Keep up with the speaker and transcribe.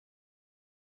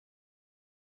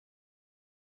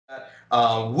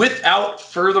Without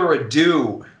further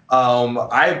ado,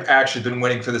 I've actually been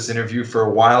waiting for this interview for a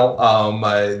while.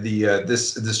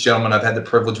 This gentleman I've had the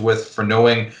privilege with for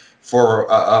knowing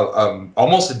for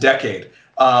almost a decade,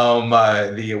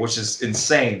 which is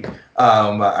insane.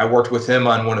 I worked with him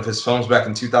on one of his films back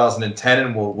in 2010,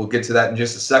 and we'll get to that in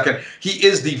just a second. He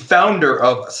is the founder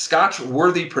of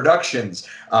Scotchworthy Productions.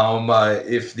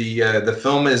 If the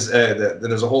film is,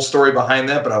 there's a whole story behind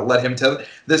that, but I'll let him tell it.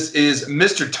 This is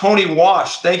Mr. Tony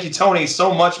Wash. Thank you, Tony,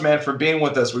 so much, man, for being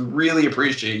with us. We really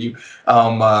appreciate you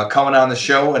coming on the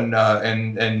show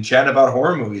and chatting about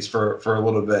horror movies for a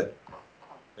little bit.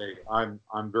 Hey, I'm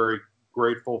very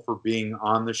grateful for being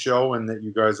on the show and that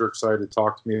you guys are excited to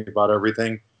talk to me about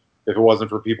everything. If it wasn't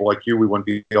for people like you, we wouldn't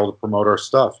be able to promote our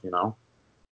stuff, you know?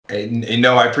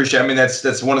 No, I appreciate it. I mean,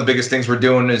 that's one of the biggest things we're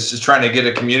doing is just trying to get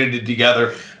a community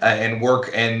together and work.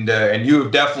 And you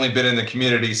have definitely been in the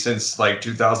community since like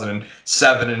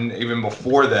 2007 and even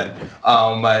before then.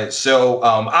 So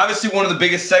obviously one of the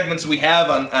biggest segments we have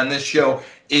on this show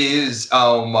is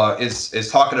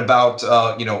talking about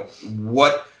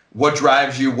what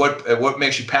drives you, what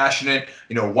makes you passionate,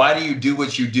 why do you do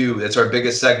what you do? That's our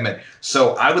biggest segment.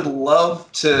 So I would love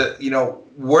to,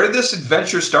 where did this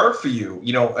adventure start for you?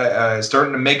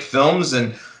 Starting to make films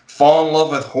and fall in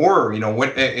love with horror.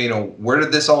 Where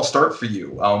did this all start for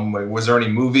you? Was there any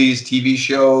movies, TV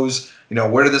shows?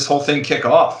 Where did this whole thing kick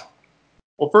off?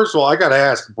 Well, first of all, I got to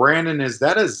ask, Brandon, is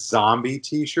that a zombie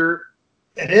T-shirt?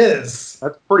 It is.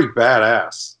 That's pretty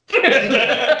badass.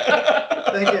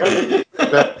 Thank you.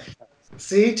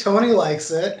 See, Tony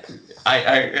likes it.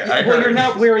 Well, you're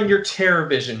not wearing your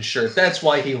TerrorVision shirt. That's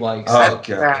why he likes it.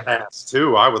 Okay. Badass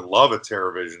too. I would love a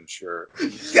TerrorVision shirt.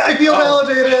 I feel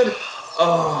validated.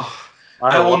 Oh,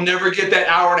 I will never get that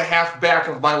hour and a half back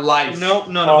of my life. Nope,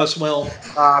 none of us will.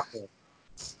 Stop it.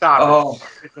 Stop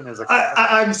it.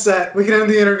 I'm set. We can end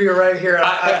the interview right here.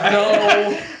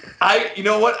 You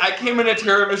know what? I came into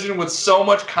TerrorVision with so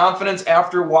much confidence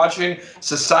after watching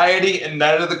Society and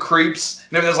Night of the Creeps.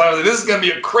 And I was like, this is going to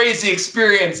be a crazy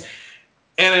experience.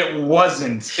 And it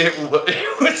wasn't. It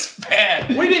was bad.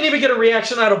 We didn't even get a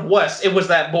reaction out of Wes. It was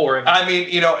that boring. I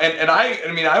mean,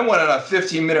 I went on a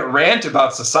 15-minute rant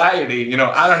about Society.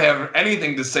 I don't have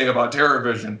anything to say about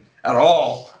TerrorVision at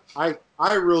all. I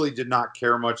really did not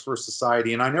care much for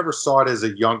Society, and I never saw it as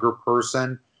a younger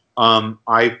person.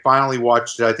 I finally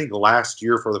watched it, I think, last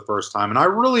year for the first time, and I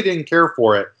really didn't care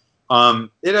for it.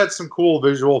 It had some cool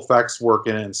visual effects work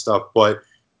in it and stuff, but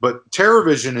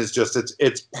TerrorVision is just,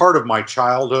 it's part of my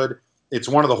childhood. It's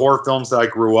one of the horror films that I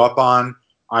grew up on.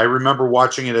 I remember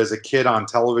watching it as a kid on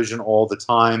television all the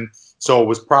time, so it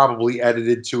was probably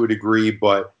edited to a degree,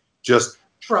 but just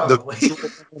probably.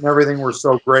 And everything were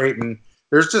so great, and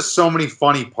there's just so many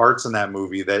funny parts in that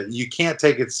movie that you can't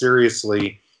take it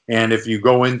seriously. And if you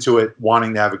go into it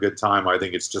wanting to have a good time, I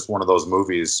think it's just one of those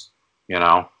movies,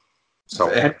 So,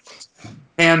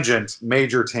 tangent,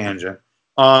 major tangent.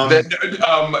 Tony,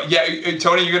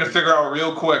 you're gonna figure out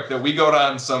real quick that we go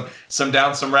down some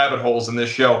rabbit holes in this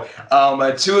show.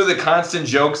 Two of the constant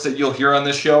jokes that you'll hear on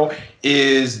this show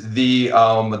is the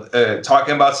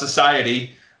talking about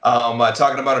Society,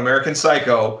 talking about American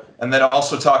Psycho, and then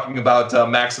also talking about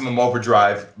Maximum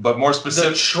Overdrive, but more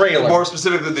specifically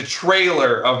the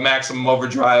trailer of Maximum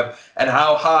Overdrive and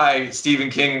how high Stephen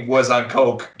King was on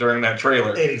coke during that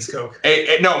trailer. 80s coke.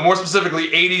 No, more specifically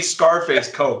 80s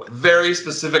Scarface coke. Very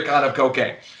specific kind of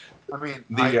cocaine. I mean,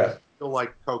 I feel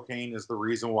like cocaine is the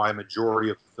reason why a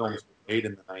majority of films were made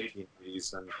in the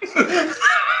 1980s.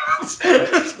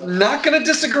 Not going to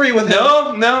disagree with him.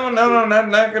 No,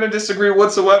 not going to disagree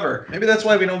whatsoever. Maybe that's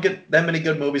why we don't get that many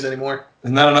good movies anymore.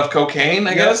 There's not enough cocaine,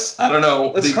 I guess? I don't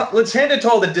know. Let's hand it to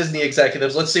all the Disney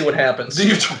executives. Let's see what happens. They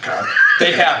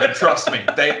have it, trust me.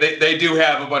 They do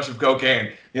have a bunch of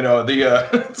cocaine. Do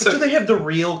they have the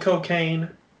real cocaine?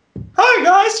 Hi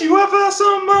guys, you have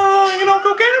some cocaine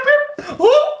up here?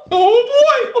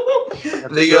 Oh boy!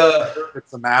 It's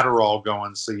some Adderall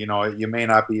going, so you may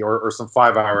not be, or some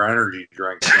 5-hour energy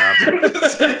drinks.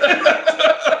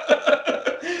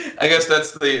 I guess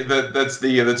that's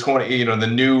the 20 the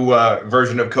new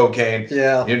version of cocaine.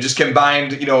 Yeah. Just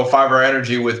combined 5-hour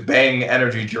energy with Bang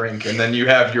energy drink, and then you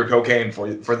have your cocaine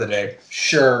for the day.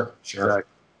 Sure.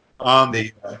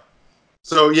 Exactly.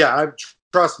 So yeah,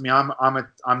 trust me, I'm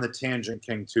the tangent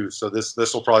king too. So this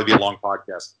will probably be a long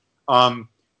podcast.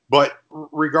 But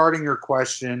regarding your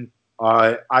question,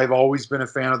 I've always been a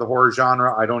fan of the horror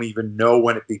genre. I don't even know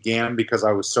when it began because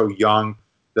I was so young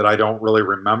that I don't really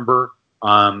remember.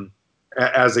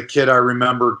 As a kid, I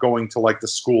remember going to like the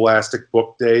Scholastic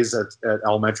book days at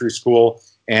elementary school,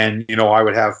 and I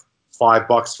would have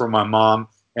 $5 from my mom,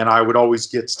 and I would always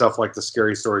get stuff like the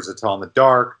Scary Stories to Tell in the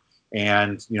Dark.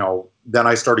 And, you know, then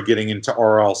I started getting into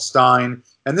R.L. Stine.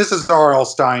 And this is R.L.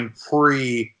 Stine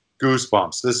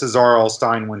pre-Goosebumps. This is R.L.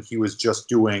 Stine when he was just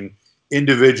doing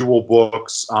individual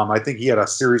books. I think he had a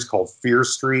series called Fear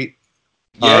Street.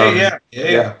 Yeah.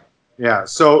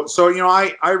 So you know,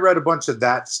 I read a bunch of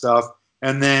that stuff.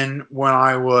 And then when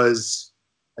I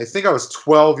think I was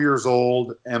 12 years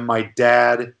old, and my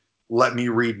dad let me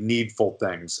read Needful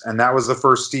Things. And that was the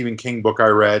first Stephen King book I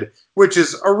read, which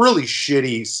is a really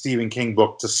shitty Stephen King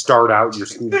book to start out your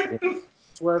Stephen King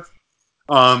with.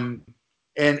 And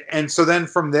so then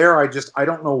from there, I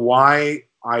don't know why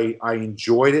I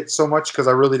enjoyed it so much, because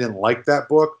I really didn't like that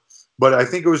book. But I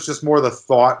think it was just more the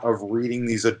thought of reading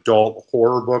these adult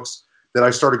horror books that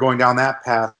I started going down that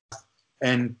path.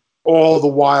 And all the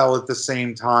while at the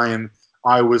same time,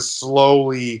 I was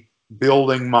slowly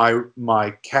building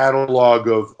my catalog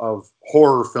of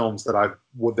horror films that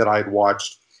I'd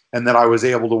watched and that I was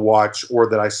able to watch, or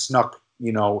that I snuck,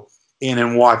 you know, in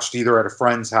and watched either at a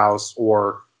friend's house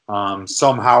or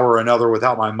somehow or another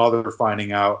without my mother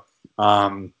finding out.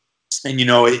 And you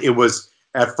know, it was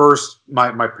at first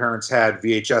my parents had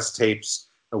VHS tapes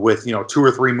with, you know, 2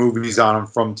 or 3 movies on them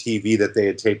from TV that they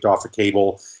had taped off of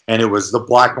cable, and it was the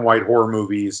black and white horror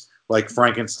movies like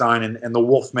Frankenstein, and The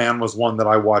Wolfman was one that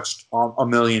I watched a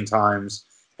million times.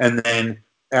 And then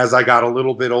as I got a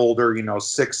little bit older, you know,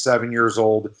 6, 7 years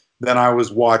old, then I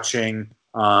was watching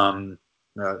Nightmare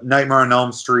on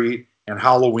Elm Street and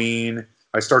Halloween.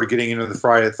 I started getting into the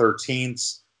Friday the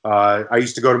 13th. I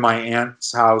used to go to my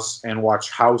aunt's house and watch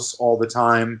House all the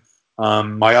time.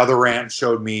 My other aunt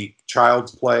showed me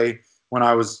Child's Play when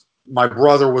my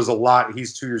brother was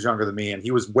he's 2 years younger than me, and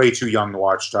he was way too young to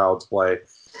watch Child's Play.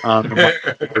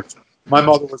 My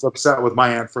mother was upset with my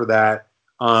aunt for that.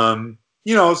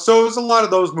 You know, so it was a lot of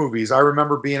those movies. I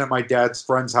remember being at my dad's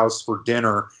friend's house for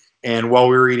dinner, and while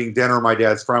we were eating dinner, my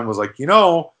dad's friend was like, you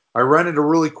know, I rented a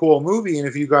really cool movie, and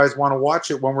if you guys want to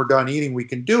watch it when we're done eating, we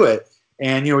can do it.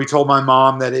 And, you know, he told my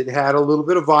mom that it had a little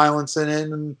bit of violence in it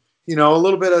and, you know, a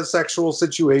little bit of sexual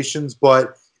situations,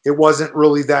 but it wasn't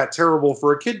really that terrible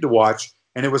for a kid to watch,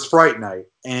 and it was Fright Night.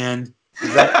 And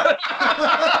that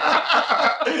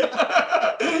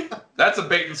that's a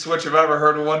bait and switch if I've ever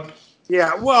heard of one.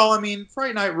 Yeah, well, I mean,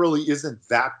 Fright Night really isn't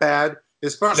that bad,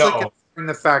 especially considering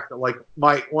the fact that, like,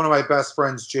 one of my best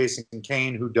friends, Jason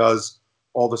Kane, who does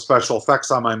all the special effects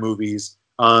on my movies,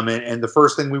 and the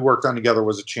first thing we worked on together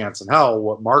was A Chance in Hell,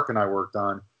 what Mark and I worked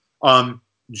on.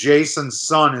 Jason's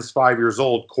son is 5 years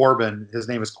old, Corbin. His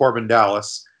name is Corbin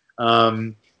Dallas,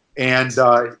 and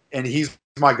he's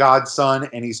my godson,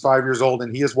 and he's 5 years old,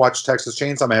 and he has watched Texas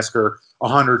Chainsaw Massacre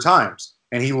 100 times,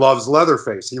 and he loves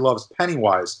Leatherface. He loves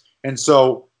Pennywise. And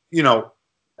so, you know,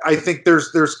 I think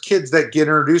there's kids that get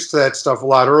introduced to that stuff a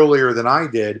lot earlier than I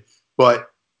did, but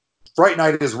Fright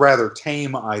Night is rather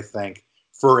tame, I think,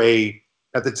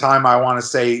 at the time, I want to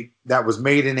say that was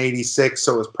made in 86,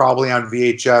 so it was probably on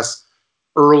VHS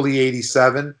early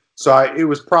 87. So it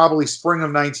was probably spring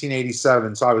of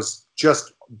 1987, so I was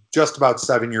just about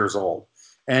 7 years old.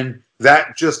 And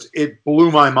that it blew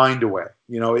my mind away.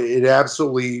 You know, it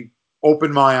absolutely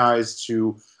opened my eyes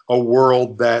to a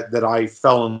world that I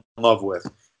fell in love with.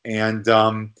 And,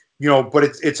 you know, but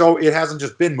it hasn't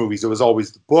just been movies. It was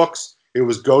always the books. It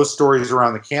was ghost stories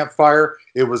around the campfire.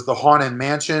 It was the Haunted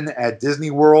Mansion at Disney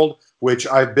World, which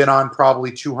I've been on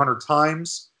probably 200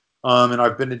 times. And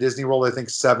I've been to Disney World, I think,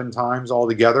 7 times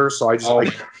altogether. So I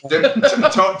just...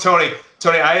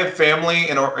 Tony, I have family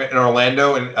in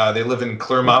Orlando, and they live in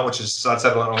Clermont, which is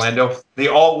outside of Orlando. They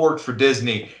all worked for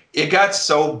Disney. It got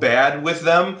so bad with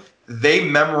them, they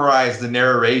memorized the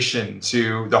narration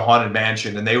to the Haunted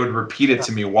Mansion, and they would repeat it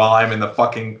to me while I'm in the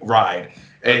fucking ride.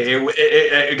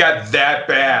 It got that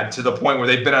bad to the point where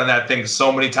they've been on that thing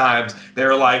so many times.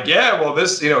 They're like, yeah, well,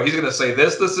 this, you know, he's going to say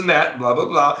this, and that, blah, blah,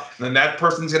 blah. And then that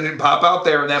person's going to pop out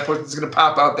there, and that person's going to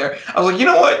pop out there. I was like, you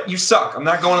know what? You suck. I'm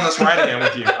not going on this ride again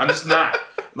with you. I'm just not.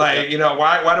 Like, you know,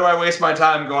 why do I waste my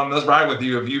time going on this ride with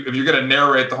you if you're going to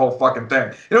narrate the whole fucking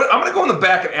thing? You know what? I'm going to go in the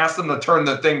back and ask them to turn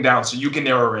the thing down so you can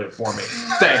narrate it for me.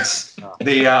 Thanks. And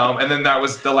then that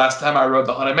was the last time I rode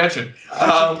the Haunted Mansion.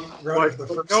 Rode it for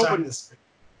the first time this year.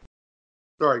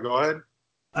 Sorry, go ahead.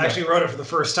 I actually rode it for the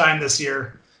first time this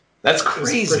year. That's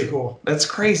crazy. It was pretty cool. That's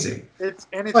crazy. It's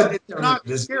not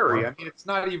scary. I mean, it's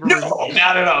not even. No,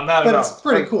 not at all. Not at all. But it's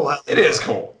pretty cool. It is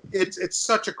cool. It's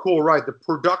such a cool ride. The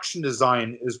production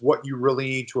design is what you really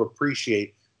need to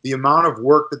appreciate. The amount of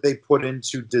work that they put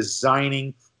into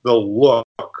designing the look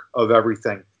of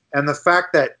everything, and the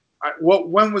fact that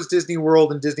when was Disney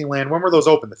World and Disneyland? When were those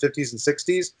open? The 50s and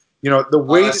 60s. The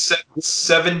way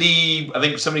 70, I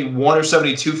think 71 or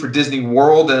 72 for Disney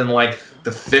World, and then like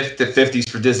the 50s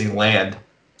for Disneyland.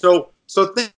 So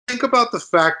think about the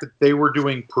fact that they were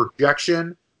doing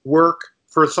projection work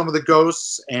for some of the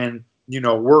ghosts, and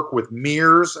work with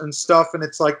mirrors and stuff, and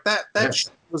it's like that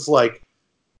was like,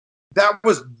 that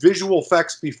was visual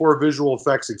effects before visual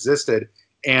effects existed,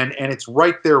 and it's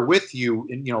right there with you,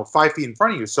 5 feet in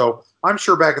front of you. So I'm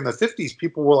sure back in the 50s,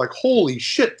 people were like, "Holy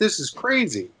shit, this is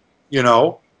crazy,"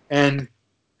 And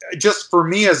just for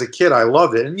me as a kid, I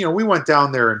loved it. And we went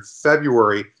down there in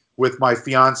February with my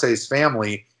fiance's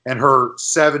family, and her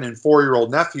 7 and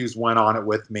 4-year-old nephews went on it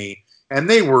with me. And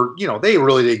they were, they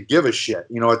really didn't give a shit.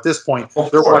 At this point,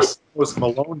 they're watching Post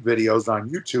Malone videos on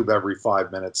YouTube every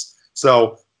 5 minutes.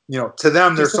 So, to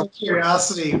them, there's some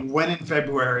curiosity. When in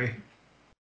February?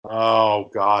 Oh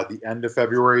God, the end of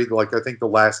February, like I think the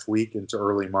last week into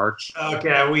early March.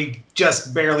 Okay, we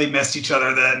just barely missed each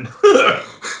other then.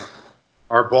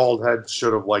 Our bald head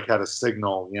should have had a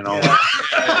signal, Yeah.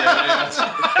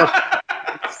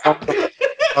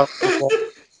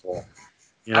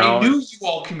 I knew you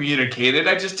all communicated.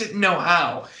 I just didn't know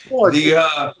how. Well,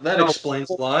 that explains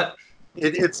a lot.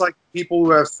 It's like people who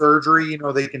have surgery.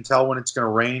 They can tell when it's going to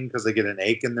rain because they get an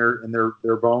ache in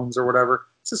their bones or whatever.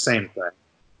 It's the same thing.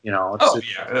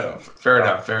 Fair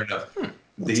enough.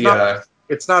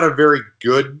 It's not a very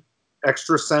good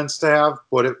extra sense to have,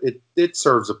 but it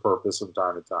serves a purpose from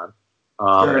time to time.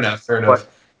 Fair enough.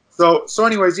 So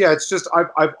anyways, yeah, it's just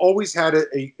I've always had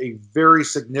a very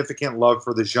significant love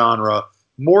for the genre,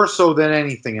 more so than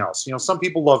anything else. Some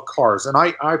people love cars, and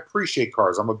I appreciate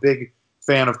cars. I'm a big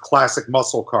fan of classic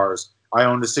muscle cars. I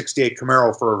owned a '68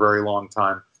 Camaro for a very long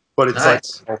time, but it's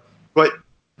nice.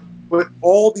 But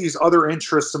all these other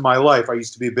interests in my life, I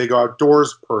used to be a big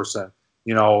outdoors person,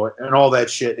 and all that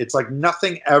shit. It's like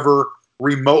nothing ever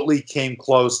remotely came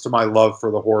close to my love for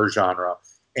the horror genre.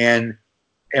 And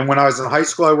when I was in high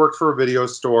school, I worked for a video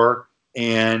store,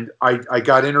 and I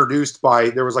got introduced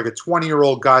there was like a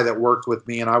 20-year-old guy that worked with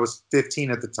me, and I was 15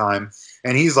 at the time.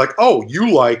 And he's like, "Oh,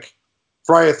 you like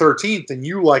Friday the 13th and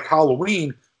you like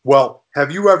Halloween. Well,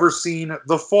 have you ever seen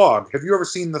The Fog? Have you ever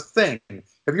seen The Thing?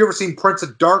 Have you ever seen Prince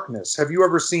of Darkness? Have you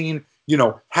ever seen,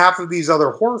 half of these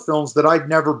other horror films that I'd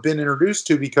never been introduced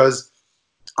to, because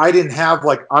I didn't have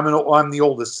I'm the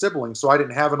oldest sibling, so I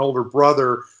didn't have an older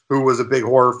brother who was a big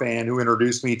horror fan who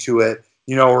introduced me to it,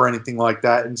 or anything like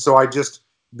that. And so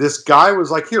this guy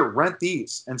was like, "Here, rent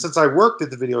these." And since I worked at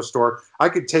the video store, I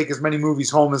could take as many movies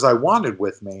home as I wanted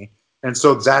with me. And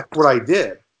so that's what I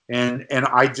did. And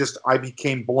I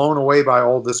became blown away by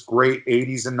all this great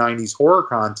 80s and 90s horror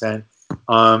content.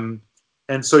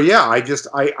 And so, yeah, I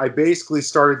basically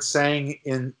started saying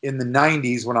in the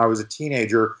 90s when I was a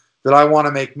teenager that I want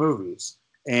to make movies.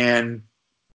 And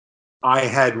I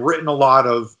had written a lot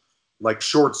of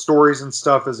short stories and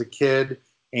stuff as a kid,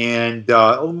 and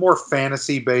a little more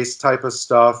fantasy based type of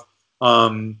stuff.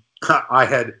 It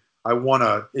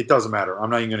doesn't matter. I'm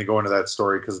not even going to go into that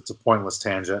story because it's a pointless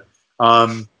tangent.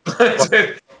 But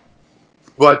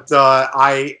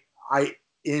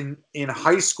in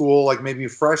high school, maybe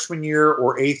freshman year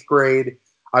or 8th grade,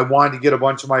 I wanted to get a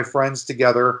bunch of my friends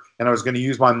together, and I was going to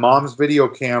use my mom's video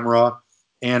camera,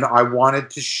 and I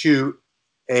wanted to shoot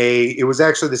it was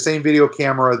actually the same video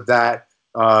camera that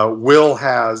Will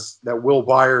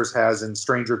Byers has in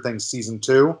Stranger Things season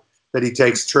 2, that he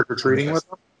takes trick-or-treating with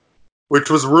him, which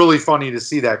was really funny to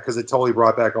see that because it totally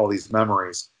brought back all these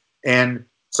memories. And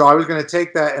so I was going to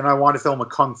take that, and I wanted to film a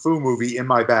kung fu movie in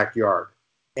my backyard.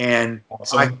 And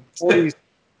awesome. I had all these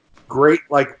great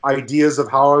ideas of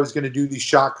how I was going to do these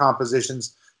shot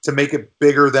compositions to make it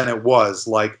bigger than it was.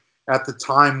 At the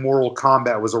time, Mortal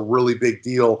Kombat was a really big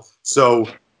deal. So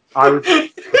I was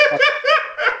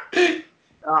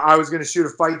going to shoot a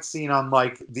fight scene on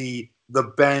the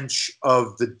bench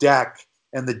of the deck,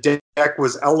 and the deck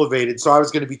was elevated. So I was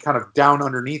going to be kind of down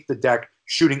underneath the deck,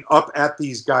 shooting up at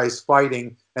these guys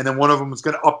fighting. And then one of them was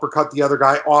going to uppercut the other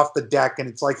guy off the deck. And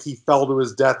it's like he fell to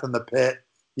his death in the pit,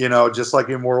 just like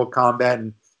in Mortal Kombat.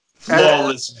 And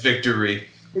flawless victory.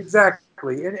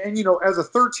 Exactly. And as a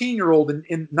 13-year-old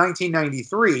in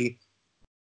 1993,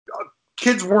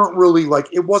 kids weren't really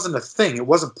it wasn't a thing. It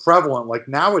wasn't prevalent.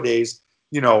 Nowadays,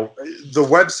 the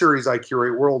web series I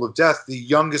curate, World of Death, the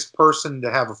youngest person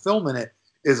to have a film in it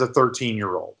is a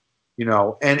 13-year-old,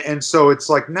 and so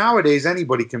it's nowadays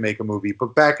anybody can make a movie,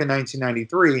 but back in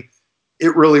 1993,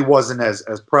 it really wasn't as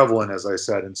prevalent, as I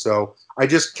said. And so I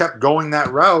just kept going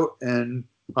that route, and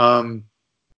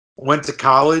went to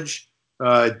college,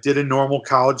 did a normal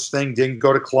college thing, didn't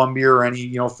go to Columbia or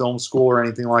any, film school or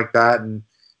anything like that, and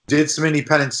did some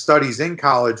independent studies in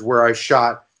college where I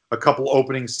shot a couple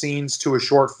opening scenes to a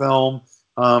short film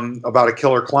about a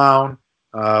killer clown,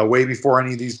 way before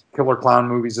any of these killer clown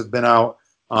movies have been out,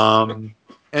 and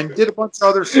did a bunch of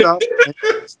other stuff.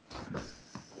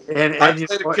 And I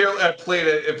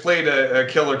played a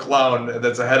killer clown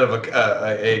that's ahead of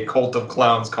a cult of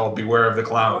clowns called Beware of the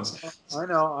Clowns. I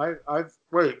know.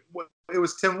 Wait. It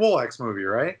was Tim Wolak's movie,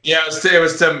 right? Yeah, it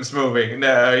was Tim's movie.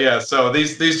 Yeah. So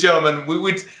these gentlemen,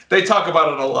 they talk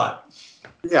about it a lot.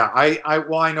 Yeah,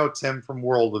 I know Tim from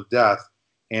World of Death,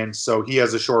 and so he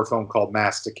has a short film called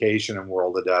Mastication in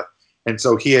World of Death, and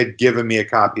so he had given me a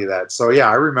copy of that. So yeah,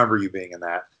 I remember you being in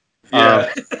that.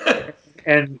 Yeah.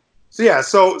 And so yeah,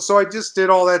 so I just did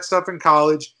all that stuff in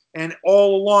college, and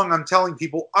all along I'm telling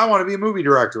people I want to be a movie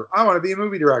director. I want to be a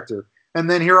movie director. And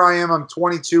then here I am, I'm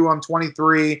 22, I'm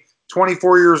 23,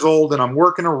 24 years old, and I'm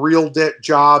working a real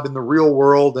job in the real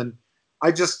world, and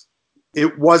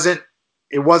it wasn't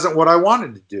what I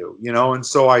wanted to do, you know? And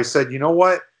so I said, you know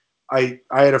what? I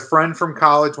had a friend from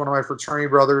college, one of my fraternity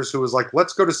brothers, who was like,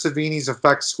 let's go to Savini's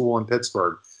Effects School in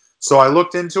Pittsburgh. So I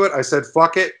looked into it. I said,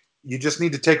 fuck it. You just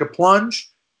need to take a plunge.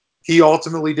 He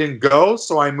ultimately didn't go,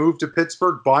 so I moved to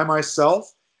Pittsburgh by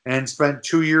myself and spent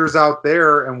 2 years out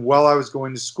there. And while I was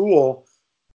going to school,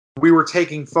 we were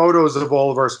taking photos of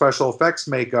all of our special effects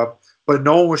makeup, but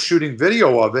no one was shooting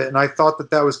video of it. And I thought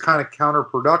that was kind of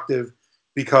counterproductive,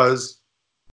 because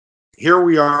here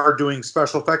we are doing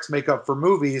special effects makeup for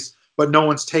movies, but no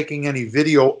one's taking any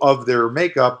video of their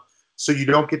makeup, so you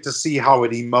don't get to see how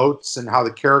it emotes and how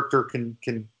the character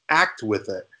can act with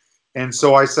it. And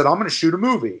so I said, I'm going to shoot a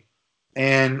movie.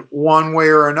 And one way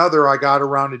or another, I got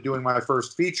around to doing my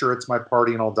first feature. It's My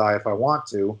Party and I'll Die If I Want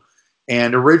To.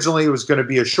 And originally it was going to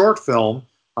be a short film.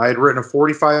 I had written a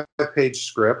 45-page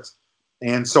script.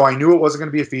 And so I knew it wasn't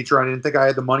going to be a feature. I didn't think I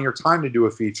had the money or time to do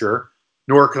a feature,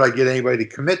 nor could I get anybody to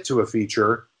commit to a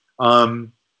feature.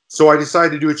 So I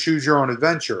decided to do a choose your own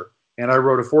adventure. And I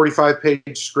wrote a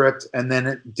 45-page script, and then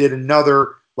it did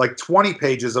another like 20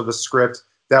 pages of a script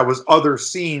that was other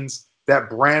scenes that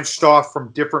branched off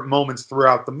from different moments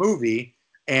throughout the movie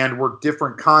and were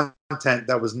different content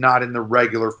that was not in the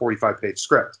regular 45-page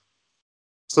script.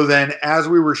 So then as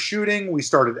we were shooting, we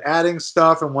started adding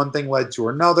stuff, and one thing led to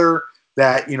another.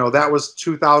 That was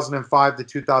 2005 to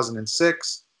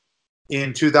 2006.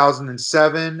 In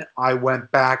 2007, I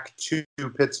went back to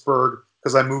Pittsburgh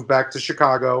because I moved back to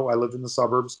Chicago. I lived in the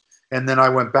suburbs. And then I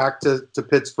went back to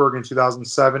Pittsburgh in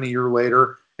 2007, a year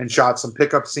later, and shot some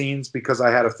pickup scenes because I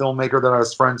had a filmmaker that I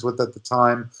was friends with at the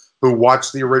time who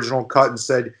watched the original cut and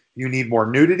said, you need more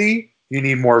nudity, you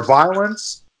need more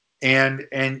violence, and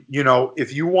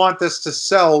if you want this to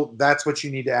sell, that's what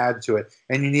you need to add to it.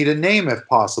 And you need a name if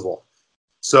possible.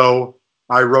 So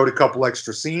I wrote a couple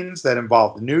extra scenes that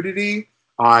involved nudity.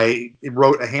 I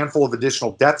wrote a handful of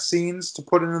additional death scenes to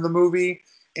put into the movie.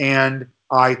 And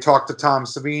I talked to Tom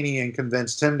Savini and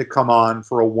convinced him to come on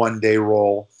for a one-day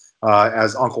role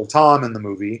as Uncle Tom in the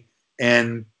movie.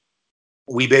 And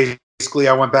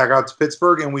I went back out to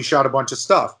Pittsburgh and we shot a bunch of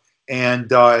stuff. And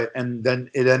then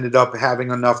it ended up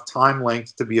having enough time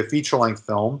length to be a feature-length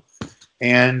film.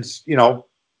 And,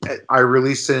 I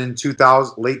released it in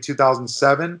late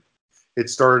 2007. It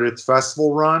started its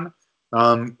festival run.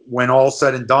 When all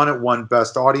said and done, it won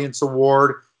Best Audience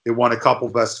Award. It won a couple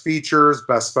Best Features,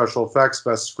 Best Special Effects,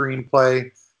 Best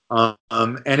Screenplay.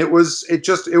 And it was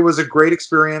a great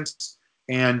experience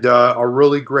and a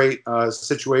really great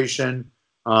situation.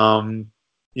 I'm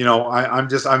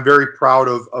very proud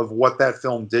of what that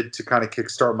film did to kind of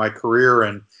kickstart my career.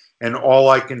 And all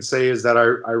I can say is that I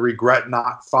regret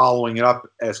not following it up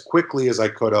as quickly as I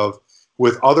could have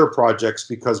with other projects,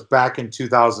 because back in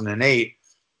 2008,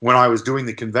 when I was doing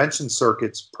the convention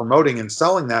circuits promoting and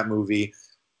selling that movie,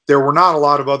 there were not a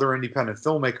lot of other independent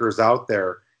filmmakers out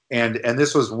there. And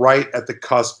this was right at the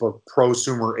cusp of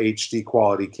prosumer HD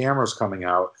quality cameras coming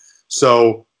out.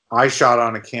 So I shot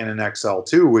on a Canon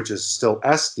XL2, which is still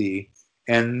SD,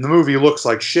 and the movie looks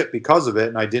like shit because of it.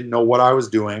 And I didn't know what I was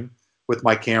doing with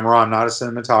my camera. I'm not a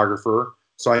cinematographer,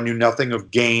 so I knew nothing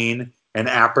of gain and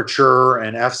aperture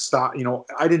and f-stop.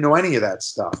 I didn't know any of that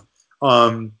stuff.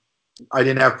 I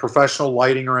didn't have professional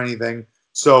lighting or anything.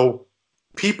 So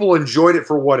people enjoyed it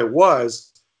for what it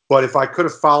was. But if I could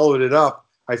have followed it up,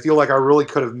 I feel like I really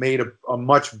could have made a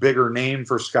much bigger name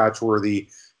for Scotchworthy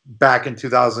back in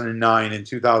 2009 and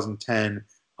 2010.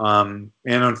 And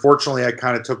unfortunately, I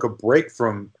kind of took a break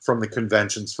from the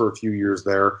conventions for a few years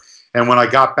there. And when I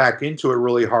got back into it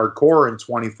really hardcore in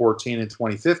 2014 and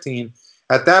 2015,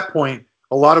 at that point,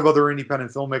 a lot of other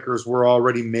independent filmmakers were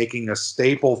already making a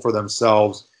staple for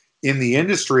themselves in the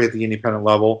industry at the independent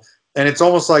level. and it's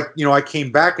almost like, you know, I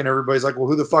came back and everybody's like, well,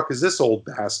 who the fuck is this old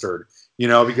bastard? You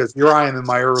know, because here I am in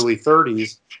my early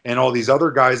 30s, and all these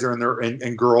other guys are in their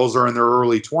and girls are in their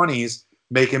early 20s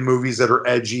making movies that are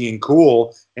edgy and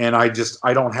cool, and I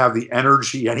don't have the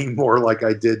energy anymore like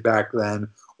I did back then,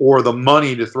 or the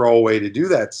money to throw away to do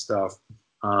that stuff.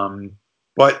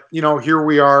 But you know, here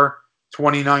we are,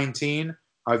 2019.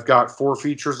 I've got 4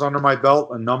 features under my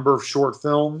belt, a number of short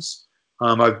films.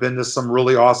 I've been to some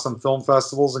really awesome film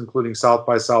festivals, including South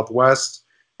by Southwest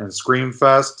and Scream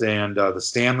Fest and the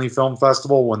Stanley Film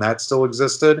Festival when that still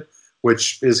existed,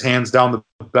 which is hands down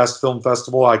the best film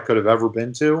festival I could have ever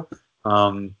been to.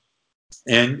 And,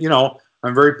 you know,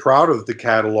 I'm very proud of the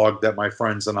catalog that my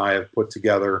friends and I have put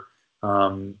together.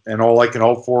 And all I can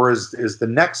hope for is the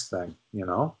next thing, you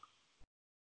know?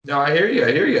 No, I hear you.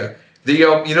 I hear you. The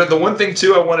you know, the one thing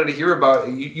too I wanted to hear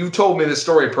about, you told me this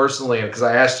story personally because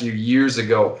I asked you years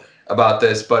ago about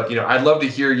this, but you know, I'd love to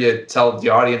hear you tell the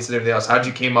audience and everything else how'd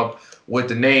you came up with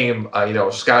the name, you know,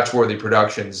 Scotchworthy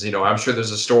Productions. You know, I'm sure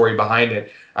there's a story behind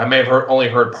it. I may have only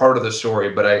heard part of the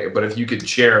story, but if you could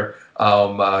share,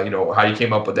 you know, how you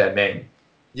came up with that name.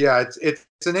 Yeah, it's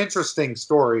an interesting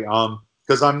story.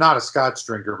 Because I'm not a Scotch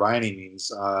drinker by any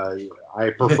means.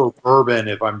 I prefer bourbon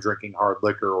if I'm drinking hard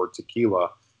liquor or tequila.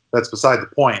 That's beside the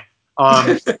point.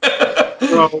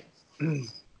 So,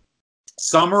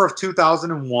 summer of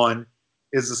 2001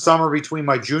 is the summer between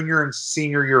my junior and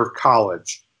senior year of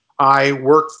college. I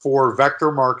worked for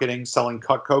Vector Marketing selling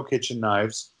Cutco kitchen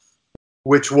knives,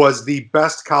 which was the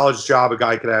best college job a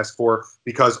guy could ask for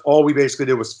because all we basically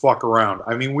did was fuck around.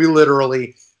 I mean, we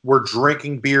literally were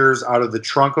drinking beers out of the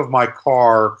trunk of my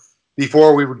car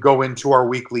before we would go into our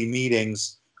weekly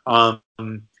meetings. And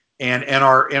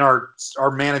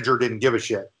our manager didn't give a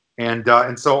shit.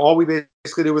 And so all we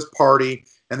basically did was party.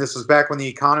 And this was back when the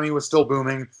economy was still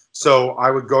booming. So I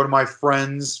would go to my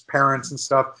friends' parents and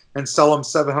stuff and sell them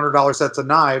 $700 sets of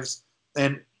knives.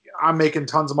 And I'm making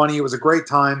tons of money. It was a great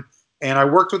time. And I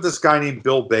worked with this guy named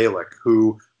Bill Balick,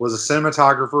 who was a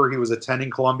cinematographer. He was attending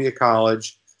Columbia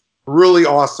College. Really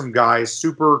awesome guy,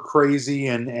 super crazy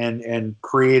and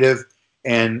creative,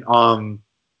 and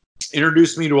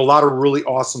introduced me to a lot of really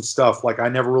awesome stuff. Like I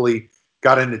never really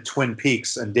got into Twin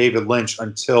Peaks and David Lynch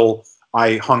until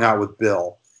I hung out with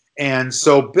Bill. And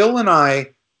so Bill and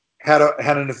I had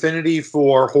an affinity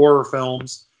for horror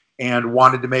films and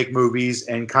wanted to make movies,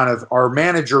 and kind of our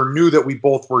manager knew that we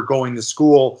both were going to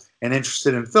school and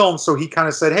interested in film. So he kind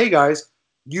of said, hey guys,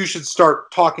 you should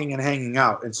start talking and hanging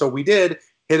out. And so we did,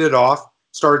 hit it off,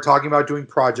 started talking about doing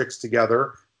projects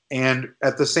together. And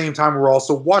at the same time, we're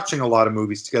also watching a lot of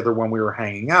movies together when we were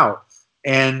hanging out.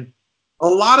 And a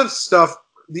lot of stuff,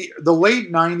 the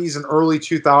late 90s and early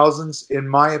 2000s, in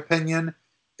my opinion,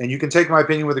 and you can take my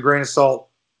opinion with a grain of salt,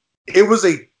 it was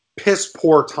a piss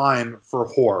poor time for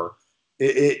horror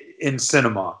in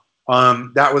cinema.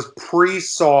 That was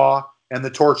pre-Saw and the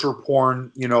torture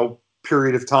porn, you know,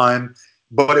 period of time,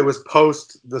 but it was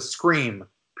post the Scream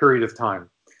period of time.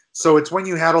 So it's when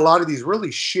you had a lot of these really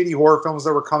shitty horror films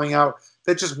that were coming out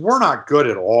that just were not good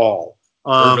at all.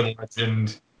 Urban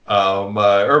Legend.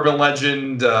 Urban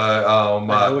Legend. I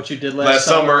know what you did last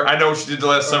summer. I know what you did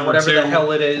last summer whatever too. The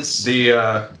hell it is.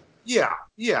 The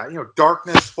yeah, you know,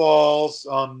 Darkness Falls.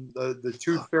 The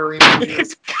Tooth Fairy movie.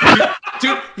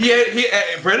 Dude,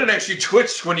 Brendan actually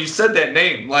twitched when you said that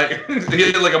name. Like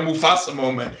he had like a Mufasa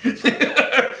moment.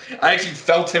 I actually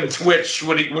felt him twitch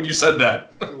when you said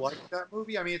that. You like that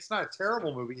movie? I mean, it's not a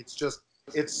terrible movie. It's just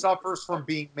it suffers from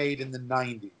being made in the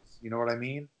 90s. You know what I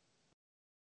mean?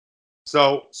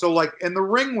 So like, and The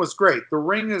Ring was great. The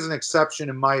Ring is an exception,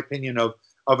 in my opinion, of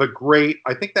a great.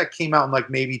 I think that came out in like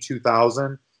maybe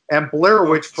 2000. And Blair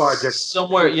Witch Project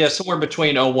somewhere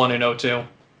between 01 and 02.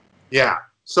 Yeah.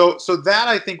 So that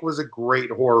I think was a great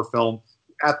horror film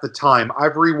at the time.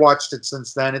 I've rewatched it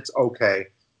since then. It's okay.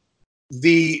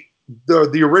 The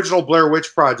original Blair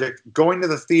Witch Project, going to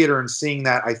the theater and seeing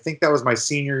that, I think that was my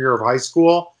senior year of high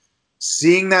school.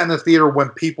 Seeing that in the theater when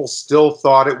people still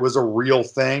thought it was a real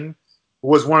thing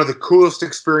was one of the coolest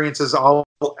experiences I'll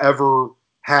ever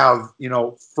have, you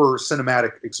know, for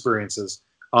cinematic experiences.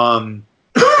 And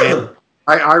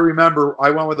I remember I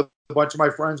went with a bunch of my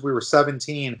friends. We were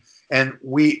 17, and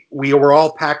we were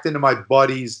all packed into my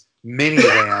buddy's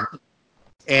minivan.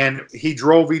 And he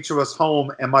drove each of us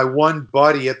home. And my one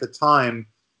buddy at the time,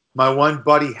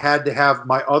 had to have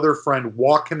my other friend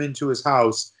walk him into his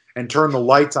house and turn the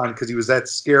lights on because he was that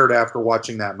scared after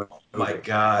watching that movie. Oh my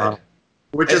God.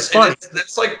 Which is funny.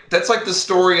 That's like the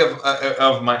story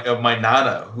of my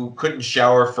Nana, who couldn't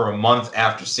shower for a month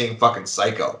after seeing fucking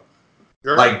Psycho.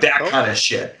 Sure. Like that kind of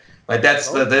shit. Like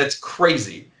that's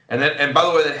crazy. and by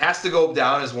the way, that has to go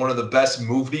down as one of the best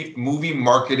movie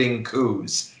marketing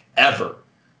coups ever.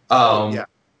 Yeah.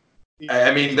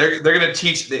 I mean, they're going to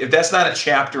teach. If that's not a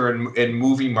chapter in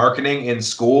movie marketing in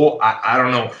school, I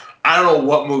don't know. I don't know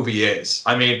what movie is.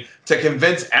 I mean, to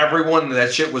convince everyone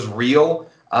that shit was real,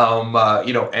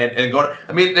 you know, and going.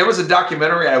 I mean, there was a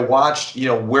documentary I watched, you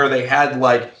know, where they had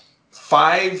like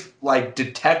 5 like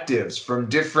detectives from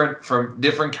different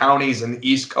counties in the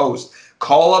East Coast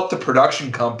call up the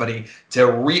production company to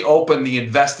reopen the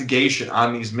investigation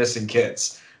on these missing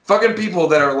kids. Fucking people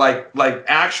that are like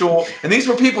actual, and these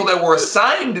were people that were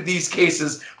assigned these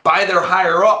cases by their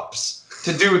higher ups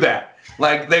to do that.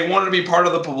 Like they wanted to be part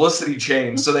of the publicity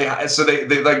chain, so they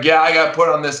like, yeah, I got put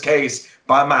on this case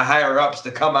by my higher ups to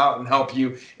come out and help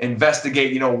you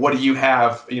investigate. You know, what do you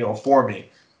have, you know, for me?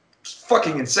 It's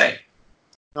fucking insane.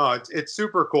 No, it's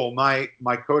super cool. My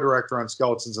co-director on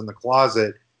Skeletons in the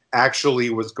Closet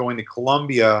actually was going to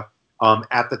Columbia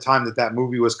at the time that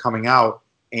movie was coming out.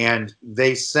 And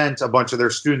they sent a bunch of their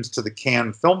students to the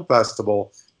Cannes Film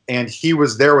Festival, and he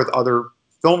was there with other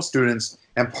film students.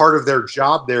 And part of their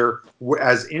job there,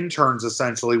 as interns,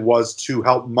 essentially, was to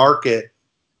help market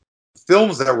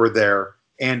films that were there.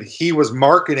 And he was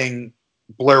marketing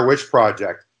Blair Witch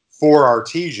Project for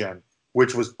Artesian,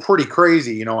 which was pretty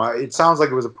crazy. You know, it sounds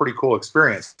like it was a pretty cool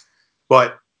experience.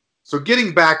 But so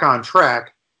getting back on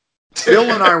track, Bill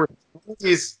and I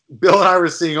were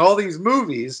seeing all these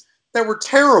movies that were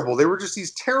terrible. They were just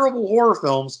these terrible horror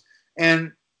films.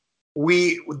 And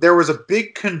there was a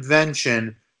big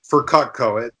convention for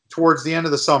Cutco towards the end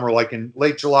of the summer, like in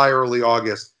late July, early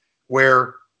August,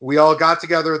 where we all got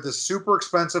together at this super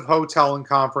expensive hotel and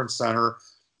conference center.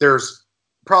 There's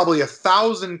probably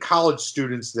 1,000 college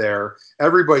students there.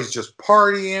 Everybody's just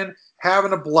partying,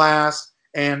 having a blast.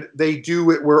 And they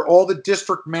do it where all the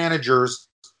district managers,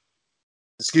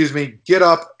 get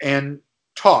up and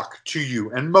talk to you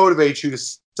and motivate you to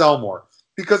sell more,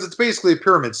 because it's basically a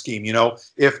pyramid scheme. You know,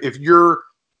 if I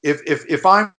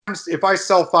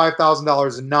sell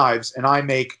 $5,000 in knives and I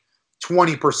make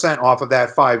 20% off of that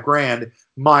 $5,000,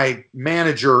 my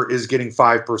manager is getting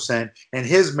 5%, and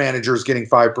his manager is getting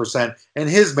 5%, and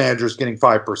his manager is getting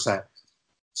 5%.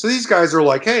 So these guys are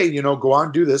like, hey, you know, go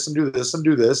on, do this and do this and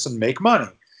do this and make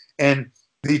money. And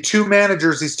the two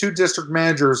managers, these two district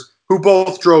managers, who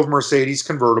both drove Mercedes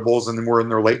convertibles and were in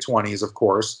their late 20s, of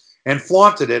course, and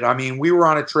flaunted it. I mean, we were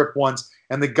on a trip once,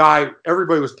 and the guy,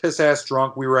 everybody was piss-ass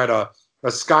drunk. We were at a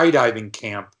skydiving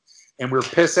camp, and we were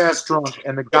piss-ass drunk,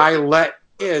 and the guy let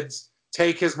kids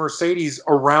take his Mercedes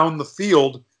around the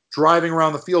field, driving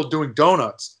around the field doing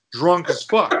donuts, drunk as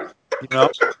fuck, you know?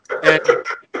 And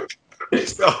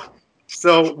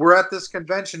so we're at this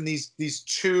convention. These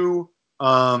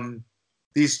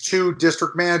two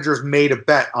district managers made a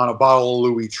bet on a bottle of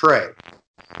Louis Trey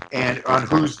and on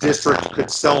whose district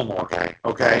could sell more.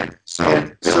 Okay. So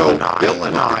Bill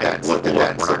and I looked at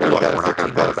that and said, look, we're not going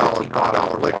to bet a bottle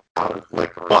of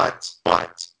liquor, but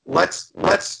let's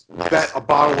bet a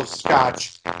bottle of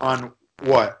scotch on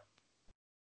what?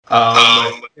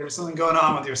 There's something going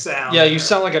on with your sound. Yeah, you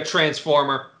sound like a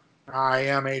transformer. I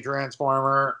am a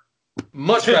transformer.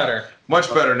 Much better. Much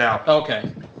better now.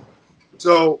 Okay.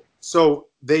 So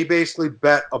they basically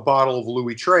bet a bottle of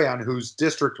Louis Trey on whose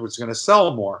district was going to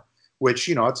sell more, which,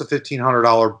 you know, it's a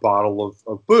 $1,500 bottle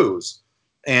of booze.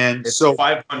 And it's so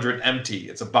 500 empty.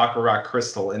 It's a Baccarat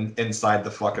crystal inside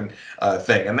the fucking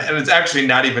thing. And it's actually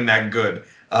not even that good.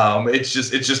 It's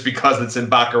just because it's in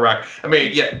Baccarat. I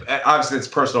mean, yeah, obviously it's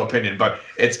personal opinion, but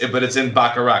it's in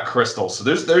Baccarat crystal. So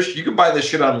there's you can buy this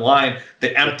shit online,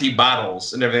 the empty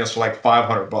bottles and everything else for like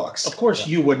 $500. Of course,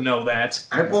 you would know that.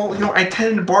 Well, you know, I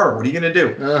tend to barter. What are you gonna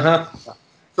do?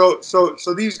 So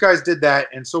these guys did that,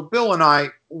 and so Bill and I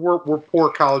were poor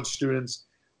college students.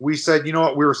 We said, you know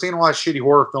what? We were seeing a lot of shitty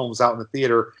horror films out in the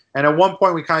theater, and at one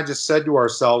point we kind of just said to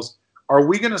ourselves, Are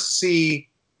we going to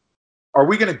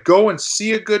go and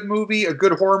see a good movie, a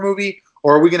good horror movie,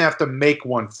 or are we going to have to make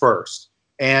one first?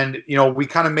 And, you know, we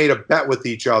kind of made a bet with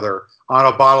each other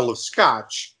on a bottle of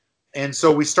scotch. And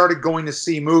so we started going to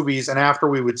see movies, and after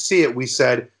we would see it, we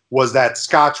said, was that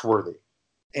scotch worthy?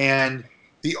 And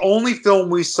the only film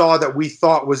we saw that we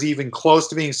thought was even close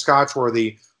to being scotch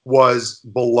worthy was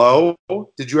Below.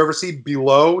 Did you ever see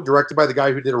Below, directed by the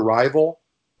guy who did Arrival?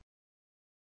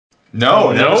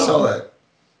 No, never saw that.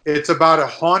 It's about a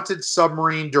haunted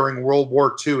submarine during World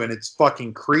War II, and it's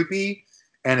fucking creepy,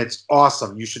 and it's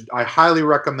awesome. I highly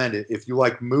recommend it. If you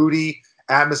like moody,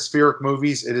 atmospheric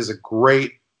movies, it is a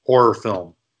great horror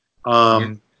film.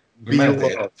 Yeah,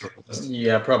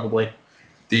 probably.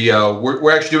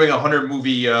 we're actually doing a 100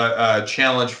 movie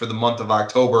challenge for the month of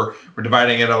October. We're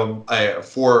dividing it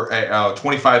for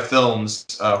 25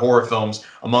 films, horror films,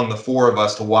 among the four of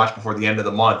us to watch before the end of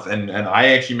the month. And I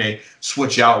actually may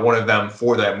switch out one of them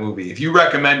for that movie. If you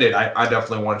recommend it, I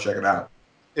definitely want to check it out.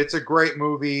 It's a great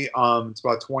movie. It's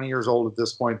about 20 years old at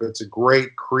this point, but it's a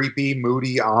great, creepy,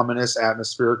 moody, ominous,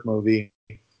 atmospheric movie.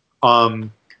 First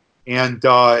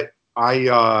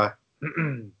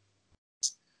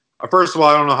of all,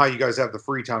 I don't know how you guys have the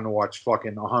free time to watch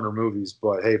fucking 100 movies,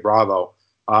 but hey, bravo.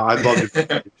 I'd love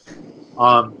to.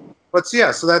 But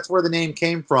yeah, so that's where the name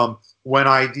came from. When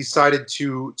I decided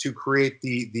to create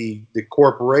the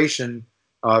corporation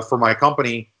for my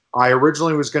company, I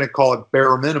originally was going to call it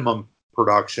Bare Minimum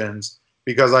Productions,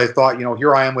 because I thought,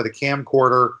 here I am with a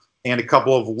camcorder and a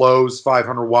couple of Lowe's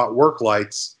 500-watt work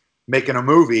lights making a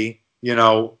movie,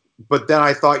 But then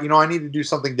I thought, I need to do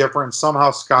something different.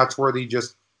 Somehow Scotchworthy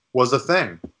just was a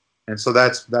thing. And so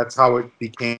that's how it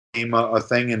became a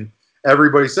thing. And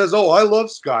everybody says, oh, I love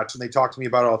Scotch. And they talk to me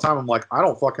about it all the time. I'm like, I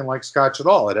don't fucking like Scotch at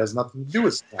all. It has nothing to do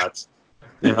with Scotch.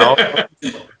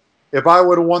 If I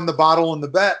would have won the bottle and the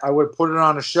bet, I would put it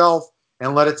on a shelf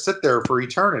and let it sit there for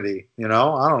eternity. I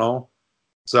don't know.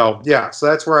 So yeah, so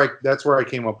that's where I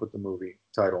came up with the movie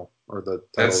title, or the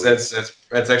title. That's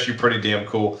actually pretty damn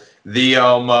cool. The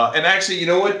and actually, you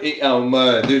know what?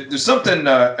 There's something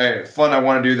fun I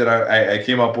want to do that I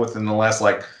came up with in the last,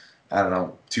 like, I don't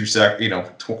know,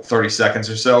 30 seconds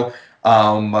or so.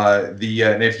 And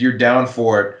if you're down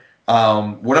for it,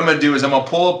 what I'm gonna do is I'm gonna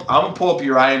pull up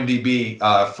your IMDb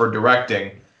for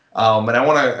directing. And I'm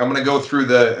gonna go through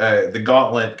the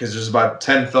gauntlet, because there's about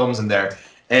 10 films in there,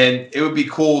 and it would be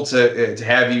cool to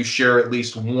have you share at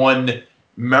least one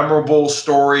memorable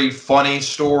story, funny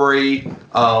story,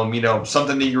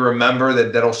 something that you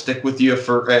remember that'll stick with you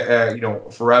for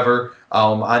forever,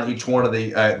 on each one of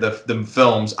the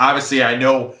films. Obviously, I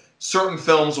know certain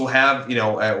films will have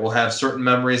certain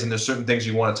memories, and there's certain things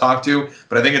you want to talk to,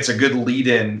 but I think it's a good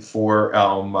lead-in for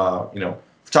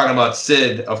talking about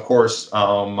Sid, of course,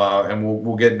 and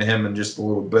we'll get into him in just a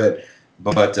little bit.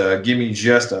 But give me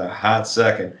just a hot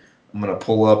second. I'm gonna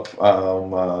pull up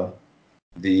I'm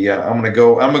gonna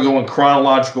go in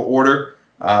chronological order.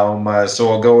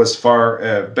 So I'll go as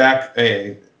far back,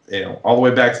 all the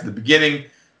way back to the beginning,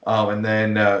 and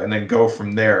then go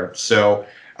from there. So.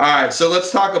 All right, so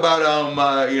let's talk about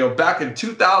back in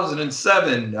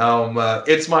 2007.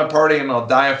 It's My Party and I'll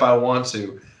Die If I Want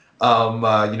To.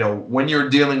 When you're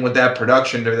dealing with that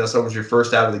production, that was your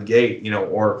first out of the gate,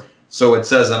 or so it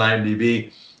says on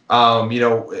IMDb.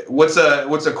 What's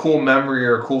a cool memory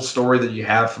or a cool story that you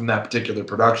have from that particular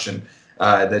production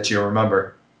that you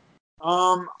remember?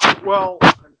 Well,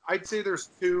 I'd say there's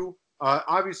two.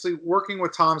 Obviously, working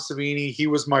with Tom Savini, he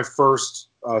was my first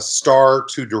star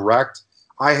to direct.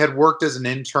 I had worked as an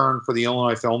intern for the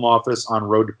Illinois Film Office on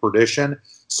Road to Perdition,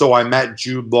 so I met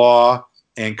Jude Law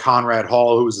and Conrad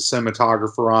Hall, who was a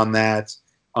cinematographer on that.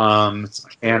 And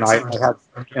I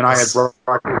had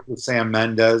worked with Sam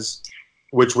Mendes,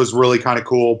 which was really kind of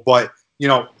cool. But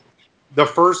the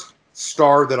first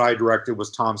star that I directed was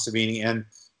Tom Savini, and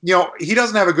he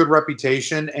doesn't have a good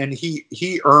reputation, and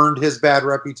he earned his bad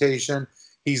reputation.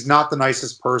 He's not the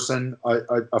nicest person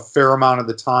a fair amount of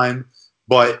the time,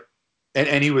 but.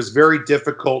 And he was very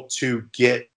difficult to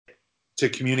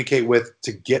communicate with,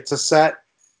 to get to set.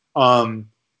 And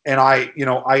I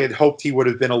had hoped he would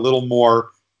have been a little more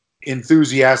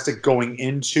enthusiastic going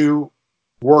into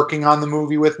working on the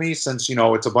movie with me, since,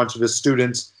 it's a bunch of his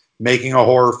students making a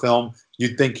horror film.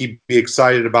 You'd think he'd be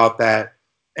excited about that.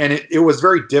 And it was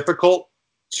very difficult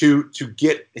to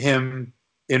get him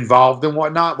involved and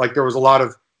whatnot. Like, there was a lot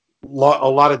of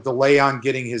delay on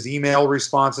getting his email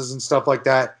responses and stuff like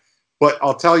that. But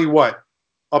I'll tell you what,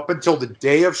 up until the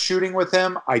day of shooting with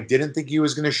him, I didn't think he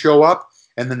was going to show up.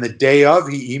 And then the day of,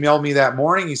 he emailed me that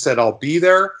morning. He said, I'll be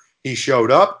there. He showed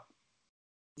up.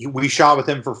 We shot with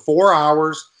him for 4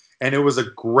 hours, and it was a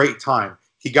great time.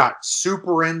 He got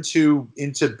super into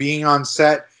being on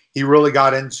set. He really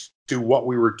got into what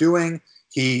we were doing.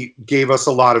 He gave us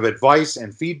a lot of advice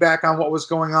and feedback on what was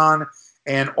going on.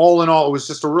 And all in all, it was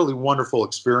just a really wonderful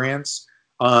experience.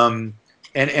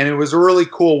 And it was a really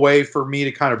cool way for me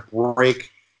to kind of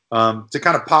break, to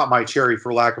kind of pop my cherry,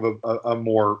 for lack of a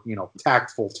more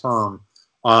tactful term,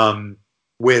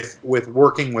 with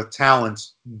working with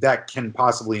talent that can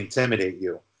possibly intimidate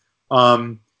you.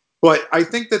 But I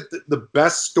think that the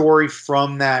best story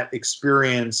from that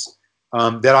experience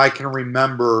that I can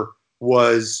remember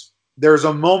was, there's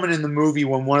a moment in the movie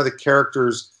when one of the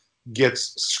characters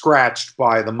gets scratched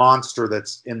by the monster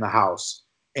that's in the house,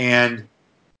 and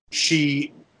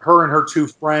she her and her two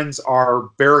friends are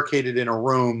barricaded in a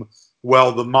room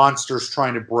while the monster's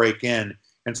trying to break in.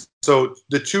 And so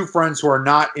the two friends who are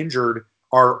not injured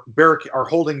are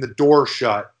holding the door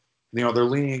shut. You know, they're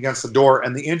leaning against the door,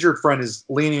 and the injured friend is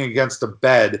leaning against a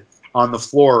bed on the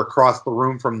floor across the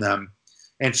room from them.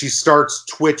 And she starts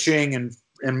twitching and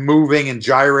moving and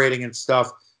gyrating and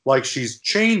stuff like she's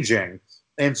changing.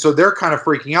 And so they're kind of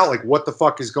freaking out, like, what the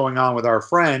fuck is going on with our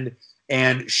friend?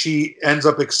 And she ends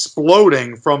up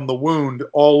exploding from the wound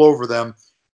all over them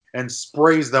and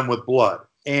sprays them with blood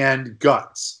and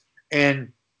guts.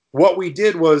 And what we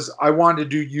did was I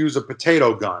wanted to use a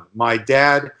potato gun. My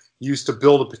dad used to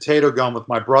build a potato gun with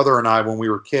my brother and I when we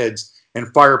were kids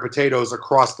and fire potatoes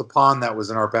across the pond that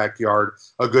was in our backyard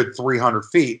a good 300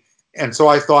 feet. And so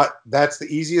I thought that's the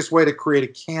easiest way to create a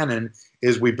cannon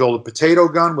is we build a potato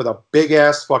gun with a big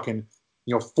ass fucking,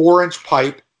 4-inch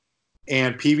pipe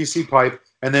and PVC pipe,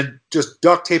 and then just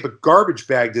duct tape a garbage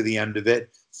bag to the end of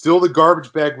it, fill the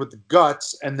garbage bag with the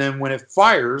guts, and then when it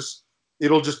fires,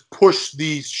 it'll just push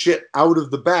the shit out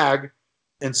of the bag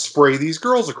and spray these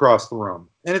girls across the room.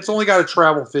 And it's only got to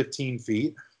travel 15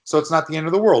 feet, so it's not the end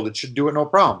of the world. It should do it no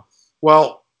problem.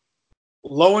 Well,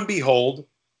 lo and behold,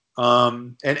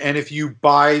 and if you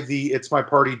buy the It's My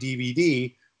Party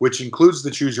DVD, which includes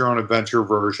the Choose Your Own Adventure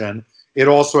version, it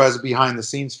also has a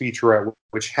behind-the-scenes featurette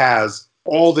which has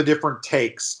all the different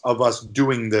takes of us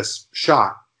doing this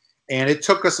shot. And it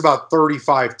took us about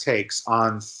 35 takes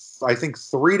on, I think,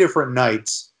 3 different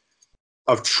nights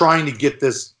of trying to get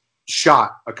this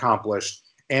shot accomplished.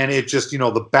 And it just,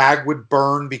 the bag would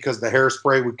burn because the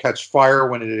hairspray would catch fire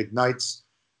when it ignites.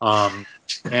 And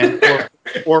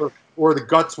or the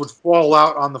guts would fall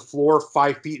out on the floor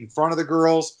 5 feet in front of the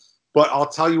girls. But I'll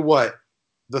tell you what,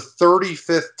 the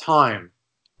 35th time,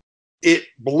 it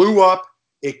blew up.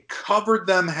 It covered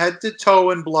them head to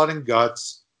toe in blood and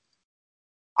guts.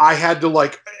 I had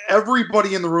to,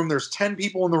 everybody in the room, there's 10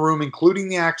 people in the room, including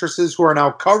the actresses who are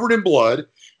now covered in blood,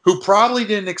 who probably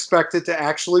didn't expect it to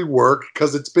actually work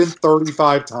because it's been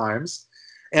 35 times.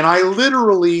 And I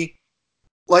literally,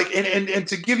 and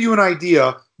to give you an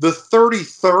idea, the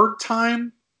 33rd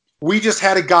time, we just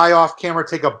had a guy off camera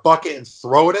take a bucket and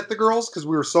throw it at the girls because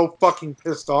we were so fucking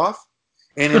pissed off.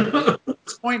 And at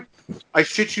this point, I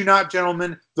shit you not,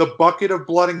 gentlemen, the bucket of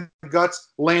blood and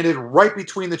guts landed right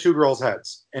between the two girls'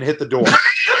 heads and hit the door.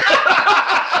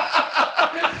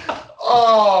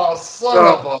 Oh, son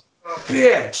of a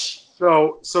bitch.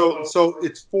 So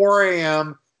it's 4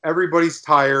 a.m. Everybody's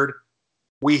tired.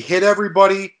 We hit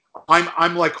everybody.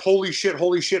 I'm like, holy shit,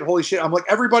 holy shit, holy shit. I'm like,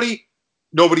 everybody,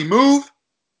 nobody move.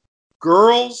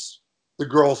 The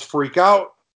girls freak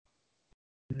out.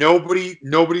 Nobody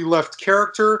left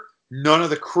character. None of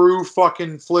the crew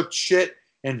fucking flipped shit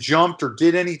and jumped or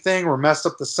did anything or messed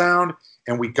up the sound.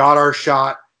 And we got our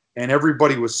shot, and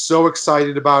everybody was so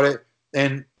excited about it.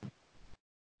 And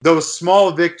those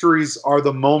small victories are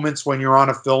the moments when you're on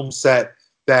a film set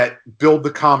that build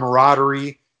the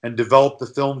camaraderie and develop the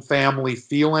film family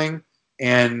feeling.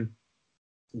 And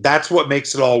that's what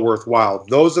makes it all worthwhile.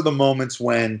 Those are the moments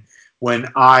when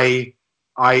I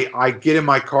get in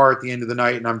my car at the end of the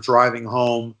night and I'm driving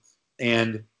home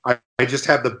and I just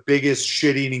have the biggest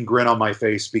shit-eating grin on my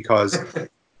face because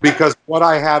what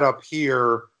I had up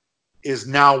here is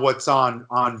now what's on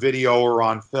video or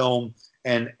on film,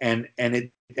 and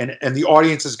the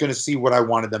audience is going to see what I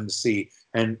wanted them to see,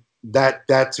 and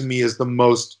that to me is the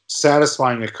most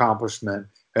satisfying accomplishment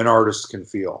an artist can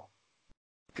feel.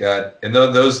 God, and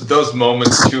those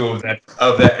moments too of that,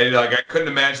 like I couldn't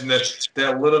imagine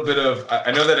that little bit of,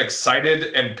 I know that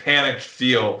excited and panicked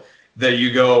feel that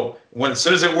you go when as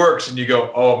soon as it works and you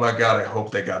go, oh my God, I hope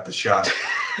they got the shot.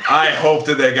 I hope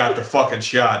that they got the fucking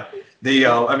shot. I was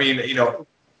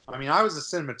a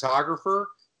cinematographer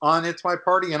on It's My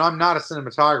Party, and I'm not a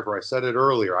cinematographer. I said it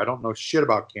earlier. I don't know shit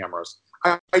about cameras.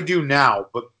 I do now,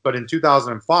 but in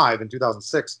 2005 and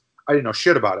 2006, I didn't know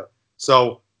shit about it.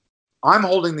 So I'm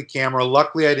holding the camera.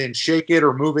 Luckily, I didn't shake it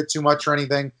or move it too much or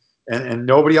anything, and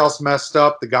nobody else messed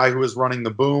up. The guy who was running the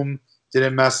boom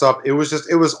didn't mess up. It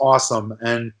was awesome,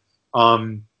 and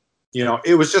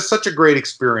it was just such a great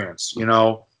experience.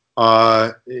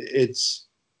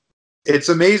 It's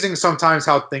amazing sometimes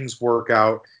how things work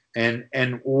out,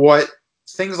 and what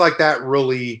things like that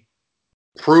really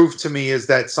prove to me is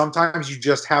that sometimes you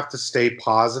just have to stay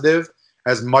positive.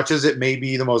 As much as it may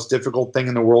be the most difficult thing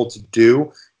in the world to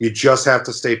do, you just have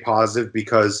to stay positive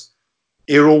because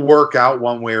it'll work out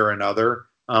one way or another.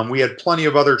 We had plenty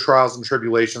of other trials and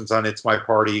tribulations on It's My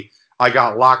Party. I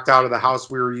got locked out of the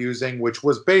house we were using, which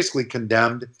was basically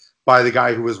condemned by the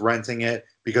guy who was renting it.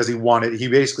 because he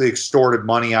basically extorted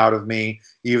money out of me,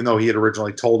 even though he had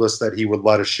originally told us that he would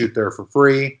let us shoot there for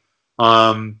free.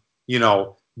 You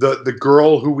know, the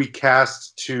girl who we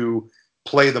cast to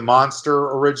play the monster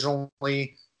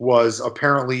originally was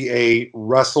apparently a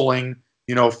wrestling,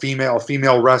 you know,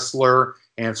 female wrestler.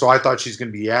 And so I thought she's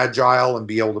going to be agile and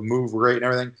be able to move great and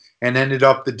everything. And ended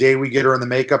up the day we get her in the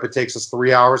makeup, it takes us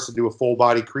 3 hours to do a full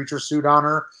body creature suit on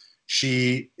her.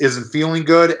 She isn't feeling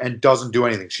good and doesn't do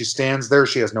anything. She stands there.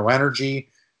 She has no energy.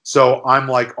 So I'm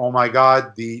like, oh my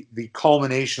God, the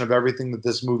culmination of everything that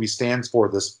this movie stands for,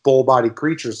 this full body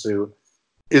creature suit,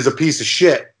 is a piece of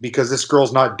shit because this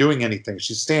girl's not doing anything.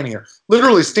 She's standing there,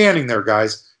 literally standing there,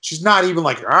 guys. She's not even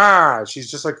like, she's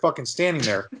just like fucking standing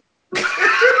there.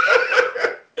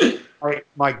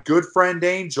 My good friend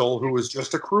Angel, who was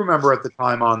just a crew member at the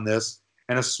time on this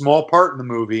and a small part in the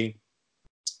movie,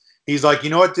 he's like, you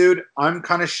know what, dude? I'm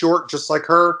kind of short just like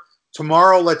her.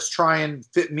 Tomorrow, let's try and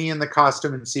fit me in the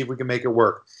costume and see if we can make it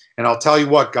work. And I'll tell you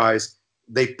what, guys,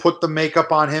 they put the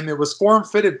makeup on him. It was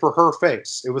form-fitted for her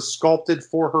face. It was sculpted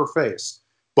for her face.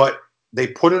 But they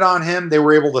put it on him. They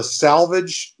were able to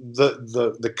salvage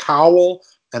the cowl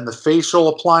and the facial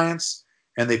appliance,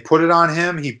 and they put it on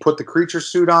him. He put the creature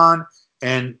suit on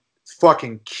and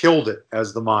fucking killed it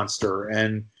as the monster.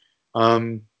 And,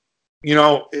 you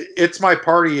know, It's My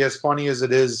Party, as funny as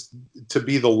it is to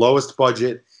be the lowest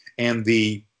budget and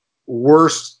the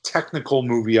worst technical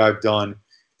movie I've done,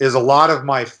 is a lot of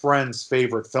my friends'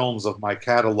 favorite films of my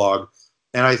catalog.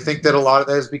 And I think that a lot of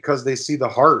that is because they see the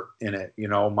heart in it. You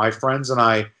know, my friends and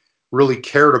I really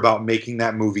cared about making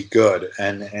that movie good.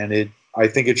 And I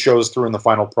think it shows through in the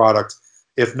final product,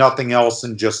 if nothing else,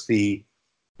 in just the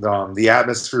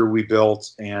atmosphere we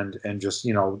built and just,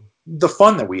 you know, the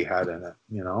fun that we had in it,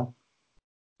 you know?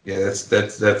 Yeah, that's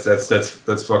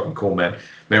fucking cool, man.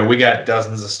 Man, we got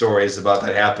dozens of stories about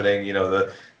that happening. You know,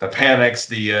 the panics,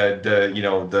 the you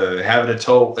know, the having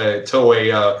to tow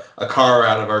a car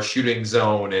out of our shooting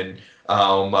zone, and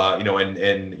you know,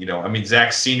 and you know, I mean,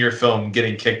 Zach's senior film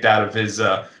getting kicked out of his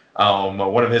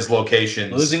one of his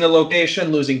locations, losing a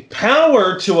location, losing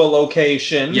power to a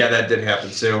location. Yeah, that did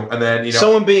happen too. And then, you know,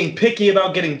 someone being picky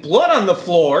about getting blood on the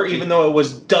floor, even though it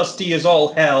was dusty as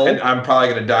all hell. And I'm probably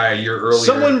gonna die a year earlier.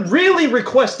 Someone really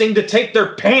requesting to take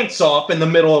their pants off in the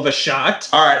middle of a shot.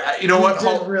 All right, you know what?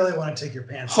 You really want to take your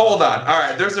pants Hold off. on. All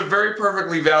right, there's a very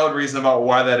perfectly valid reason about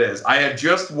why that is. I had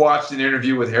just watched an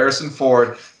interview with Harrison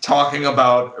Ford talking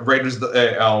about Raiders,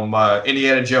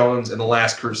 Indiana Jones and the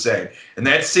Last Crusade. And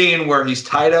that scene where he's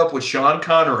tied up with Sean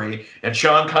Connery, and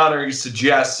Sean Connery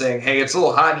suggests, saying, hey, it's a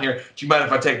little hot in here. Do you mind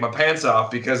if I take my pants off?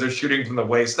 Because they're shooting from the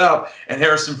waist up. And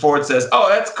Harrison Ford says, oh,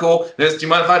 that's cool. Do you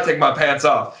mind if I take my pants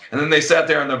off? And then they sat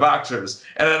there in their boxers.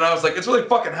 And then I was like, it's really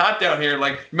fucking hot down here.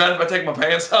 Like, you mind if I take my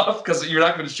pants off? Because you're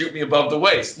not going to shoot me above the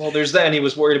waist. Well, there's that, and he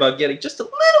was worried about getting just a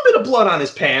little bit of blood on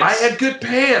his pants. I had good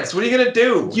pants. What are you going to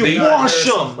do? You wash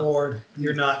them. Ford,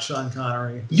 you're not Sean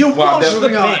Connery. You wash the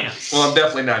pants. Well, I'm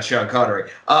definitely not Sean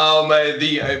Connery.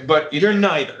 But you're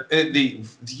neither.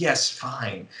 Yes,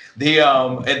 fine.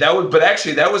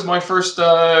 That was my first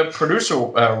producer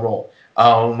role.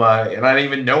 And I didn't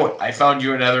even know it. I found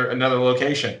you another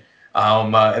location.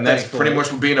 And that's pretty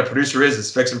much what being a producer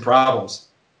is fixing problems.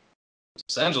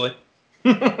 Essentially.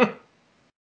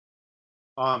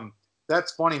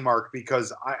 That's funny, Mark,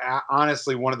 because I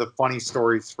honestly, one of the funny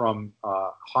stories from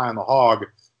High on the Hog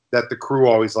that the crew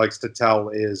always likes to tell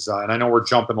is, and I know we're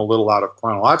jumping a little out of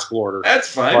chronological order. That's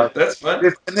fine. That's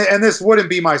fine. And this wouldn't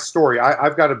be my story.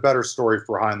 I've got a better story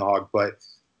for High on the Hog, but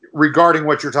regarding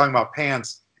what you're talking about,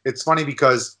 pants, it's funny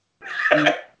because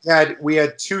we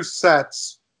had two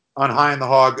sets on High on the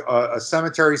Hog, a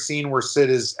cemetery scene where Sid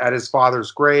is at his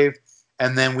father's grave,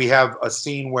 and then we have a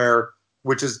scene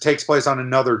takes place on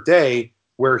another day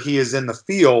where he is in the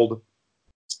field,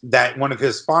 that one of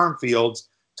his farm fields,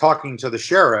 talking to the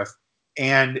sheriff.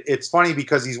 And it's funny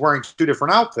because he's wearing two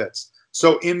different outfits.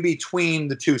 So in between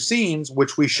the two scenes,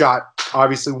 which we shot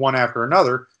obviously one after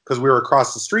another because we were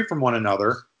across the street from one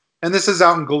another, and this is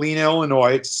out in Galena,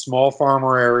 Illinois. It's a small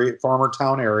farmer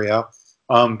town area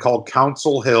called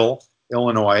Council Hill,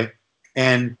 Illinois.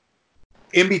 And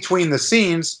in between the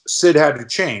scenes, Sid had to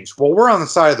change. Well, we're on the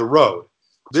side of the road.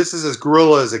 This is as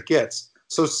guerrilla as it gets.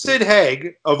 So Sid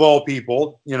Haig, of all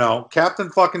people, you know, Captain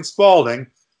fucking Spaulding,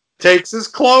 takes his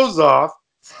clothes off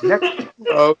next to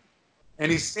the road, and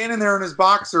he's standing there in his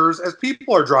boxers as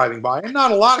people are driving by. And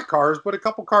not a lot of cars, but a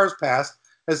couple cars pass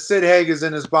as Sid Haig is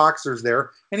in his boxers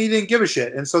there, and he didn't give a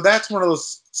shit. And so that's one of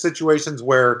those situations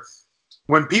where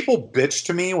when people bitch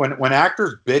to me, when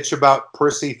actors bitch about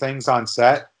prissy things on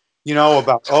set, you know,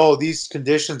 about, oh, these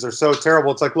conditions are so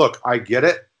terrible. It's like, look, I get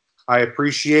it. I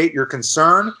appreciate your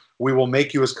concern. We will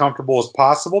make you as comfortable as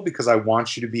possible because I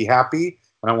want you to be happy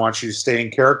and I want you to stay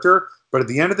in character. But at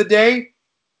the end of the day,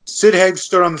 Sid Haig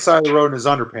stood on the side of the road in his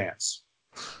underpants.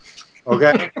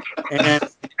 Okay? and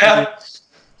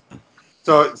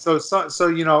so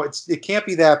you know, it can't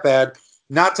be that bad.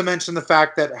 Not to mention the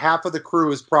fact that half of the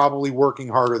crew is probably working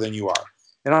harder than you are.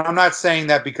 And I'm not saying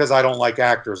that because I don't like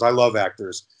actors. I love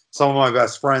actors. Some of my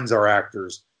best friends are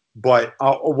actors. But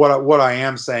what I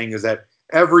am saying is that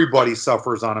everybody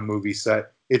suffers on a movie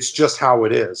set. It's just how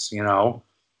it is, you know.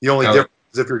 The only difference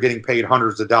is if you're getting paid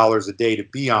hundreds of dollars a day to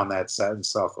be on that set and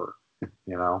suffer,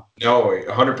 you know. No,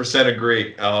 100%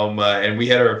 agree. And we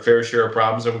had our fair share of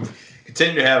problems, and we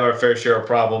continue to have our fair share of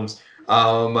problems.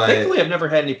 Thankfully, I've never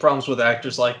had any problems with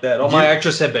actors like that. All my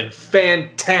actors have been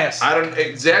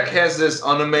fantastic. Zach has this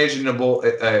unimaginable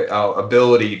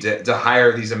ability to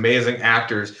hire these amazing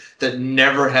actors that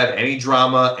never have any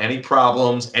drama, any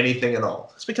problems, anything at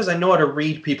all. It's because I know how to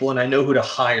read people and I know who to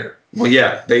hire. Well,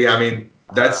 yeah, I've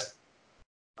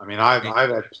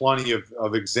had plenty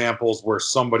of examples where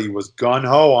somebody was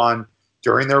gun-ho on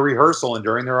during their rehearsal and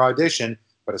during their audition,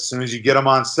 but as soon as you get them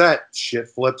on set, shit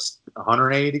flips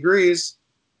 180 degrees,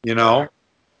 you know.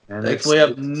 And thankfully,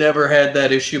 I've never had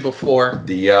that issue before.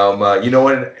 You know,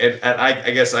 and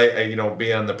I guess I you know,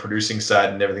 being on the producing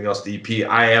side and everything else, the EP,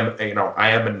 I am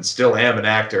and still am an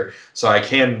actor, so I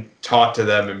can talk to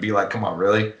them and be like, come on,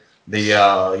 really? You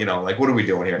know, like, what are we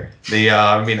doing here?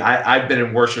 I mean, I've been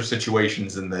in worser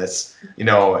situations than this. You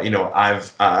know,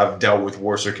 I've dealt with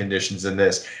worser conditions than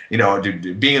this. You know,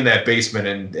 being in that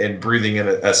basement and breathing in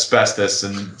asbestos,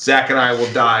 and Zach and I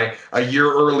will die a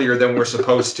year earlier than we're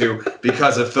supposed to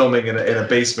because of filming in a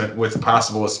basement with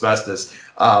possible asbestos.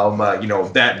 You know,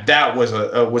 that was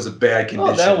a bad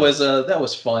condition. Oh, that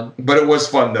was fun. But it was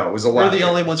fun though. It was a lot. We're the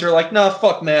only ones who are like, nah,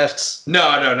 fuck masks. No.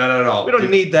 We don't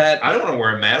need that. I don't want to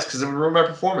wear a mask because it would ruin my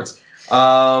performance.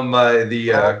 I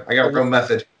got real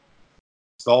method.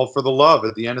 It's all for the love.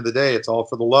 At the end of the day, it's all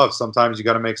for the love. Sometimes you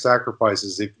got to make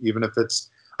sacrifices, even if it's.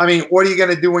 I mean, what are you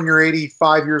going to do when you're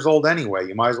 85 years old anyway?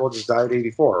 You might as well just die at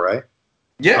 84, right?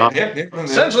 Yeah.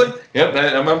 Essentially. Yep,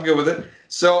 I'm good with it.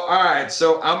 So, all right.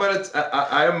 So I'm all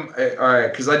right,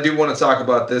 because I do want to talk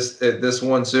about this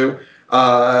one too.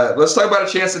 Let's talk about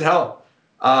A Chance in Hell.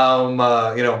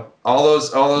 You know, all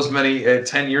those many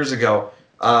 10 years ago.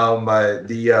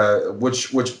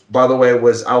 Which by the way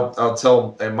was I'll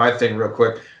tell my thing real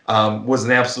quick. Was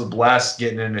an absolute blast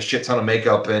getting in a shit ton of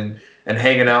makeup and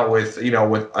hanging out with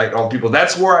all people.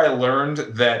 That's where I learned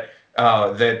that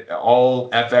all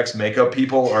FX makeup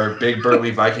people are big burly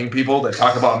Viking people that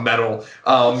talk about metal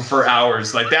for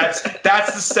hours. Like that's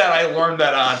the set I learned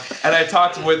that on, and I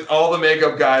talked with all the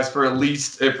makeup guys for at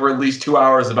least 2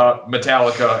 hours about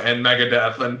Metallica and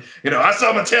Megadeth, and I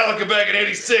saw Metallica back in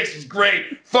 '86. It was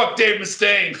great. Fuck Dave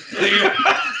Mustaine.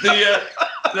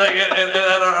 And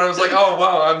I was like, oh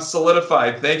wow, I'm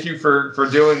solidified. Thank you for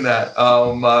doing that.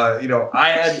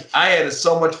 I had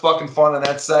so much fucking fun on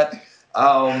that set.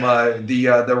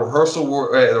 The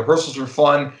rehearsals were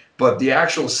fun, but the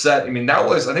actual set, I mean, that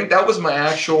was the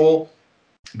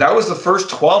first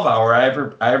 12-hour I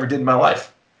ever did in my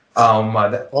life. 12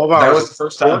 hours. That was the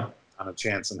first time on A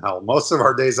Chance in Hell. Most of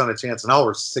our days on A Chance in Hell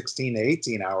were 16 to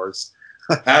 18 hours.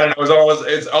 I don't know.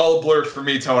 It's all a blur for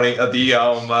me, Tony. I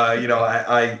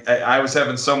was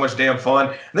having so much damn fun.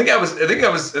 I think I was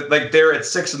like there at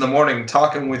 6 a.m.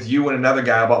 talking with you and another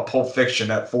guy about Pulp Fiction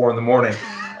at 4 a.m.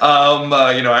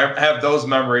 I have those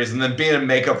memories, and then being in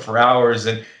makeup for hours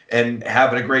and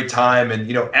having a great time,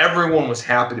 and everyone was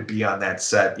happy to be on that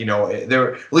set.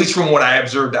 There, at least from what I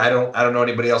observed, I don't know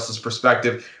anybody else's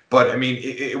perspective, but I mean,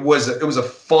 it was a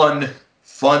fun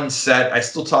set. I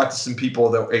still talk to some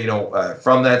people that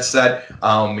from that set.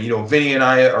 Vinny and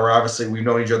I are obviously, we've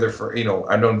known each other for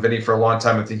I've known Vinny for a long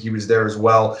time. I think he was there as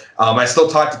well. I still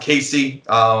talk to Casey.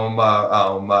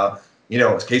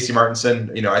 It's Casey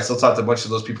Martinson. I still talk to a bunch of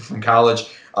those people from college.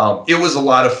 It was a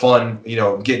lot of fun,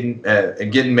 getting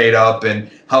made up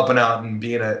and helping out and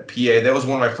being a PA. That was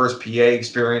one of my first PA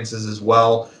experiences as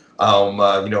well.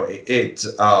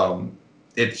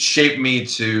 It shaped me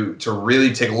to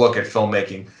really take a look at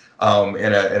filmmaking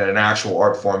in an actual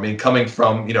art form. I mean, coming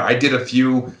from, I did a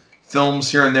few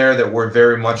films here and there that were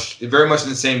very much in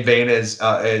the same vein as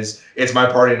It's My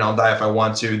Party and I'll Die If I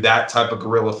Want To, that type of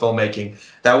guerrilla filmmaking.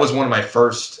 That was one of my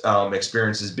first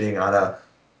experiences being on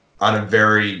a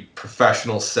very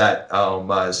professional set.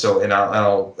 And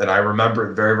I remember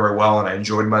it very, very well, and I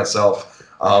enjoyed myself.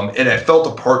 And I felt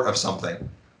a part of something.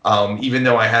 Even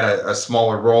though I had a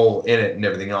smaller role in it and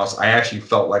everything else, I actually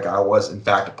felt like I was, in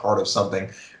fact, a part of something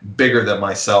bigger than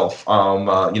myself.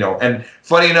 And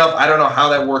funny enough, I don't know how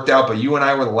that worked out, but you and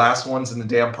I were the last ones in the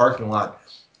damn parking lot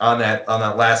on that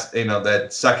last,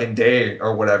 that second day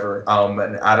or whatever.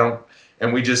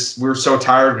 And we were so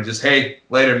tired. We just, hey,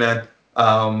 later, man.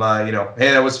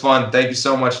 Hey, that was fun. Thank you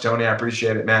so much, Tony. I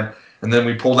appreciate it, man. And then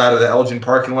we pulled out of the Elgin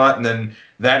parking lot, and then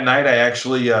that night I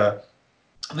actually.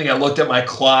 I think I looked at my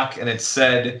clock and it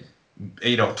said,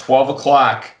 12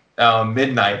 o'clock,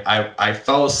 midnight. I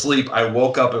fell asleep. I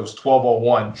woke up. It was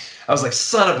 12:01. I was like,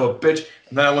 son of a bitch.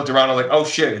 And then I looked around. I'm like, oh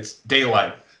shit, it's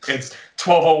daylight. It's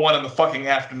 12:01 in the fucking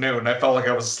afternoon. I felt like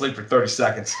I was asleep for 30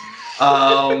 seconds.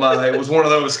 It was one of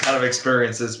those kind of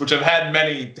experiences, which I've had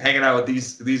many hanging out with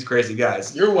these crazy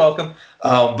guys. You're welcome.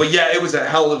 But yeah, it was a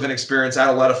hell of an experience. I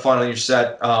had a lot of fun on your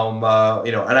set. And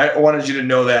I wanted you to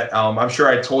know that. I'm sure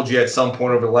I told you at some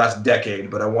point over the last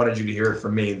decade, but I wanted you to hear it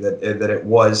from me that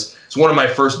it's one of my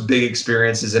first big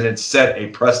experiences, and it set a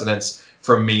precedence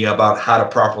for me about how to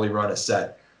properly run a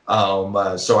set.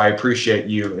 So I appreciate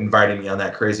you inviting me on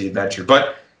that crazy adventure.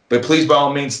 But please, by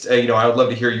all means, I would love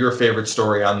to hear your favorite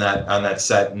story on that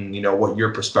set, and what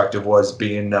your perspective was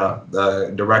being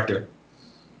the director.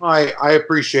 I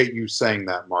appreciate you saying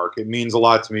that, Mark. It means a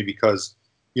lot to me because,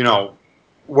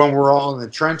 when we're all in the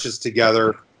trenches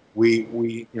together,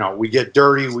 we get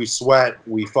dirty, we sweat,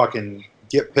 we fucking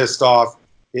get pissed off.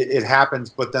 It happens,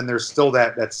 but then there's still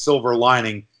that silver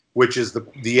lining, which is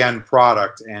the end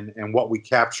product and what we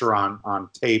capture on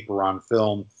tape or on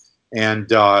film. And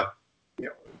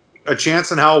A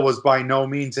Chance in Hell was by no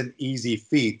means an easy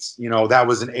feat. That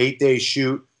was an 8-day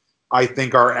shoot. I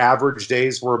think our average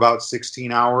days were about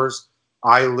 16 hours.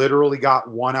 I literally got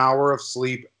 1 hour of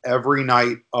sleep every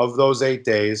night of those 8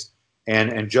 days.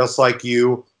 And just like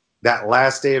you, that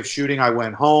last day of shooting, I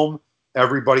went home.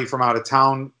 Everybody from out of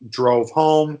town drove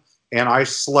home, and I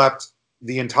slept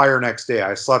the entire next day.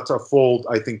 I slept a full,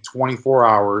 I think, 24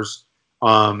 hours.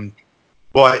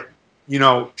 But,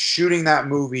 shooting that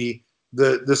movie,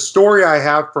 the story I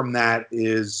have from that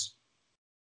is,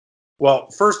 well,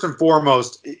 first and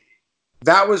foremost,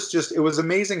 it was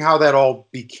amazing how that all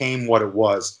became what it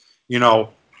was.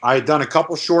 I had done a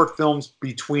couple short films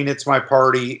between It's My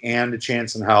Party and A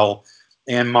Chance in Hell,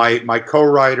 and my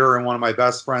co-writer and one of my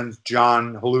best friends,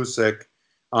 John Halusik,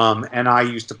 and I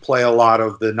used to play a lot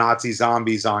of the Nazi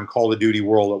zombies on Call of Duty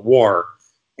World at War.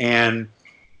 And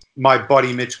my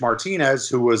buddy Mitch Martinez,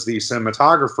 who was the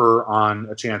cinematographer on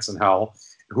A Chance in Hell,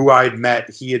 who I'd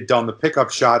met, he had done the pickup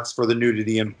shots for the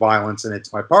nudity and violence in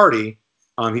It's My Party.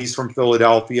 He's from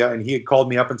Philadelphia, and he had called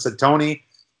me up and said, Tony,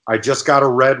 I just got a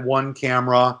Red 1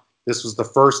 camera. This was the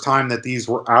first time that these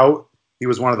were out. He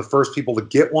was one of the first people to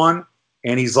get one.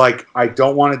 And he's like, I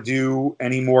don't want to do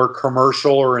any more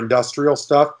commercial or industrial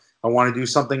stuff. I want to do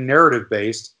something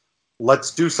narrative-based.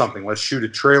 Let's do something. Let's shoot a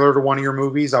trailer to one of your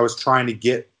movies. I was trying to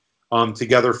get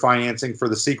together financing for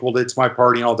the sequel to It's My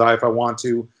Party and I'll Die If I Want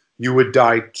To. You Would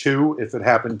Die Too if it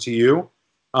happened to you.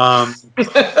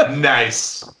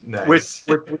 Nice. Which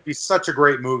would be such a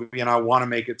great movie, and I want to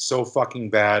make it so fucking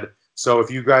bad. So if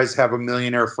you guys have a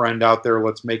millionaire friend out there,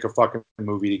 let's make a fucking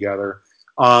movie together.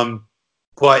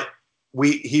 But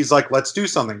he's like, let's do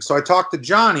something. So I talked to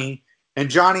Johnny, and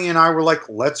Johnny and I were like,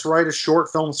 let's write a short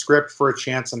film script for A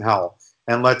Chance in Hell,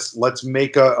 and let's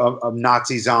make a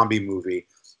Nazi zombie movie.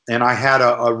 And I had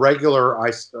a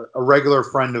regular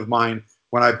friend of mine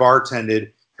when I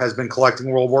bartended, has been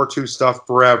collecting World War II stuff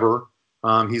forever.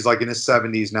 He's like in his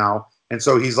 70s now. And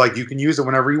so he's like, you can use it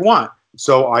whenever you want.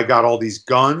 So I got all these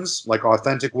guns, like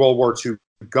authentic World War II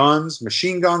guns,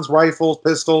 machine guns, rifles,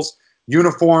 pistols,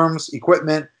 uniforms,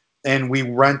 equipment. And we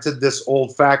rented this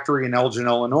old factory in Elgin,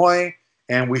 Illinois,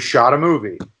 and we shot a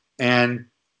movie. And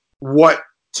what,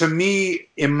 to me,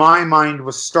 in my mind,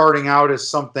 was starting out as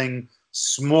something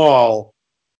small,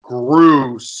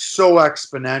 grew so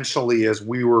exponentially as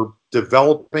we were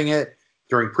developing it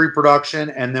during pre-production,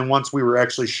 and then once we were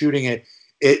actually shooting it,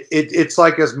 it's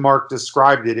like, as Mark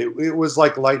described it, it was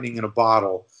like lightning in a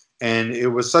bottle, and it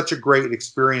was such a great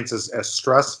experience, as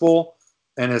stressful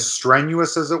and as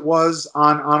strenuous as it was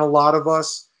on a lot of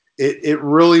us. It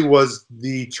really was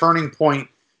the turning point,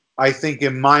 I think,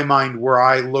 in my mind, where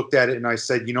I looked at it and I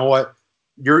said, you know what?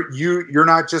 You're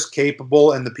not just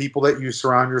capable, and the people that you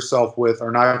surround yourself with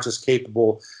are not just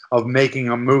capable of making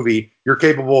a movie. You're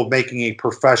capable of making a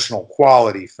professional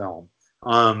quality film.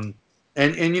 And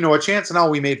A Chance in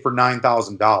Hell we made for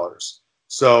 $9,000.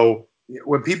 So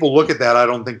when people look at that, I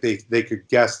don't think they could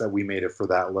guess that we made it for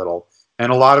that little.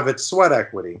 And a lot of it's sweat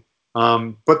equity.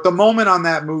 But the moment on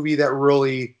that movie that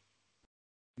really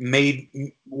made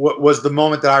what was the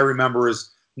moment that I remember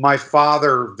is my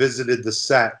father visited the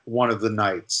set one of the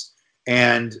nights,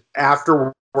 and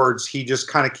afterwards he just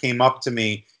kind of came up to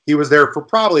me. He was there for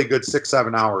probably a good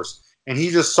 6-7 hours, and he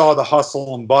just saw the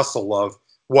hustle and bustle of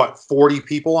what 40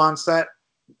 people on set,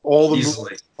 all the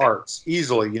moving parts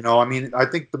easily. You know, I mean, I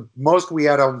think the most we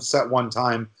had on set one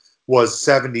time was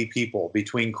 70 people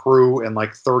between crew and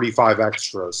like 35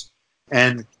 extras,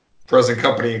 and present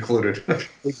company included.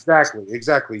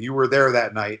 Exactly. You were there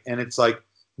that night, and it's like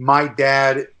my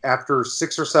dad, after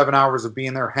 6 or 7 hours of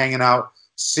being there, hanging out,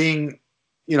 seeing,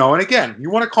 you know, and again, you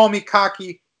want to call me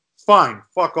cocky, fine,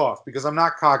 fuck off, because I'm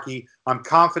not cocky. I'm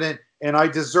confident, and I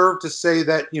deserve to say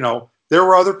that, you know, there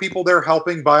were other people there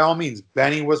helping, by all means.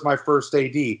 Benny was my first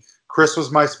AD. Chris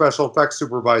was my special effects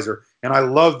supervisor, and I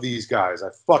love these guys. I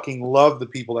fucking love the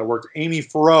people that worked. Amy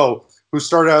Farrow, who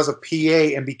started as a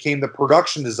PA and became the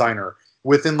production designer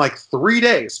within like 3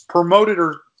 days,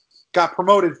 got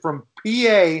promoted from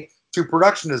PA to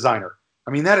production designer.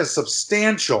 I mean, that is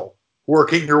substantial,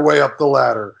 working your way up the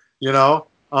ladder, you know?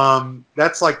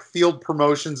 That's like field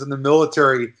promotions in the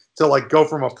military to like go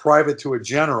from a private to a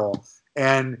general.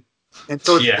 And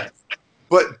so, yeah.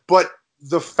 But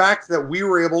the fact that we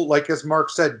were able, like as Mark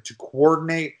said, to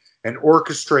coordinate and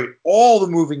orchestrate all the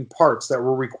moving parts that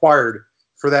were required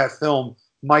for that film.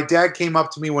 My dad came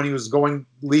up to me when he was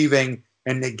leaving,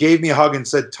 and they gave me a hug and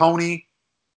said, "Tony,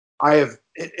 I have,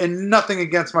 and nothing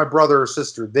against my brother or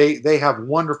sister. They have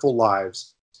wonderful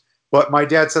lives. But my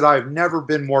dad said, I've never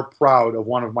been more proud of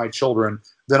one of my children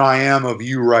than I am of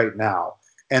you right now."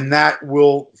 And that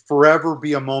will forever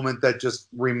be a moment that just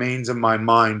remains in my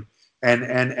mind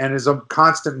and is a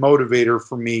constant motivator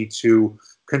for me to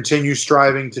continue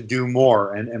striving to do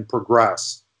more and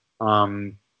progress.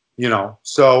 You know,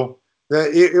 so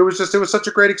it was such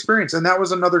a great experience. And that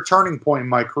was another turning point in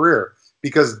my career,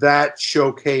 because that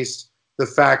showcased the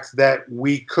fact that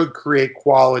we could create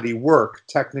quality work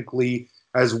technically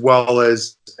as well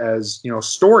as you know,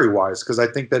 story wise. Because I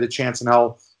think that A Chance in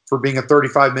Hell, for being a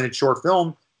 35-minute short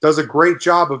film, does a great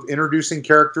job of introducing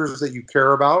characters that you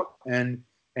care about and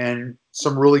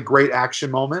some really great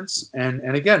action moments,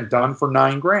 and again, done for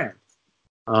 $9,000.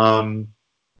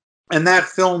 And that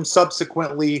film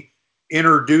subsequently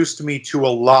introduced me to a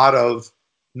lot of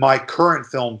my current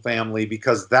film family,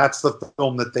 because that's the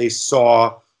film that they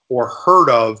saw or heard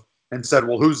of and said,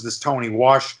 well, who's this Tony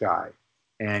Wash guy?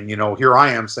 And, you know, here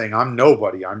I am saying I'm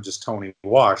nobody. I'm just Tony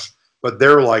Wash. But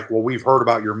they're like, well, we've heard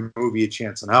about your movie, A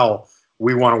Chance in Hell.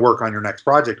 We want to work on your next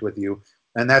project with you.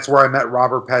 And that's where I met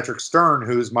Robert Patrick Stern,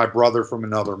 who's my brother from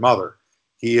another mother.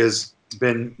 He has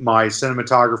been my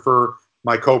cinematographer,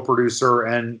 my co-producer,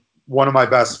 and one of my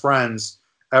best friends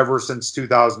ever since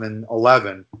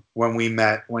 2011, when we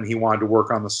met, when he wanted to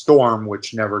work on The Storm,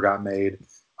 which never got made.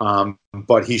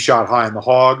 But he shot High on the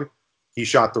Hog. He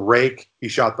shot The Rake. He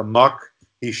shot The Muck.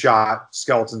 He shot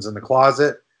Skeletons in the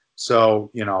Closet. So,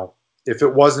 you know, if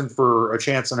it wasn't for A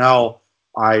Chance in Hell,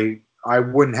 I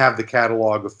wouldn't have the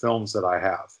catalog of films that I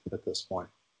have at this point.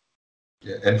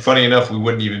 Yeah, and funny enough, we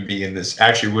wouldn't even be in this.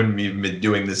 Actually, wouldn't even be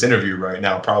doing this interview right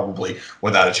now, probably,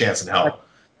 without A Chance in Hell.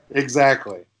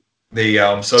 Exactly.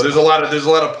 So there's a lot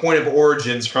of point of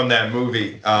origins from that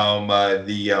movie. And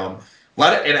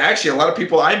actually a lot of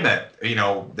people I met, you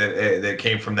know, that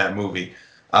came from that movie.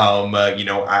 You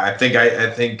know, I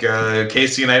think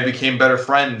Casey and I became better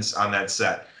friends on that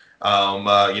set.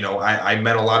 You know, I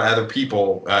met a lot of other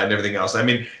people and everything else. I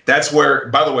mean, that's where,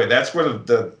 by the way, that's where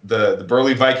the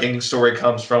Burly Viking story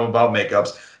comes from about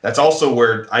makeups. That's also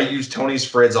where I use Tony's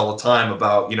phrase all the time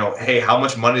about, you know, hey, how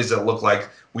much money does it look like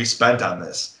we spent on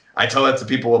this? I tell that to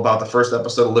people about the first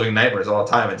episode of Living Nightmares all the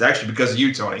time. It's actually because of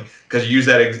you, Tony, because you use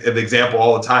that example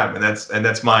all the time, and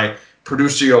that's my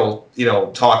producerial, you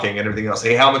know, talking and everything else.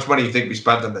 Hey, how much money do you think we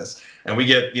spent on this? And we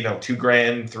get, you know,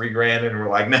 $2,000, $3,000, and we're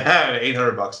like, nah,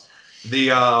 $800.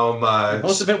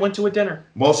 Most of it went to a dinner.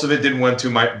 Most of it didn't went to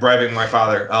bribing my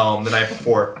father the night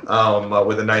before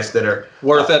with a nice dinner.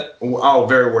 Worth it. Oh,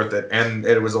 very worth it, and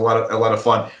it was a lot of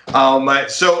fun.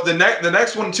 So the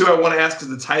next one too, I want to ask, because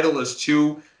the title is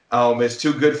too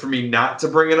good for me not to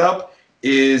bring it up.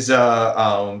 Is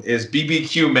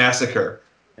BBQ Massacre.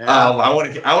 Yeah. I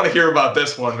want to hear about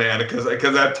this one, man, because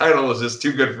that title is just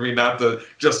too good for me not to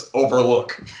just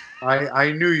overlook.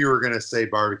 I knew you were going to say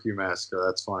Barbecue Massacre.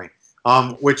 That's funny.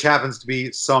 Which happens to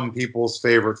be some people's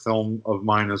favorite film of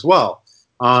mine as well,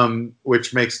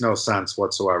 which makes no sense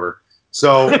whatsoever.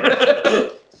 So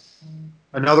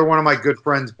another one of my good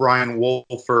friends, Brian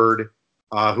Wolford,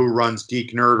 who runs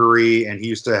Geek Nerdery, and he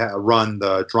used to run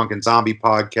the Drunken Zombie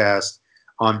podcast.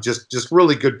 Just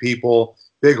really good people,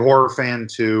 big horror fan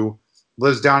too.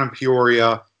 lives down in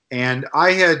Peoria. And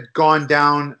I had gone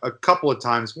down a couple of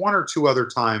times, one or two other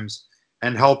times,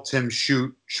 and helped him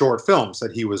shoot short films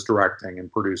that he was directing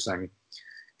and producing.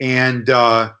 And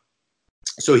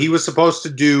so he was supposed to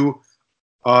do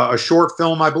a short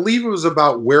film. I believe it was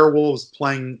about werewolves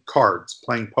playing cards,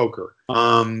 playing poker,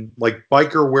 like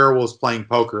biker werewolves playing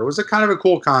poker. It was a kind of a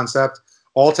cool concept,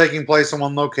 all taking place in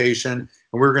one location, and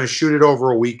we were going to shoot it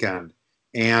over a weekend.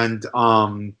 And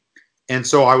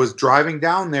so I was driving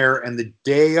down there, and the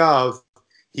day of,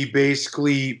 he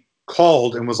basically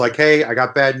called and was like, "Hey, I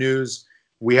got bad news.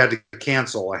 We had to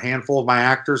cancel. A handful of my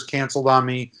actors canceled on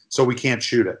me, so we can't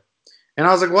shoot it." And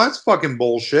I was like, "Well, that's fucking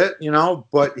bullshit, you know?"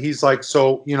 But he's like,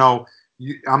 "So, you know,"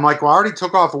 I'm like, "Well, I already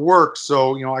took off of work,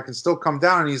 so, you know, I can still come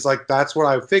down." And he's like, "That's what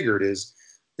I figured is,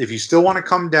 if you still want to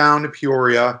come down to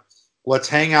Peoria, let's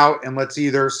hang out and let's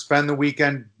either spend the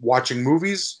weekend watching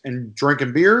movies and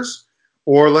drinking beers,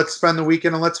 or let's spend the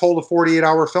weekend and let's hold a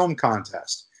 48-hour film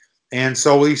contest." And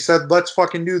so he said, "Let's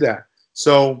fucking do that."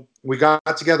 So we got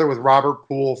together with Robert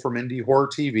Poole from Indie Horror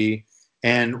TV,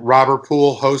 and Robert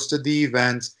Poole hosted the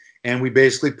event, and we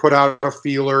basically put out a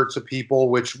feeler to people,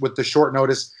 which with the short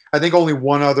notice, I think only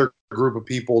one other group of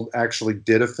people actually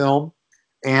did a film.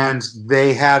 And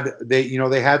they had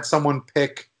someone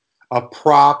pick a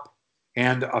prop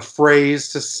and a phrase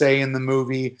to say in the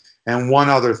movie and one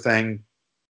other thing.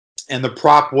 And the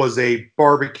prop was a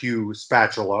barbecue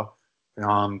spatula,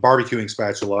 barbecuing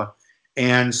spatula.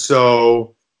 And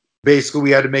so basically we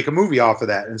had to make a movie off of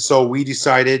that. And so we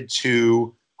decided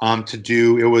to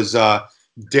do, it was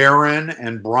Darren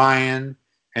and Brian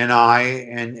and I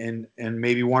and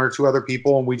maybe one or two other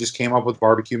people, and we just came up with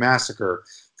Barbecue Massacre.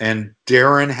 And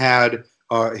Darren had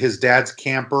his dad's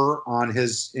camper in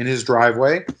his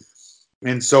driveway.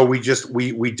 And so we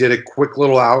did a quick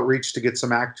little outreach to get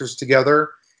some actors together,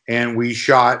 and we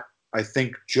shot, I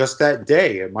think, just that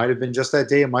day. It might have been just that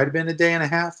day. It might have been a day and a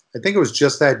half. I think it was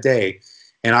just that day.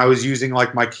 And I was using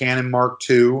like my Canon Mark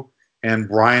II, and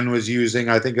Brian was using,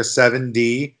 I think, a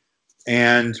 7D.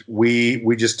 And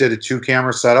we just did a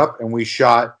 2-camera setup, and we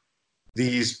shot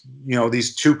these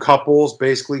two couples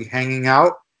basically hanging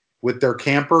out with their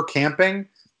camper camping.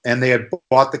 And they had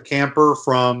bought the camper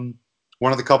from,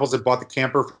 one of the couples had bought the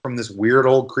camper from this weird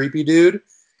old creepy dude.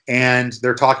 And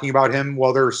they're talking about him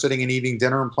while they're sitting and eating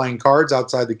dinner and playing cards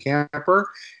outside the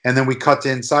camper. And then we cut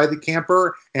to inside the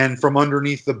camper, and from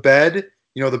underneath the bed,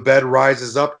 the bed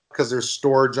rises up because there's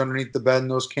storage underneath the bed in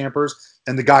those campers,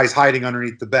 and the guy's hiding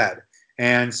underneath the bed.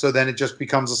 And so then it just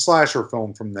becomes a slasher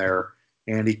film from there,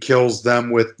 and he kills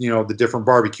them with, the different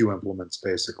barbecue implements,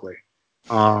 basically.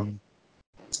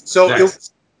 So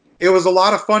nice. It was a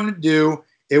lot of fun to do.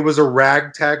 It was a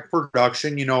ragtag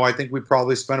production. I think we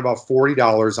probably spent about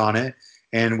 $40 on it,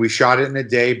 and we shot it in a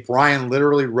day. Brian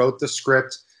literally wrote the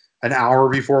script an hour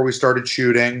before we started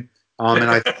shooting, and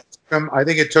I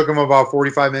think it took him about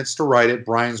 45 minutes to write it.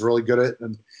 Brian's really good at,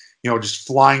 just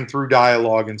flying through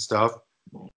dialogue and stuff.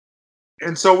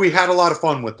 And so we had a lot of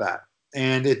fun with that.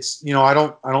 And it's, I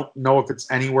don't know if it's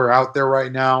anywhere out there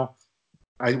right now.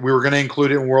 We were going to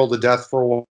include it in World of Death for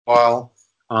a while,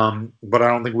 but I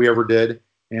don't think we ever did.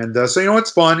 And so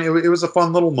it's fun. It was a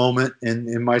fun little moment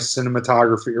in my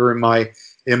cinematography, or in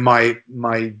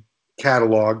my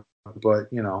catalog. But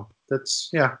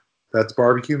that's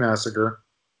Barbecue Massacre.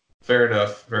 Fair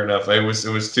enough. It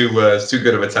was too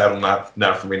good of a title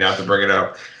not for me not to bring it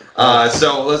up.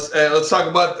 So let's talk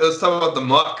about the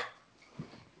Muck.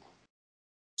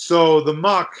 So the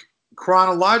Muck,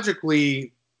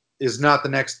 chronologically, is not the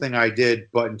next thing I did,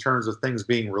 but in terms of things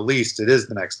being released, it is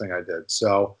the next thing I did.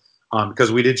 So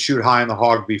because we did shoot High on the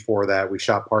Hog before that, we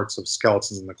shot parts of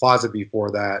Skeletons in the Closet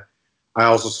before that. I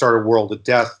also started World of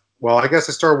Death. Well, I guess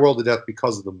I started World of Death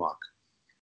because of the Muck.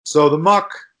 So the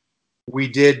Muck we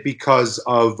did because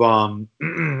of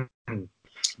the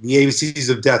ABCs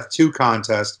of Death 2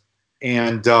 contest.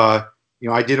 And,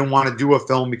 I didn't want to do a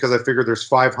film because I figured there's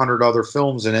 500 other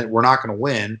films in it. We're not going to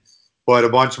win. But a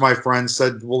bunch of my friends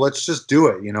said, well, let's just do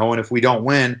it, and if we don't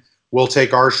win, we'll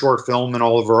take our short film and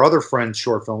all of our other friends'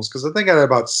 short films. Because I think I had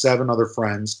about 7 other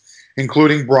friends,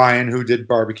 including Brian, who did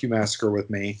Barbecue Massacre with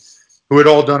me, who had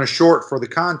all done a short for the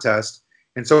contest.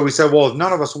 And so we said, well, if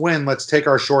none of us win, let's take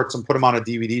our shorts and put them on a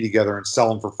DVD together and sell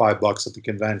them for $5 at the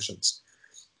conventions.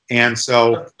 And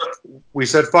so we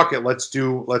said, fuck it, let's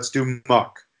do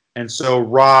Muck. And so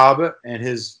Rob and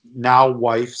his now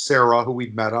wife, Sarah, who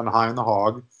we'd met on High on the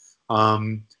Hog,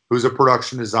 who's a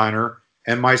production designer,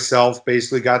 and myself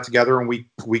basically got together and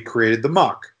we created the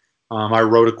Muck. I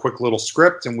wrote a quick little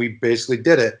script and we basically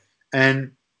did it.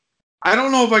 And I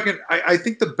don't know if I can, I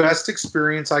think the best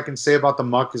experience I can say about the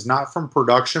Muck is not from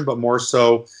production, but more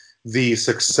so the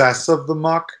success of the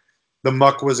Muck. The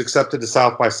Muck was accepted to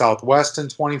South by Southwest in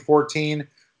 2014,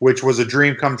 which was a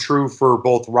dream come true for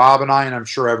both Rob and I, and I'm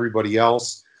sure everybody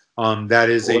else. That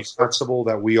is a festival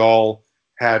that we all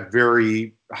had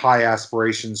very high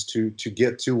aspirations to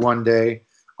get to one day.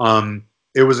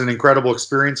 It was an incredible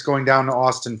experience going down to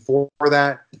Austin for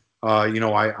that.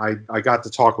 I got to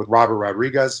talk with Robert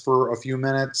Rodriguez for a few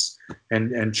minutes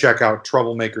and check out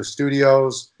Troublemaker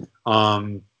Studios.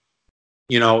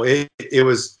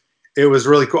 It was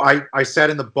really cool. I sat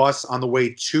in the bus on the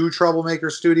way to Troublemaker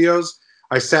Studios.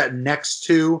 I sat next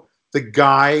to the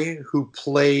guy who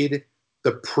played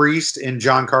the priest in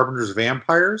John Carpenter's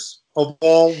Vampires, of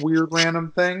all weird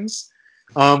random things,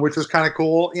 which was kind of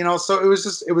cool. So it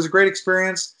was a great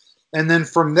experience. And then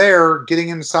from there, getting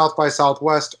into South by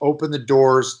Southwest opened the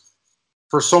doors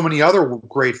for so many other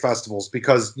great festivals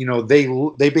because,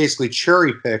 they basically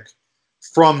cherry pick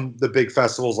from the big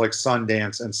festivals like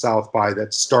Sundance and South by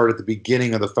that start at the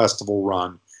beginning of the festival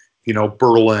run,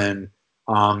 Berlin.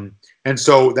 And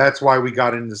so that's why we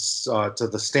got into to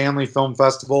the Stanley Film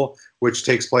Festival, which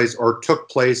took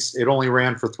place. It only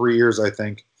ran for 3 years, I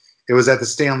think. It was at the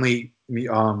Stanley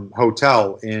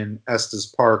Hotel in Estes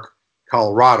Park,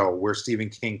 Colorado, where Stephen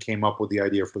King came up with the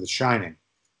idea for The Shining.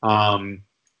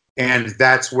 And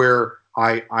that's where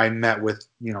I met with,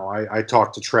 I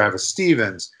talked to Travis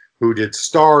Stevens, who did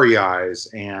Starry Eyes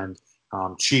and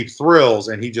Cheap Thrills,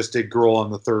 and he just did Girl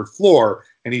on the Third Floor,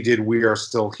 and he did We Are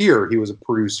Still Here. He was a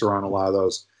producer on a lot of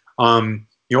those.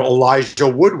 Elijah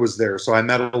Wood was there, so I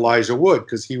met Elijah Wood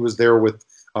because he was there with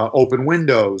Open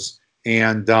Windows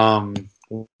and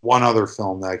one other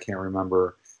film that I can't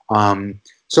remember.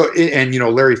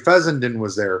 Larry Fessenden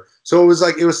was there. So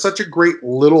it was such a great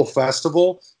little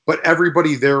festival, but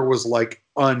everybody there was like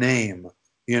a name.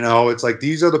 It's like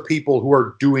these are the people who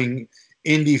are doing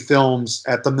indie films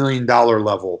at the $1 million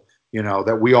level,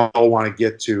 that we all want to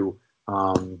get to.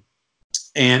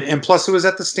 And plus it was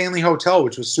at the Stanley Hotel,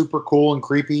 which was super cool and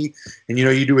creepy. And,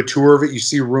 you do a tour of it, you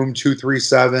see room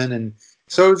 237. And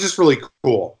so it was just really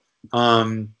cool.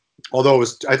 Although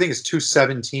I think it's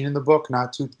 217 in the book,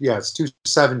 it's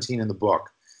 217 in the book.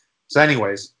 So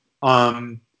anyways,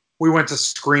 we went to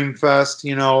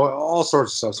Screamfest, all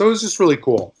sorts of stuff. So it was just really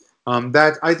cool.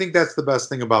 I think that's the best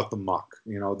thing about the Muck,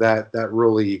 that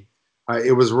really,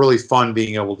 it was really fun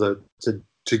being able to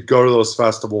go to those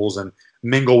festivals and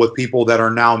mingle with people that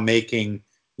are now making,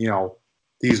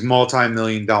 these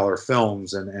multi-million-dollar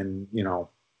films and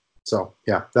so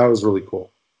yeah, that was really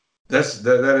cool. That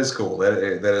is cool. That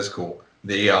is cool.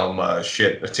 The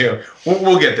shit.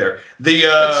 We'll get there.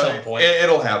 At some point,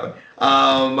 it'll happen.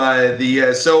 So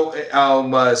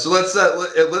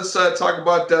let's talk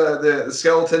about the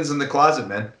Skeletons in the Closet,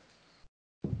 man.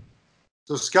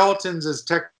 So Skeletons is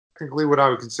technically what I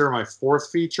would consider my fourth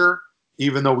feature,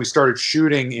 even though we started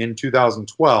shooting in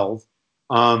 2012.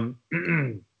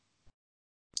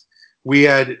 We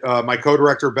had my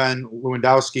co-director Ben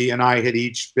Lewandowski and I had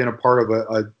each been a part of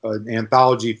an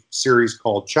anthology series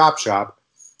called Chop Shop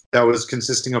that was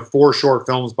consisting of 4 short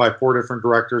films by 4 different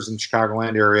directors in the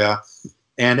Chicagoland area.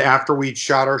 And after we'd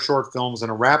shot our short films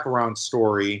and a wraparound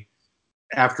story,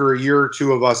 after a year or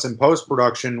 2 of us in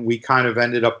post-production, we kind of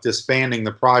ended up disbanding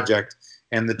the project.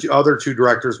 And the other 2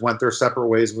 directors went their separate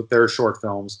ways with their short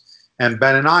films. And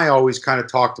Ben and I always kind of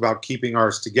talked about keeping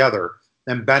ours together.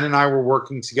 And Ben and I were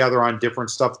working together on different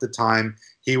stuff at the time.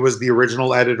 He was the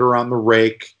original editor on The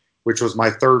Rake, which was my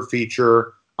 3rd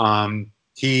feature.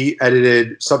 He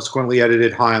subsequently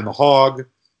edited High on the Hog.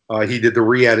 He did the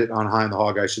re-edit on High on the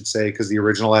Hog, I should say, because the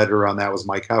original editor on that was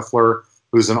Mike Heffler,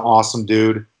 who's an awesome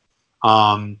dude.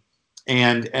 And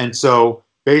so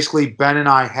basically Ben and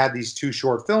I had these 2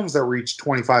 short films that were each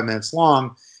 25 minutes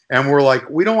long. And we're like,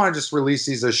 we don't want to just release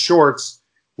these as shorts.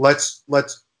 Let's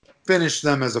finish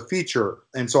them as a feature.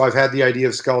 And so I've had the idea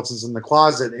of Skeletons in the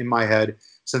Closet in my head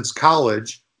since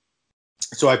college.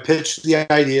 So I pitched the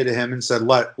idea to him and said,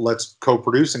 let's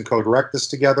co-produce and co-direct this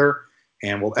together,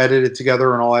 and we'll edit it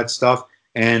together and all that stuff,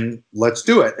 and let's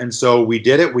do it. And so we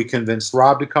did it. We convinced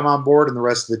Rob to come on board and the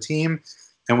rest of the team,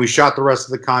 and we shot the rest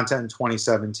of the content in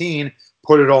 2017,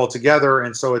 put it all together.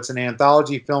 And so it's an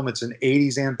anthology film. It's an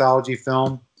 80s anthology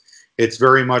film. It's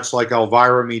very much like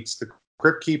Elvira meets The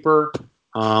Crypt Keeper.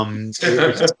 It's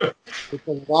a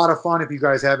lot of fun. If you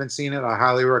guys haven't seen it, I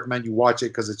highly recommend you watch it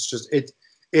because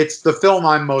it's the film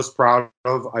I'm most proud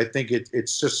of. I think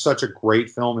it's just such a great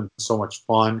film and so much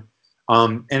fun.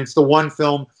 And it's the one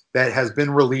film that has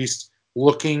been released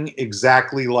looking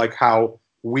exactly like how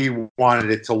we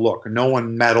wanted it to look. No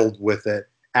one meddled with it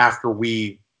after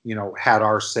we had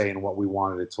our say in what we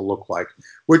wanted it to look like,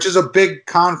 which is a big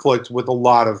conflict with a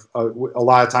lot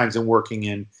of times in working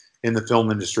in the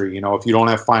film industry. If you don't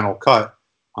have final cut,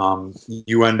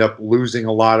 you end up losing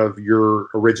a lot of your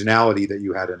originality that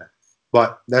you had in it.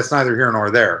 But that's neither here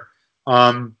nor there.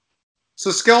 So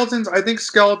Skeletons, I think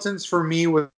Skeletons for me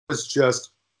was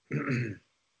just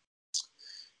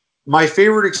my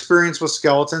favorite experience with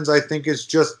Skeletons, I think, is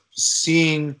just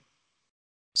seeing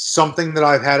something that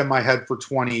I've had in my head for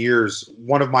 20 years.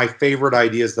 One of my favorite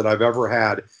ideas that I've ever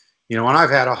had, and I've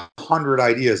had 100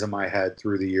 ideas in my head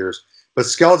through the years, but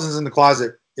Skeletons in the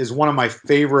Closet is one of my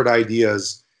favorite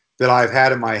ideas that I've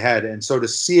had in my head. And so to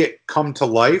see it come to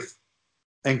life,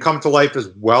 and come to life as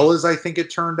well as I think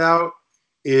it turned out,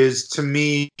 is to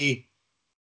me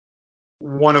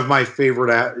one of my favorite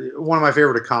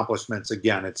accomplishments.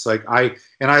 Again, it's like I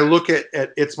look at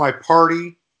It's My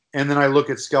Party, and then I look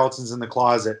at Skeletons in the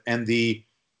Closet, and the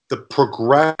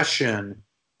progression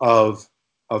of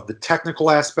the technical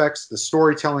aspects, the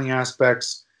storytelling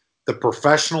aspects, the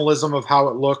professionalism of how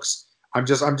it looks. I'm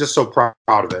just so proud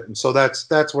of it. And so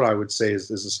that's what I would say is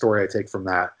the story I take from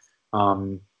that.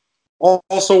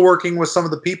 Also working with some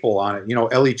of the people on it,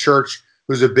 Ellie Church,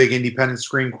 who's a big independent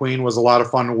scream queen, was a lot of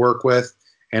fun to work with.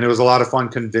 And it was a lot of fun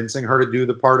convincing her to do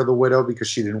the part of the widow because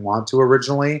she didn't want to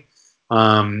originally.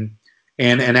 And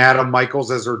Adam Michaels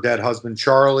as her dead husband,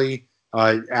 Charlie.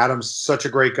 Adam's such a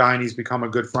great guy, and he's become a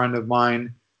good friend of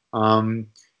mine. And,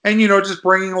 just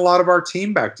bringing a lot of our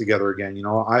team back together again.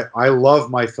 I love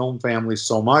my film family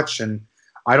so much, and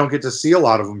I don't get to see a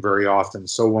lot of them very often.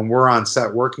 So when we're on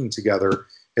set working together,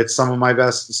 it's some of my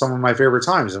favorite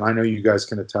times, and I know you guys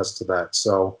can attest to that.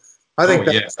 So I think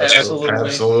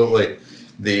absolutely.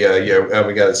 We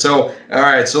got it. So all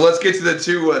right, so let's get to the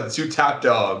two top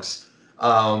dogs,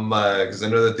 because I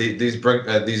know that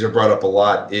these are brought up a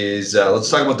lot. Let's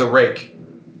talk about The Rake.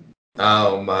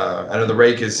 I know The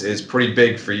Rake is pretty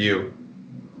big for you.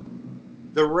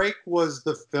 The Rake was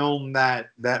the film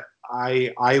that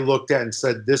I looked at and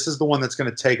said, this is the one that's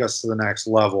going to take us to the next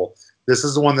level. This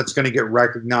is the one that's going to get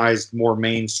recognized more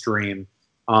mainstream.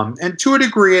 And to a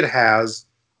degree it has.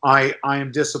 I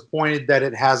am disappointed that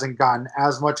it hasn't gotten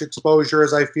as much exposure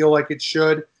as I feel like it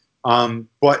should.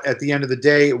 But at the end of the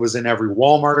day, it was in every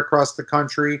Walmart across the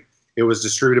country. It was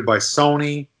distributed by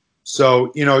Sony.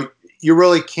 So, you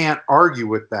really can't argue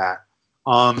with that.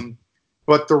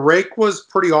 But The Rake was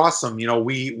pretty awesome.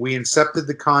 We incepted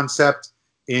the concept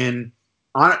in,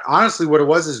 honestly, what it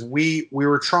was is we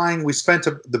spent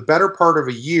the better part of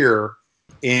a year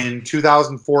in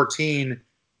 2014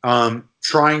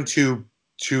 trying to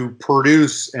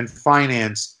produce and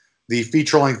finance the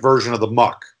feature-length version of The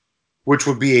Muck, which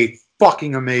would be a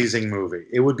fucking amazing movie.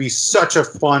 It would be such a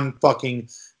fun fucking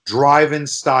drive-in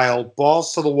style,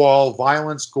 balls to the wall,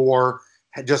 violence, gore,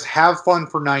 just have fun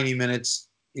for 90 minutes,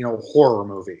 horror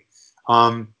movie.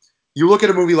 You look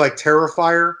at a movie like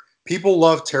Terrifier, people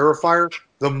love Terrifier.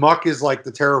 The Muck is like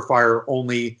the Terrifier,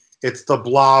 only it's the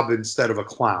Blob instead of a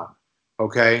clown.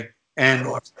 Okay? And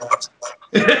of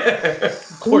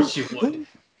course you would.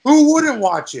 Who wouldn't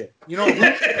watch it?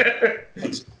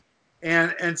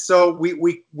 And so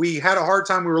we had a hard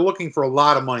time. We were looking for a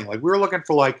lot of money. Like we were looking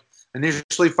for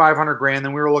initially $500,000,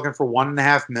 then we were looking for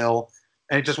 $1.5 million,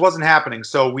 and it just wasn't happening.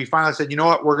 So we finally said, you know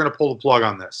what, we're going to pull the plug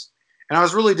on this. And I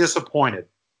was really disappointed.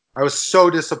 I was so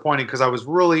disappointed because I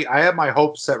had my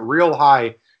hopes set real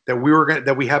high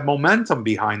that we had momentum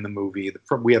behind the movie.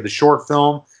 We had the short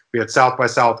film, we had South by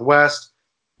Southwest.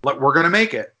 We're going to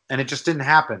make it, and it just didn't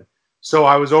happen. So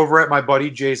I was over at my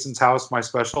buddy Jason's house, my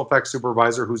special effects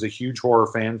supervisor, who's a huge horror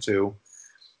fan too.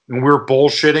 And we were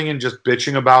bullshitting and just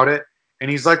bitching about it. And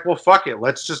he's like, well, fuck it.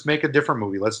 Let's just make a different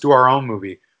movie. Let's do our own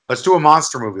movie. Let's do a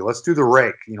monster movie. Let's do The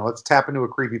Rake. Let's tap into a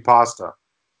creepypasta.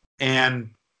 And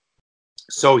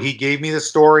so he gave me the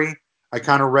story. I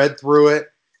kind of read through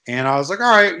it. And I was like,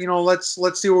 all right,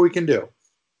 let's see what we can do.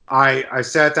 I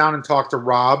sat down and talked to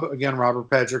Robert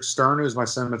Patrick Stern, who's my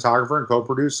cinematographer and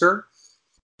co-producer.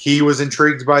 He was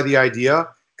intrigued by the idea,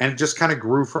 and it just kind of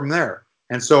grew from there.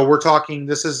 And so we're talking,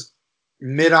 this is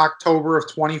mid-October of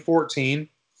 2014.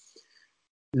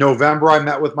 November, I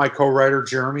met with my co-writer,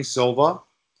 Jeremy Silva.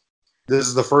 This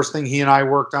is the first thing he and I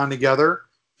worked on together.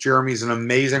 Jeremy's an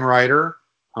amazing writer,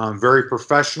 very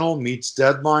professional, meets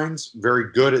deadlines,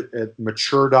 very good at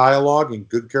mature dialogue and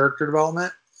good character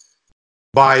development.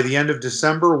 By the end of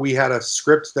December, we had a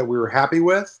script that we were happy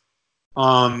with.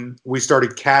 We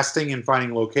started casting and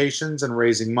finding locations and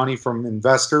raising money from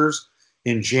investors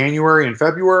in January and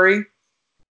February.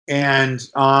 And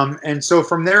so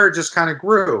from there, it just kind of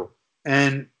grew.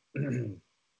 And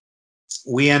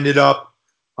we ended up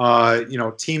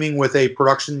teaming with a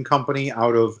production company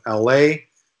out of LA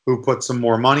who put some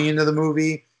more money into the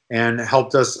movie and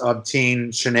helped us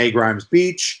obtain Shanae Grimes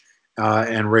Beach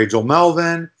and Rachel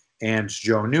Melvin and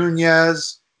Joe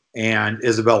Nunez and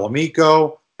Isabella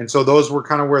Miko. And so those were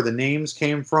kind of where the names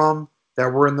came from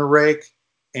that were in the Rake.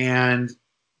 And,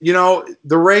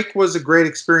 the Rake was a great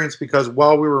experience because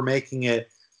while we were making it,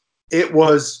 it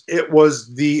was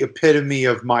the epitome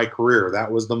of my career.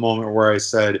 That was the moment where I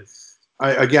said,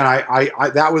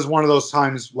 that was one of those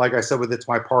times, like I said, with It's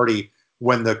My Party,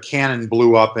 when the cannon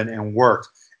blew up and worked.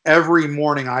 Every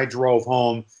morning I drove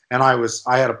home and I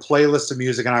had a playlist of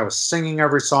music and I was singing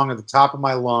every song at the top of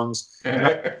my lungs.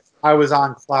 And I was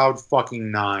on cloud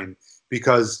fucking 9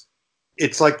 because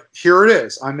it's like, here it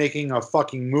is. I'm making a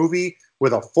fucking movie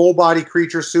with a full body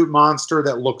creature suit monster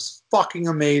that looks fucking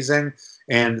amazing.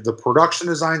 And the production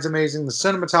design's amazing. The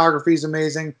cinematography is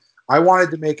amazing. I wanted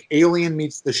to make Alien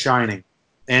meets The Shining.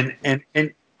 And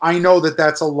I know that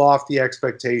that's a lofty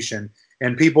expectation.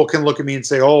 And people can look at me and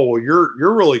say, oh, well, you're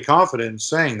really confident in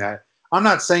saying that. I'm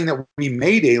not saying that we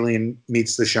made Alien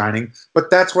meets The Shining,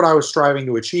 but that's what I was striving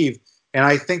to achieve. And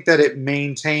I think that it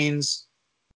maintains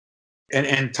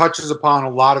and touches upon a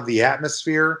lot of the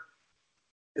atmosphere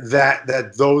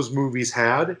that those movies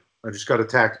had. I just got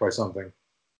attacked by something.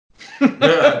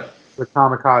 The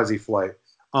kamikaze flight.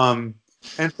 And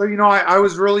so, I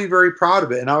was really very proud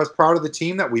of it. And I was proud of the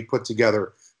team that we put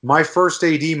together. My first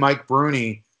AD, Mike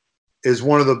Bruni, is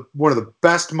one of the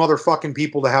best motherfucking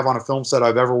people to have on a film set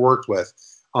I've ever worked with.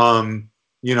 And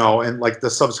like the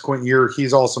subsequent year,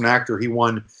 he's also an actor. He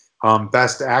won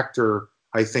Best Actor,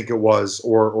 I think it was,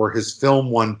 or his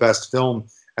film won Best Film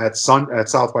at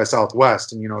South by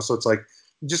Southwest. And so it's like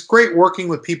just great working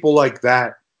with people like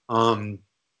that. And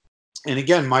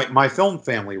again, my film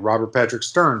family: Robert Patrick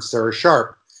Stern, Sarah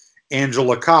Sharp,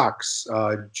 Angela Cox,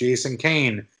 Jason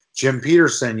Kane, Jim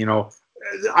Peterson.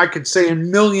 I could say a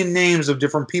million names of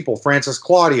different people. Francis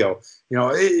Claudio,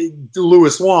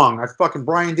 Louis Wong,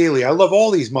 Brian Daly. I love all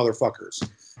these motherfuckers.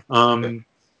 And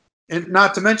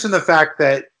not to mention the fact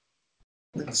that,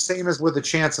 same as with A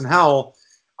Chance in Hell,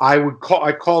 I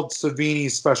called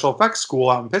Savini's special effects school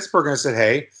out in Pittsburgh and I said,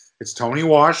 hey, it's Tony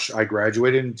Wash. I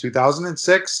graduated in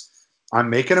 2006. I'm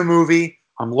making a movie.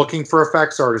 I'm looking for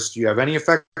effects artists. Do you have any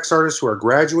effects artists who are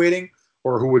graduating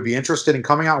or who would be interested in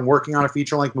coming out and working on a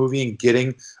feature-length movie and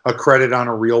getting a credit on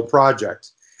a real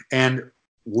project? And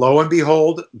lo and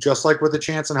behold, just like with A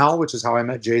Chance in Hell, which is how I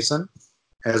met Jason,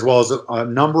 as well as a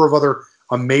number of other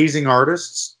amazing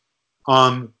artists,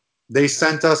 they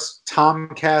sent us Tom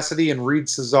Cassidy and Reed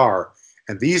Cesar.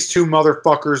 And these two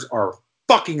motherfuckers are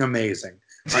fucking amazing.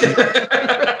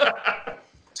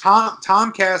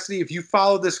 Tom Cassidy, if you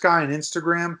follow this guy on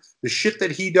Instagram, the shit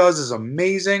that he does is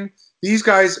amazing. These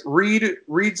guys,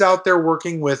 Reed's out there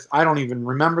working with, I don't even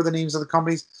remember the names of the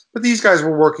companies, but these guys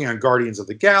were working on Guardians of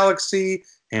the Galaxy.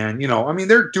 And,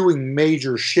 they're doing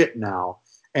major shit now.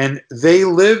 And they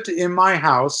lived in my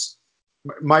house,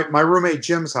 my roommate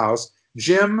Jim's house.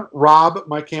 Jim, Rob,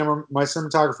 my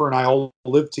cinematographer, and I all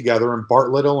lived together in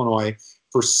Bartlett, Illinois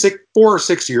for 4 or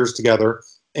 6 years together.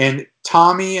 And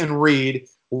Tommy and Reed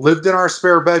lived in our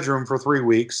spare bedroom for 3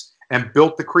 weeks and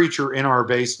built the creature in our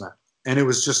basement. And it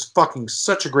was just fucking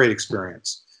such a great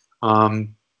experience.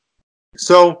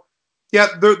 So, yeah,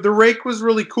 the Rake was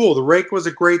really cool. The Rake was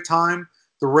a great time.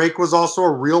 The Rake was also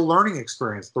a real learning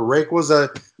experience. The Rake was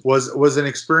an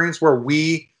experience where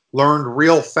we learned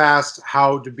real fast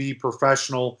how to be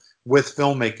professional with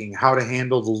filmmaking, how to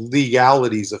handle the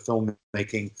legalities of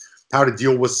filmmaking, how to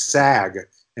deal with SAG,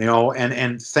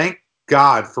 and thank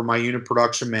God for my unit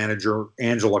production manager,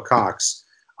 Angela Cox,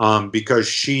 because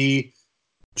she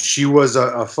was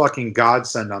a fucking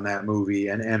godsend on that movie,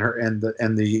 and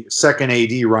the second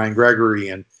AD, Ryan Gregory,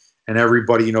 and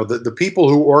everybody, the people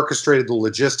who orchestrated the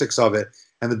logistics of it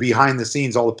and the behind the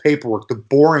scenes, all the paperwork, the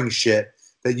boring shit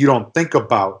that you don't think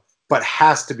about but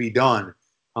has to be done.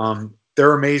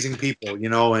 They're amazing people,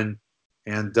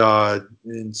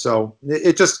 and so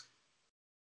it just,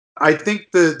 I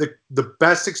think the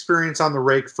best experience on the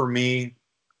Rake for me,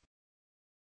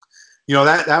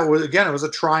 that was, again, it was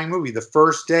a trying movie. The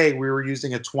first day we were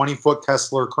using a 20-foot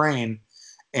Kessler crane,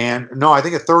 and no, I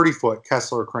think a 30-foot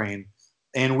Kessler crane.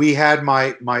 And we had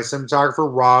my cinematographer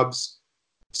Rob's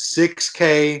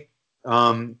 6K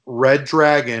Red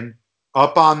Dragon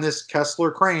up on this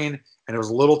Kessler crane, and it was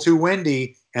a little too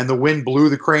windy, and the wind blew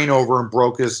the crane over and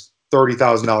broke his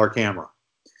 $30,000 camera.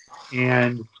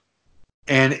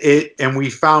 And we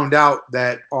found out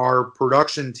that our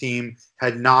production team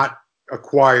had not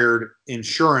acquired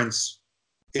insurance.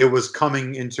 It was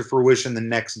coming into fruition the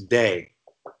next day.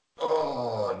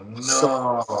 Oh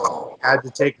no! Had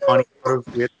to take money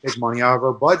out of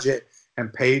our budget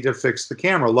and pay to fix the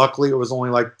camera. Luckily, it was only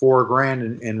like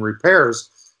 $4,000 in repairs,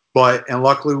 and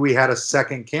luckily we had a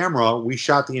second camera. We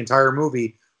shot the entire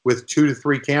movie with 2 to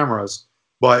 3 cameras,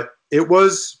 but it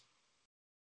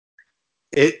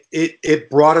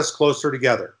brought us closer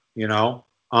together, you know.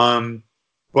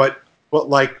 But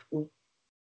like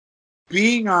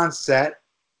being on set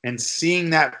and seeing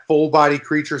that full body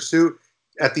creature suit.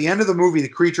 At the end of the movie, the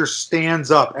creature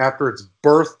stands up after it's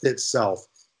birthed itself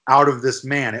out of this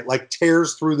man. It like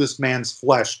tears through this man's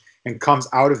flesh and comes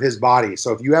out of his body.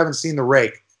 So if you haven't seen The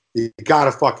Rake, you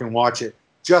gotta fucking watch it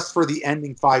just for the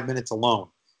ending 5 minutes alone.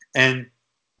 And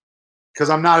because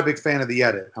I'm not a big fan of the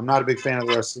edit, I'm not a big fan of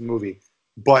the rest of the movie,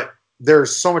 but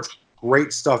there's so much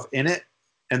great stuff in it.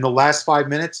 And the last 5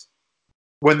 minutes,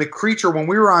 when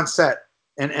we were on set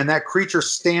and that creature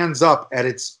stands up at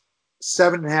its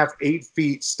 7.5, 8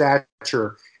 feet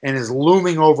stature and is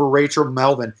looming over Rachel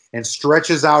Melvin and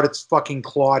stretches out its fucking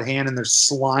clawed hand and there's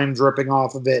slime dripping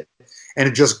off of it and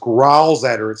it just growls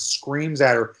at her, it screams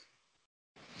at her.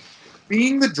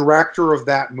 Being the director of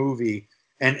that movie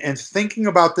and thinking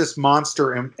about this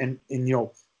monster and you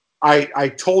know, I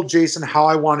told Jason how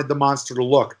I wanted the monster to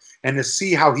look and to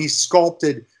see how he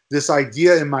sculpted this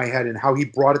idea in my head and how he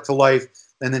brought it to life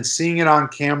and then seeing it on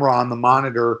camera on the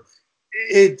monitor,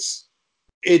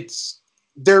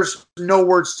 there's no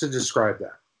words to describe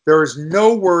that. There is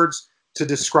no words to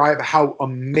describe how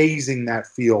amazing that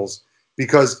feels,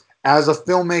 because as a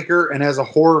filmmaker and as a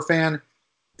horror fan,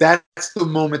 that's the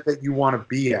moment that you want to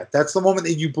be at. That's the moment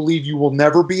that you believe you will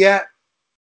never be at,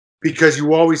 because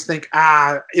you always think,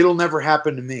 it'll never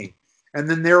happen to me. And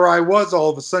then there I was all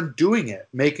of a sudden doing it,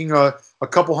 making a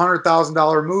couple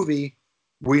 $100,000 movie,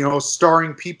 you know,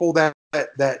 starring people that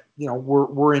you know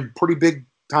were in pretty big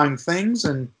time things,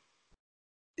 and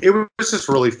it was just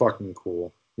really fucking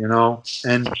cool, you know.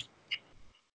 And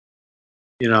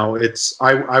you know,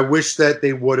 I wish that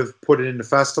they would have put it into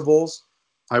festivals.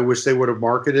 I wish they would have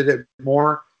marketed it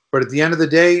more. But at the end of the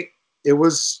day, it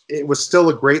was still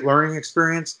a great learning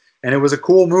experience, and it was a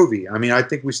cool movie. I mean, I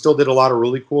think we still did a lot of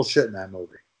really cool shit in that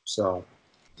movie. So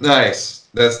nice.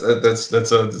 That's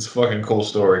a fucking cool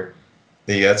story.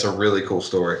 That's a really cool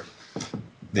story.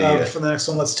 For the next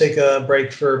one, let's take a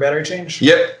break for battery change.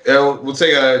 Yep, we'll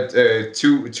take a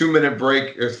 2-minute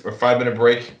break or 5-minute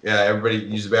break. Yeah, everybody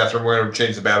use the bathroom. We're gonna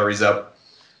change the batteries up.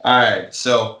 All right,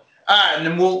 so and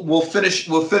then we'll finish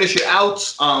it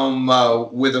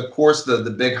out with, of course,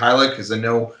 the big highlight, because I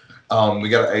know we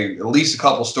got at least a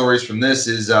couple stories from this.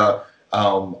 Is High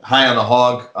on the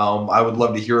Hog. I would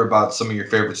love to hear about some of your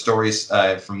favorite stories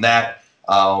from that.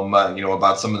 You know,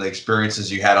 about some of the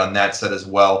experiences you had on that set as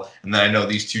well. And then I know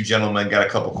these two gentlemen got a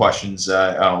couple questions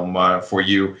for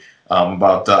you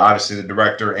about obviously the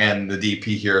director and the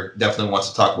DP here. Definitely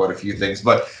wants to talk about a few things,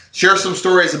 but share some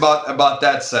stories about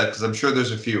that set, because I'm sure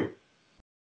there's a few.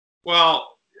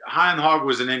 Well, High on the Hog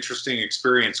was an interesting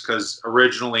experience because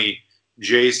originally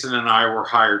Jason and I were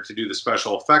hired to do the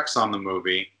special effects on the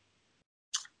movie,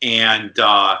 and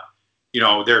you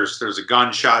know, there's a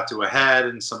gunshot to a head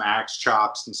and some axe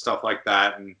chops and stuff like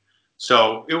that. And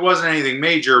so it wasn't anything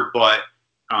major, but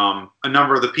a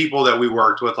number of the people that we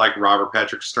worked with, like Robert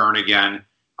Patrick Stern again,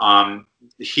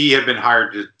 he had been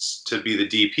hired to be the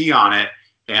DP on it.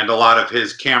 And a lot of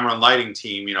his camera and lighting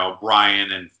team, you know,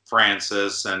 Brian and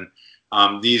Francis and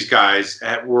these guys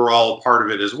were all a part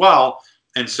of it as well.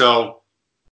 And so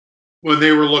when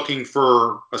they were looking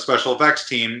for a special effects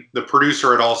team, the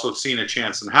producer had also seen A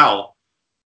Chance in Hell.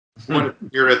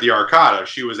 Here at the Arcada,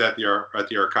 she was at the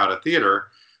Arcada Theater.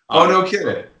 Oh, no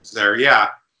kidding! There, yeah.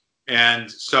 And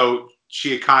so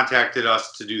she had contacted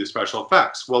us to do the special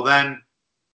effects. Well, then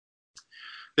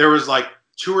there was like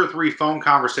 2 or 3 phone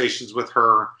conversations with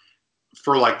her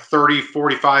for like 30,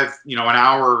 45, you know, an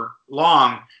hour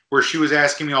long, where she was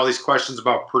asking me all these questions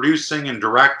about producing and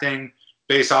directing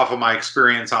based off of my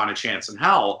experience on A Chance in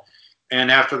Hell.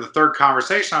 And after the 3rd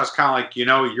conversation, I was kind of like, you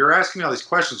know, you're asking me all these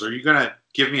questions. Are you going to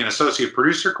give me an associate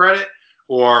producer credit,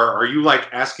 or are you like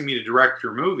asking me to direct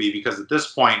your movie? Because at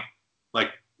this point,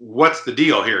 like, what's the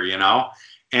deal here, you know?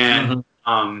 And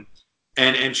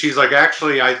and she's like,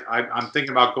 actually, I'm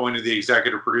thinking about going to the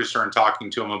executive producer and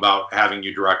talking to him about having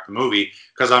you direct the movie,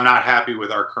 because I'm not happy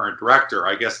with our current director.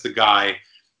 I guess the guy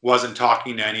wasn't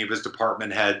talking to any of his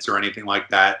department heads or anything like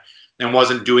that, and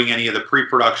wasn't doing any of the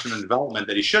pre-production and development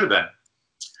that he should have been.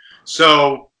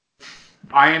 So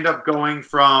I end up going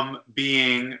from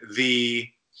being the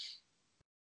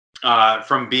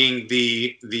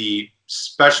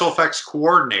special effects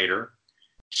coordinator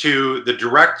to the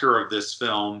director of this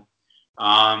film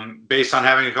based on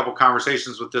having a couple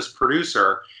conversations with this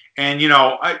producer. And, you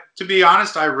know, to be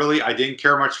honest, I didn't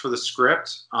care much for the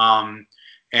script. And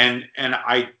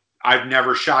I've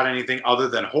never shot anything other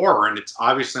than horror, and it's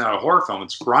obviously not a horror film.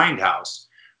 It's Grindhouse.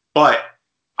 But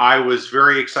I was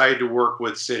very excited to work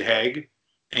with Sid Haig,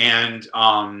 and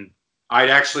I'd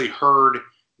actually heard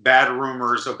bad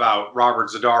rumors about Robert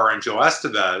Z'Dar and Joe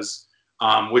Estevez,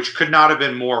 which could not have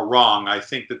been more wrong. I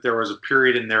think that there was a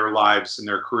period in their lives, in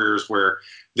their careers, where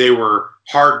they were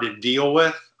hard to deal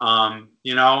with,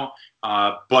 you know.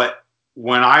 But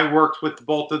when I worked with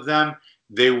both of them,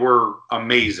 they were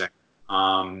amazing.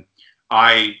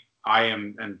 I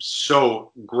am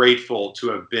so grateful to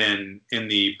have been in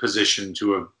the position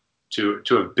to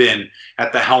have been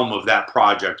at the helm of that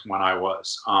project when I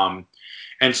was.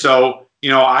 And so, you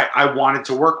know, I wanted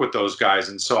to work with those guys,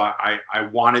 and so I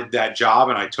wanted that job,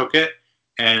 and I took it.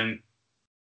 And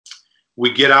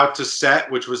we get out to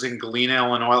set, which was in Galena,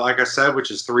 Illinois, like I said,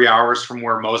 which is 3 hours from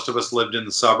where most of us lived in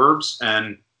the suburbs.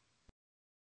 And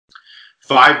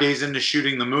 5 days into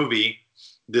shooting the movie,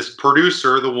 this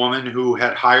producer, the woman who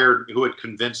had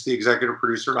convinced the executive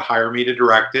producer to hire me to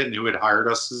direct it, and who had hired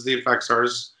us as the effects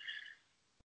artists,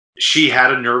 she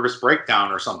had a nervous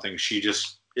breakdown or something.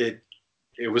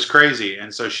 It was crazy.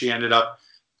 And so she ended up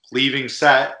leaving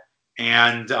set.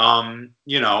 And,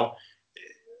 you know,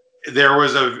 there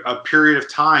was a period of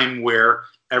time where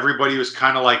everybody was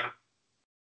kind of like,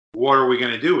 what are we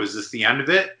going to do? Is this the end of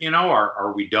it? You know,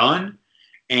 are we done?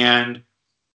 And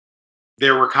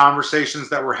there were conversations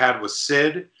that were had with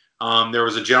Sid. There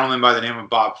was a gentleman by the name of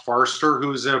Bob Farster,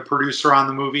 who's a producer on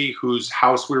the movie, whose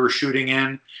house we were shooting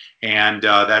in. And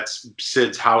that's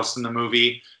Sid's house in the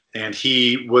movie. And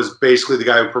he was basically the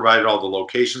guy who provided all the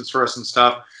locations for us and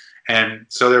stuff. And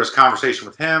so there was conversation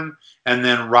with him. And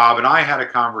then Rob and I had a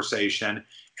conversation.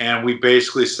 And we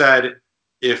basically said,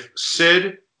 if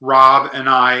Sid, Rob, and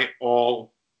I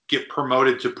all get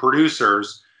promoted to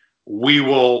producers, we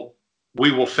will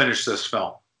finish this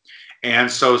film.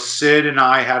 And so Sid and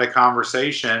I had a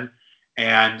conversation.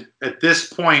 And at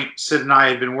this point, Sid and I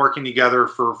had been working together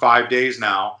for 5 days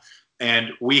now.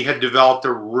 And we had developed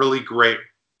a really great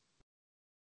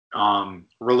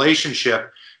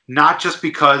relationship, not just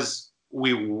because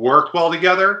we worked well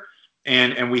together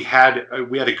and we had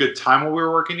a good time while we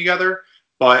were working together,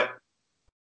 but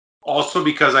also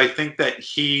because I think that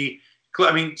Sid's he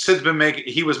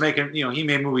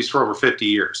made movies for over 50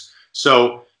 years.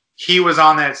 So he was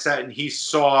on that set and he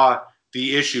saw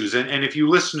the issues. And if you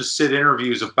listen to Sid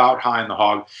interviews about High on the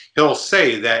Hog, he'll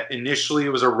say that initially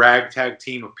it was a ragtag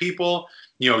team of people,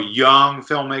 you know, young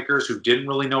filmmakers who didn't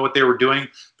really know what they were doing,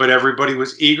 but everybody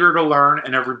was eager to learn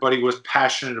and everybody was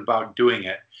passionate about doing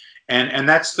it. And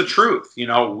that's the truth. You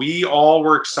know, we all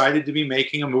were excited to be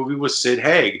making a movie with Sid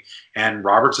Haig and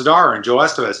Robert Z'Dar and Joe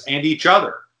Estevez and each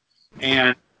other.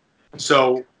 And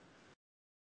so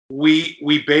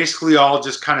we basically all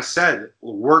just kind of said,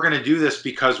 we're going to do this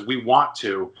because we want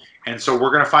to. And so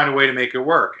we're going to find a way to make it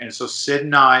work. And so Sid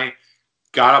and I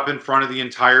got up in front of the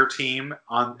entire team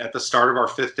at the start of our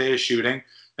 5th day of shooting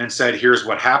and said, here's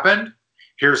what happened.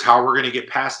 Here's how we're going to get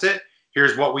past it.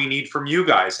 Here's what we need from you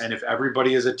guys. And if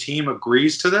everybody as a team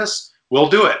agrees to this, we'll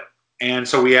do it. And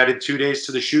so we added 2 days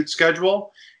to the shoot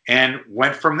schedule and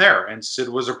went from there. And Sid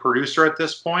was a producer at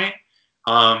this point.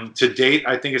 To date,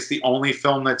 I think it's the only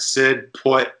film that Sid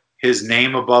put his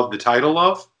name above the title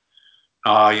of.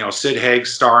 You know, Sid Haig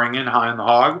starring in High on the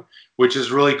Hog, which is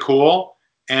really cool.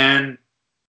 And,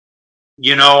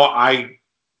 you know, I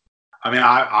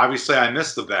obviously I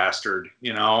miss the bastard,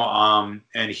 you know,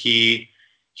 and he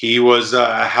was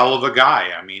a hell of a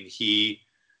guy. I mean, he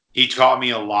taught me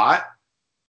a lot,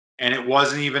 and it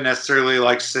wasn't even necessarily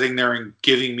like sitting there and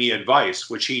giving me advice,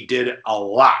 which he did a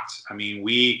lot. I mean,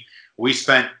 we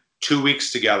spent 2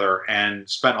 weeks together and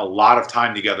spent a lot of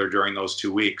time together during those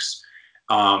 2 weeks.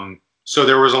 So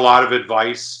there was a lot of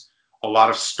advice, a lot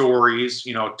of stories,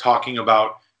 you know, talking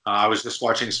about, I was just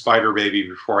watching Spider Baby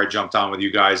before I jumped on with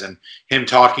you guys, and him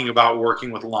talking about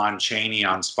working with Lon Chaney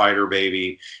on Spider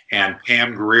Baby and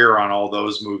Pam Grier on all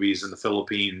those movies in the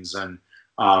Philippines, and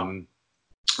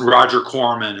Roger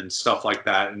Corman and stuff like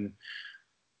that. And,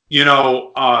 you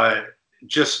know,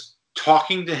 just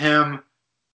talking to him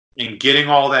and getting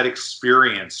all that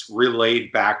experience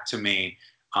relayed back to me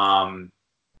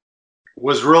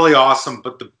was really awesome.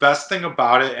 But the best thing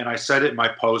about it, and I said it in my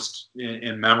post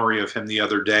in memory of him the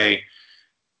other day,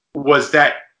 was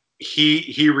that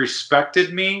he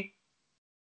respected me,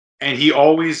 and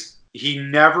he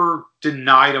never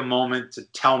denied a moment to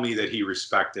tell me that he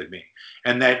respected me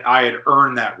and that I had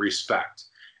earned that respect.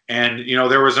 And, you know,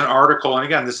 there was an article, and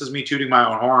again, this is me tooting my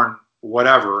own horn,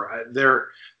 whatever. There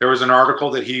was an article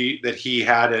that he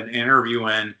had an interview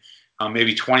in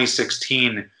maybe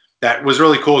 2016 that was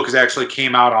really cool because it actually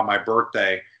came out on my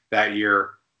birthday that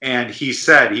year. And he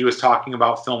said he was talking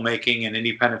about filmmaking and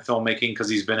independent filmmaking because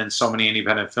he's been in so many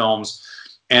independent films.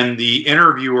 And the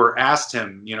interviewer asked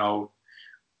him, you know,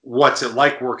 what's it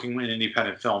like working in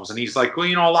independent films? And he's like, well,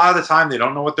 you know, a lot of the time they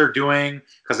don't know what they're doing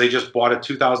because they just bought a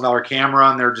 $2,000 camera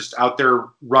and they're just out there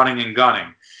running and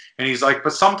gunning. And he's like,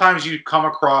 but sometimes you come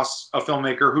across a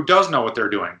filmmaker who does know what they're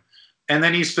doing. And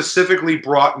then he specifically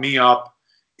brought me up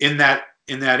in that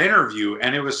interview.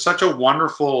 And it was such a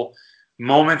wonderful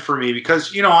moment for me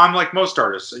because, you know, I'm like most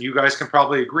artists, and you guys can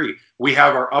probably agree. We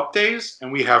have our up days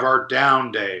and we have our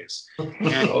down days.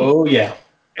 And, oh, yeah.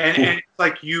 And it's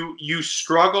like you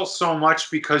struggle so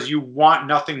much because you want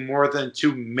nothing more than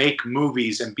to make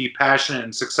movies and be passionate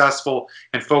and successful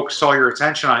and focus all your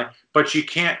attention on it, but you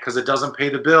can't because it doesn't pay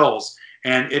the bills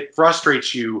and it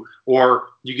frustrates you, or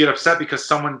you get upset because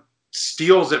someone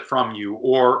steals it from you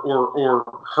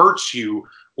or hurts you,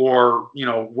 or, you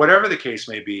know, whatever the case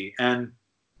may be. And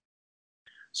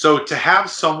so to have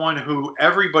someone who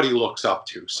everybody looks up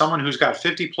to, someone who's got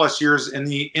 50 plus years in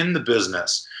the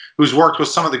business, who's worked with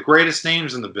some of the greatest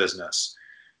names in the business,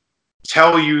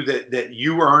 tell you that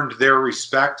you earned their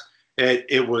respect,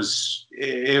 it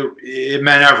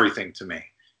meant everything to me.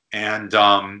 And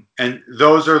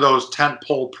those are those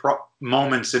tentpole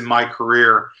moments in my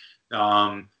career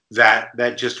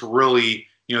that just really,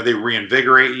 you know, they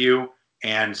reinvigorate you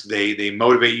and they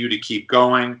motivate you to keep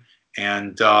going.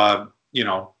 And you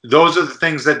know, those are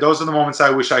the moments I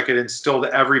wish I could instill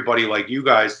to everybody like you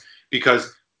guys,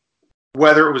 because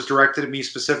whether it was directed at me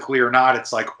specifically or not,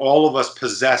 it's like all of us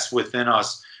possess within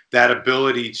us that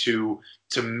ability to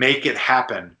make it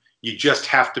happen. You just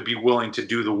have to be willing to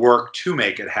do the work to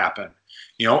make it happen,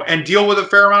 you know, and deal with a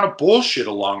fair amount of bullshit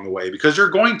along the way, because you're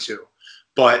going to.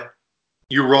 But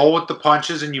you roll with the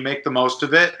punches and you make the most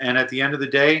of it. And at the end of the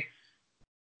day,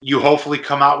 you hopefully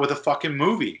come out with a fucking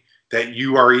movie that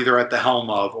you are either at the helm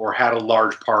of or had a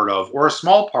large part of or a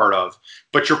small part of,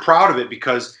 but you're proud of it,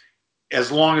 because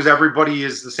as long as everybody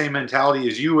is the same mentality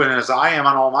as you and as I am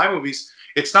on all my movies,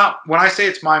 it's not, when I say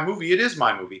it's my movie, it is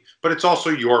my movie, but it's also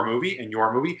your movie and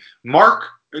your movie. Mark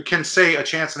can say A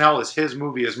Chance in Hell is his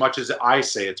movie as much as I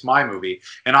say it's my movie.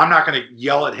 And I'm not going to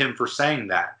yell at him for saying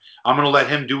that. I'm going to let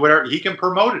him do whatever. He can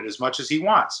promote it as much as he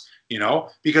wants, you know,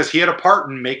 because he had a part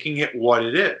in making it what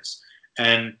it is.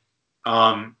 And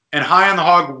High on the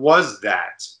Hog was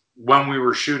that when we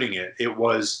were shooting it. It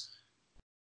was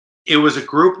a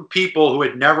group of people who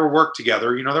had never worked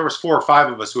together. You know, there was 4 or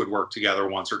 5 of us who had worked together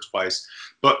once or twice,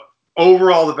 but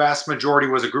overall, the vast majority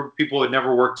was a group of people who had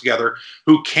never worked together,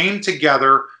 who came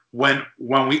together when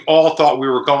we all thought we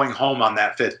were going home on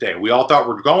that 5th day. We all thought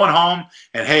we're going home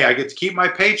and, hey, I get to keep my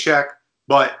paycheck,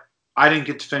 but I didn't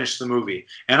get to finish the movie.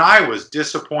 And I was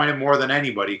disappointed more than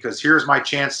anybody, because here's my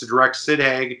chance to direct Sid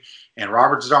Haig and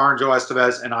Robert Starr and Joe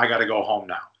Estevez, and I got to go home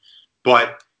now.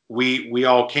 But we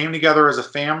all came together as a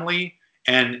family,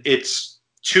 and it's,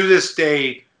 to this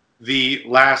day, the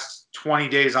last 20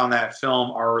 days on that film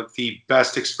are the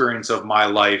best experience of my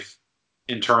life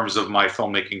in terms of my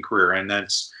filmmaking career. And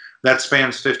that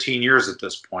spans 15 years at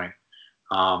this point.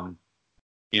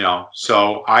 You know,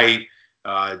 so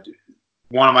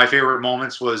one of my favorite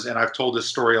moments was, and I've told this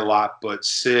story a lot, but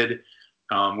Sid,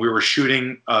 we were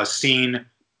shooting a scene.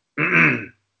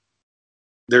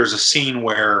 There's a scene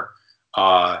where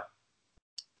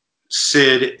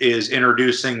Sid is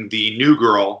introducing the new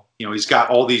girl. You know, he's got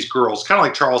all these girls, kind of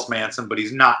like Charles Manson, but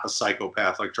he's not a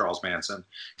psychopath like Charles Manson.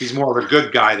 He's more of a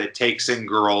good guy that takes in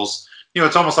girls. You know,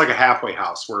 it's almost like a halfway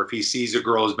house, where if he sees a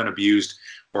girl who's been abused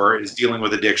or is dealing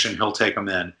with addiction, he'll take them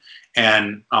in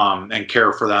and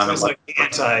care for them. So it's like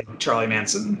anti-Charlie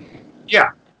Manson.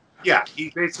 Yeah. Yeah.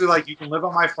 He's basically like, you can live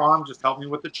on my farm, just help me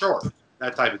with the chores,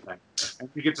 that type of thing. And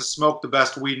you get to smoke the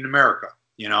best weed in America,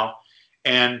 you know?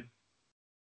 And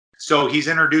so he's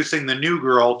introducing the new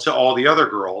girl to all the other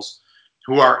girls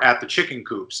who are at the chicken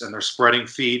coops, and they're spreading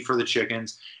feed for the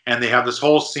chickens. And they have this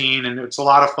whole scene, and it's a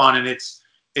lot of fun. And it's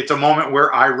a moment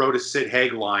where I wrote a Sid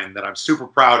Haig line that I'm super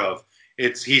proud of.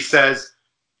 He says,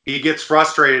 he gets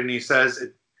frustrated and he says,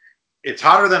 it's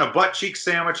hotter than a butt cheek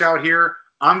sandwich out here.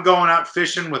 I'm going out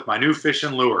fishing with my new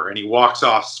fishing lure. And he walks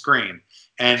off screen.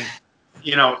 And,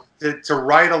 you know, to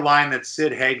write a line that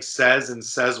Sid Haig says, and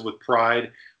says with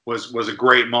pride, was a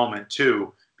great moment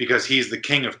too, because he's the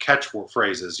king of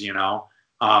catchphrases, you know.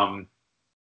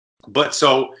 But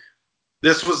so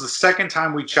this was the second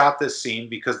time we shot this scene,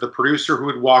 because the producer who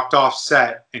had walked off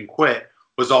set and quit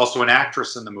was also an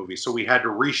actress in the movie. So we had to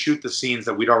reshoot the scenes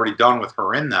that we'd already done with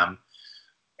her in them.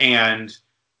 And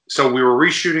so we were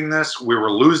reshooting this. We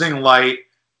were losing light.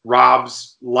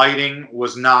 Rob's lighting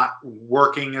was not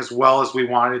working as well as we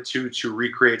wanted to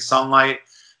recreate sunlight.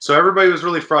 So everybody was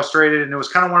really frustrated, and it was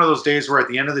kind of one of those days where at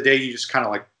the end of the day you just kind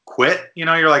of like quit. You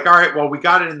know, you're like, all right, well, we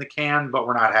got it in the can, but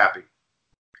we're not happy.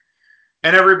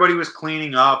 And everybody was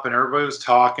cleaning up, and everybody was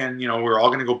talking. You know, we were all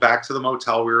going to go back to the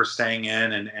motel we were staying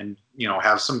in and you know,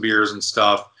 have some beers and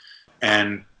stuff.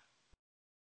 And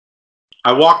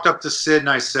I walked up to Sid and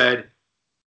I said,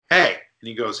 hey. And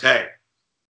he goes, hey.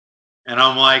 And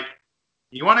I'm like,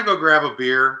 you want to go grab a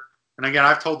beer? And again,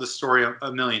 I've told this story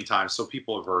a million times, so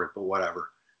people have heard it, but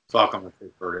whatever. Fuck them if they've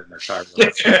heard it and they're tired of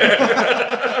it.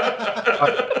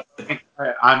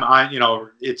 You know,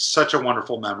 it's such a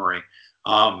wonderful memory.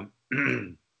 And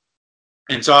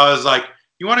so I was like,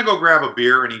 you want to go grab a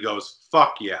beer? And he goes,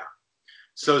 fuck yeah.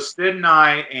 So Sid and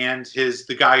I and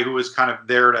the guy who was kind of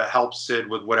there to help Sid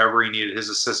with whatever he needed, his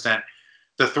assistant,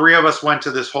 the three of us went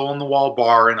to this hole-in-the-wall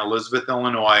bar in Elizabeth,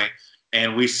 Illinois,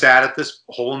 and we sat at this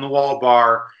hole-in-the-wall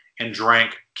bar and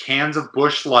drank cans of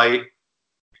Busch Light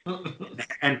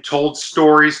and told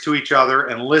stories to each other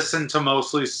and listened to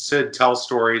mostly Sid tell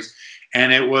stories.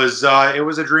 And it was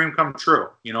a dream come true.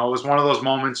 You know, it was one of those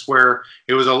moments where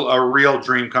it was a real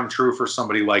dream come true for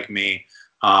somebody like me.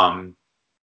 You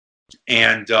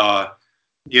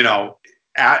know,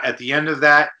 at the end of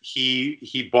that,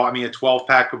 he bought me a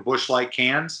 12-pack of Busch Light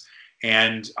cans,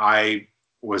 and I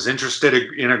was interested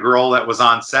in a girl that was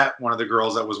on set, one of the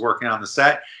girls that was working on the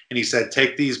set, and he said,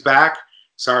 take these back.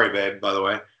 Sorry, babe, by the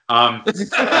way. I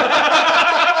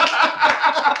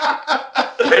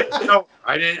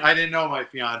didn't know my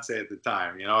fiance at the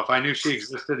time. You know, if I knew she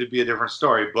existed, it'd be a different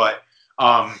story. But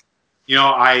you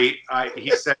know,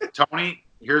 he said, Tony,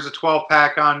 here's a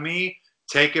 12-pack on me.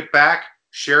 Take it back.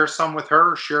 Share some with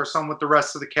her. Share some with the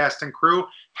rest of the cast and crew.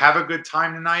 Have a good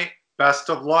time tonight. Best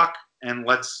of luck, and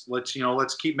let's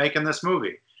keep making this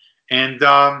movie.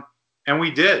 And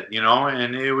we did, you know,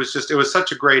 and it was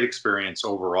such a great experience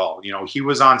overall. You know, he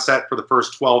was on set for the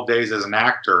first 12 days as an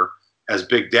actor, as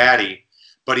Big Daddy,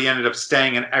 but he ended up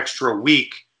staying an extra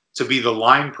week to be the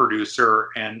line producer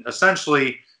and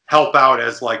essentially help out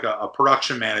as like a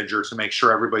production manager to make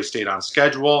sure everybody stayed on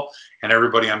schedule and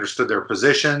everybody understood their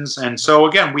positions. And so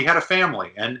again, we had a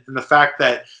family, and the fact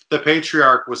that the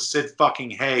patriarch was Sid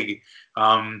fucking Haig,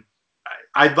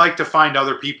 I'd like to find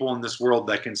other people in this world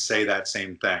that can say that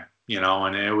same thing, you know,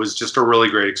 and it was just a really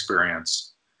great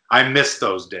experience. I miss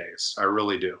those days. I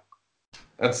really do.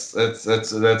 That's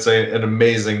an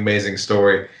amazing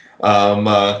story.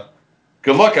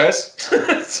 Good luck, guys.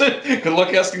 Good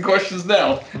luck asking questions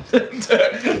now.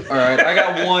 All right, I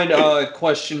got one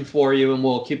question for you, and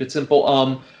we'll keep it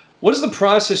simple. What is the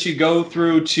process you go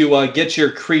through to get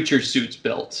your creature suits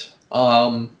built?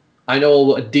 I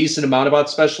know a decent amount about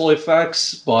special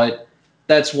effects, but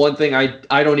that's one thing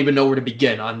I don't even know where to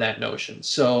begin on that notion.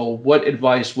 So what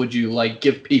advice would you like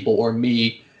give people, or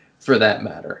me for that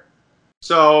matter?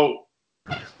 So,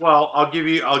 well, I'll give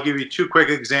you two quick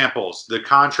examples. The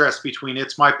contrast between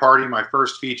It's My Party, my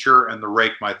first feature, and The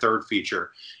Rake, my third feature.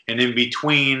 And in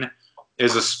between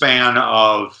is a span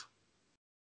of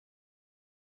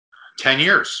 10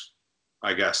 years,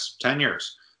 I guess, 10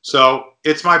 years. So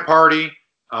It's My Party,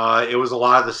 it was a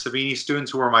lot of the Savini students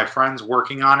who were my friends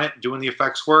working on it, doing the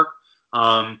effects work.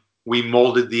 We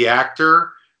molded the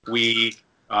actor. We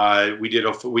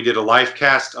did a life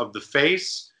cast of the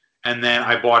face. And then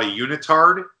I bought a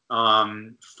unitard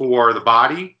for the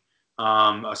body,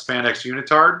 a spandex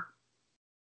unitard.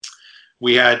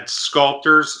 We had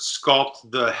sculptors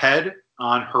sculpt the head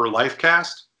on her life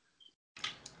cast.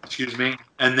 Excuse me.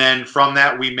 And then from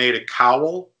that, we made a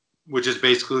cowl, which is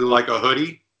basically like a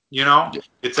hoodie, you know?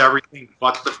 It's everything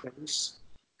but the face.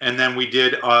 And then we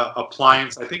did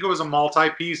appliance. I think it was a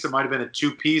multi-piece. It might have been a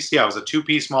two-piece. Yeah, it was a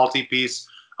two-piece, multi-piece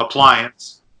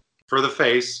appliance for the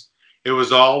face. It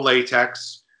was all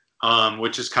latex,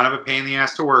 which is kind of a pain in the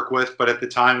ass to work with. But at the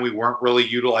time, we weren't really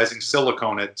utilizing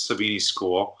silicone at Savini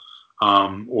School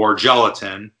or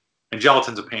gelatin. And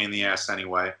gelatin's a pain in the ass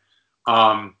anyway.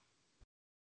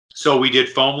 So we did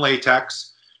foam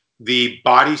latex. The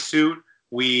bodysuit,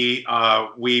 we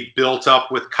built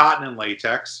up with cotton and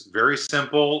latex. Very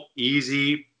simple,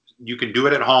 easy. You can do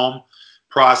it at home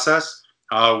process.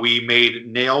 We made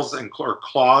nails or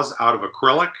claws out of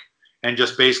acrylic. And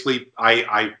just basically,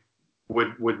 I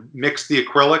would mix the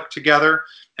acrylic together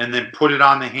and then put it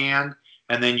on the hand,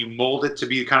 and then you mold it to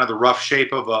be kind of the rough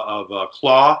shape of a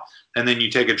claw, and then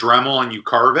you take a Dremel and you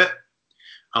carve it.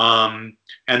 And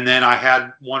then I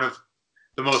had one of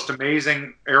the most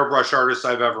amazing airbrush artist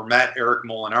I've ever met, Eric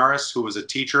Molinaris, who was a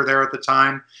teacher there at the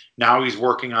time. Now he's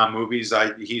working on movies. I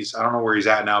don't know where he's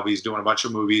at now, but he's doing a bunch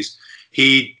of movies.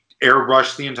 He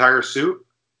airbrushed the entire suit,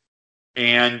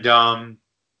 and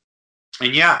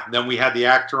yeah, then we had the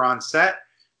actor on set.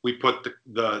 We put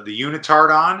the unitard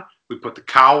on. We put the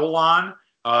cowl on.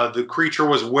 The creature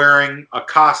was wearing a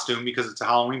costume because it's a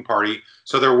Halloween party,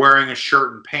 so they're wearing a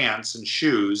shirt and pants and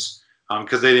shoes.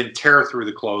 Because they didn't tear through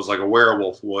the clothes like a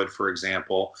werewolf would, for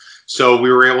example. So we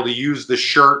were able to use the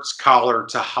shirt's collar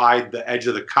to hide the edge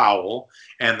of the cowl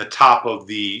and the top of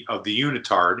the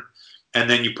unitard. And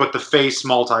then you put the face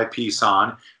multi-piece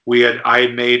on.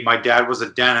 My dad was a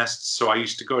dentist, so I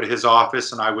used to go to his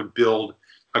office and I would build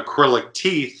acrylic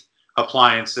teeth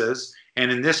appliances.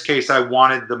 And in this case, I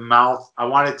wanted to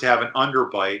have an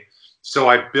underbite. So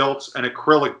I built an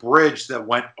acrylic bridge that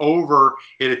went over,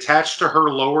 it attached to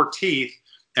her lower teeth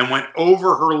and went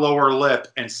over her lower lip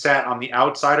and sat on the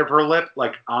outside of her lip,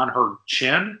 like on her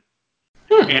chin.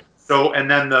 And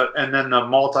then the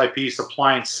multi-piece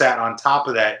appliance sat on top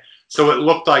of that. So it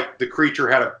looked like the creature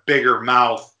had a bigger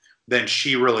mouth than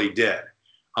she really did.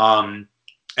 And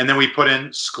then we put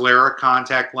in sclera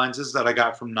contact lenses that I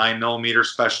got from 9mm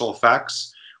Special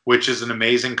Effects, which is an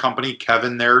amazing company.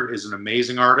 Kevin there is an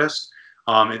amazing artist.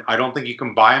 I don't think you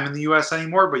can buy them in the U.S.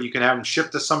 anymore, but you can have them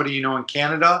shipped to somebody you know in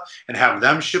Canada and have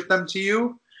them ship them to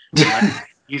you.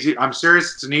 Easy. I'm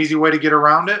serious. It's an easy way to get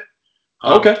around it.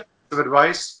 Okay. Of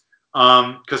advice.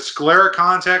 Because sclera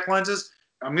contact lenses,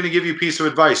 I'm going to give you a piece of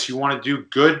advice. You want to do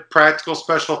good practical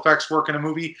special effects work in a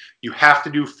movie, you have to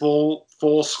do full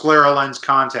sclera lens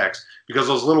contacts, because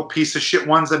those little piece of shit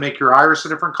ones that make your iris a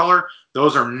different color,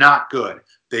 those are not good.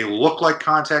 They look like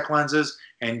contact lenses,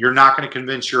 and you're not going to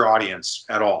convince your audience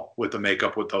at all with the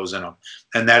makeup with those in them.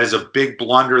 And that is a big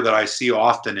blunder that I see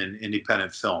often in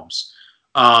independent films.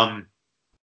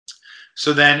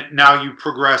 So then now you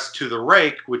progress to The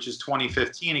Rake, which is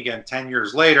 2015, again, 10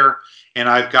 years later. And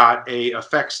I've got a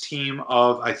effects team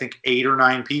of, I think, 8 or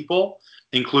 9 people,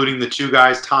 including the 2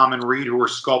 guys, Tom and Reed, who were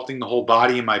sculpting the whole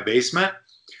body in my basement.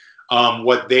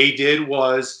 What they did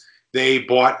was they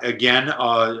bought, again,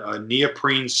 a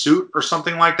neoprene suit or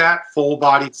something like that,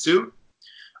 full-bodied suit.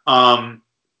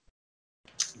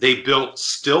 They built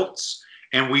stilts,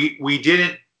 and we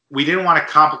didn't want to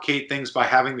complicate things by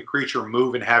having the creature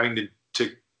move and having to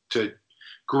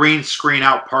green screen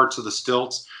out parts of the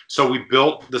stilts. So we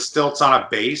built the stilts on a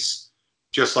base,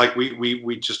 just like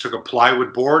we just took a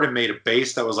plywood board and made a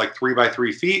base that was like 3 by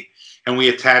 3 feet, and we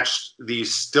attached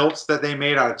these stilts that they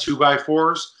made out of 2 by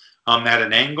 4s. At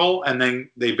an angle, and then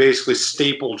they basically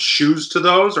stapled shoes to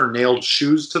those or nailed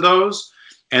shoes to those,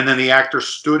 and then the actor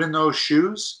stood in those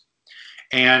shoes,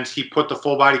 and he put the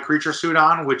full body creature suit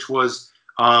on, which was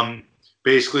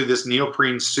basically this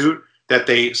neoprene suit that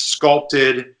they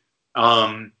sculpted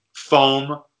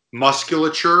foam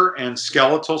musculature and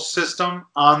skeletal system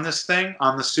on this thing,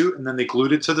 on the suit, and then they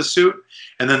glued it to the suit,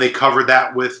 and then they covered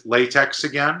that with latex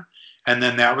again, and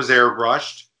then that was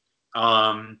airbrushed.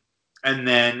 And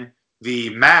then the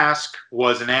mask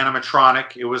was an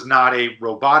animatronic. It was not a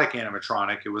robotic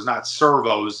animatronic. It was not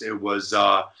servos. It was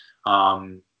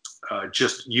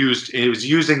just used. It was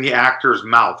using the actor's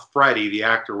mouth. Freddie, the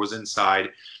actor, was inside,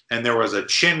 and there was a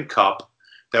chin cup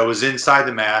that was inside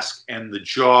the mask, and the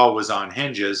jaw was on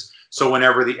hinges. So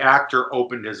whenever the actor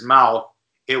opened his mouth,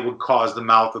 it would cause the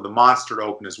mouth of the monster to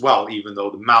open as well, even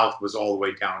though the mouth was all the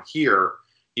way down here,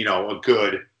 you know, a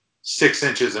good 6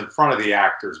 inches in front of the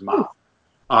actor's mouth.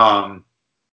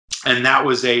 And that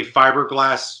was a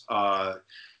fiberglass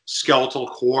skeletal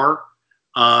core.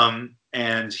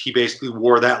 And he basically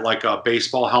wore that like a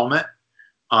baseball helmet.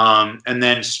 And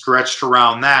then stretched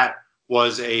around that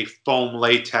was a foam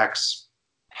latex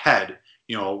head,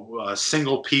 you know, a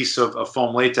single piece of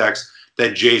foam latex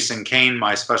that Jason Kane,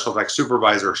 my special effects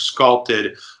supervisor,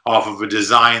 sculpted off of a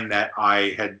design that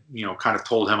I had, you know, kind of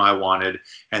told him I wanted,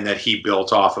 and that he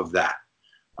built off of that.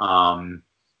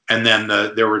 And then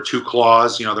there were 2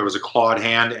 claws, you know, there was a clawed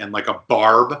hand and like a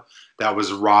barb. That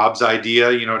was Rob's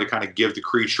idea, you know, to kind of give the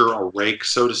creature a rake,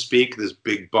 so to speak, this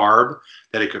big barb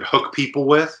that it could hook people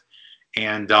with.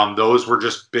 And those were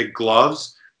just big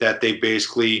gloves that they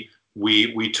basically,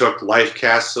 we took life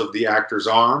casts of the actor's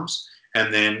arms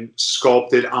and then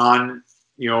sculpted on,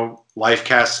 you know, life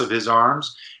casts of his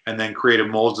arms, and then created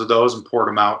molds of those and poured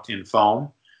them out in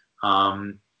foam.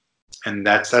 And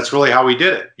that's really how we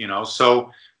did it, you know.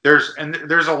 So there's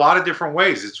a lot of different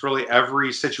ways. It's really,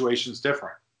 every situation's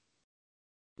different,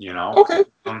 you know. Okay.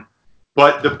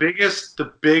 But the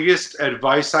biggest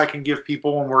advice I can give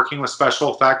people when working with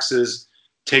special effects is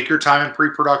take your time in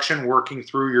pre-production, working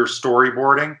through your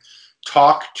storyboarding.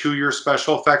 talk to your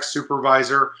special effects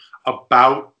supervisor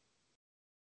about,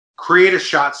 create a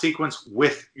shot sequence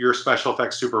with your special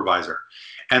effects supervisor.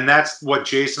 And that's what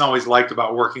Jason always liked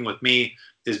about working with me,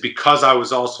 is because I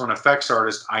was also an effects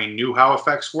artist, I knew how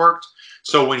effects worked.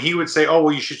 So when he would say, oh,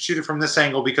 well, you should shoot it from this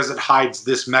angle because it hides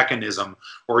this mechanism,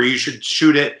 or you should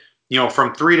shoot it, you know,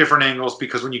 from 3 different angles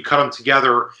because when you cut them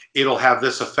together, it'll have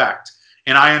this effect.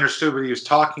 And I understood what he was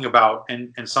talking about,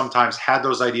 and sometimes had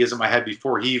those ideas in my head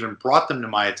before he even brought them to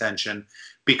my attention,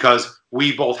 because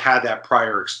we both had that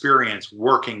prior experience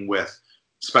working with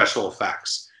special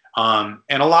effects. And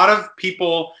a lot of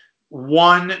people,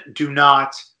 one, do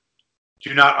not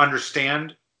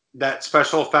understand that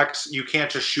special effects, you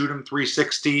can't just shoot them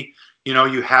 360. You know,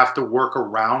 you have to work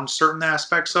around certain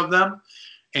aspects of them.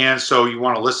 And so you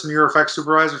want to listen to your effects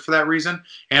supervisor for that reason.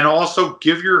 And also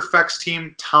give your effects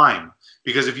team time.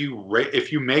 Because if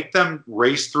you make them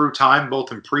race through time,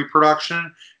 both in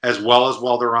pre-production as well as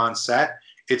while they're on set,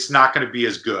 it's not going to be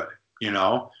as good, you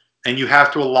know? And you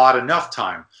have to allot enough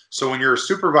time. So when your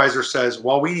supervisor says,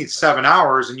 well, we need 7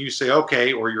 hours, and you say,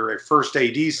 okay, or your first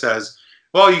AD says,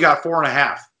 well, you got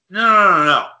 4.5.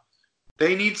 No.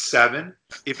 They need 7.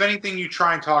 If anything, you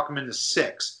try and talk them into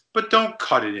 6, but don't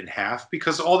cut it in half,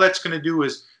 because all that's going to do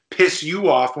is piss you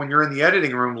off when you're in the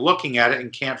editing room looking at it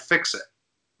and can't fix it.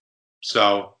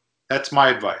 So that's my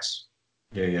advice.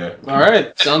 Yeah. All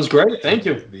right. Sounds great. Thank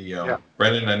you.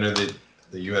 Brendan, I know that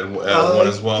you had one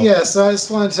as well. Yeah, so I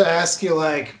just wanted to ask you,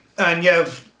 like, and you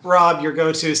have Rob, your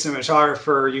go-to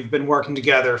cinematographer. You've been working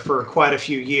together for quite a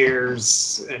few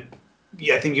years. And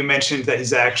yeah, I think you mentioned that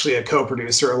he's actually a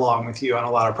co-producer along with you on a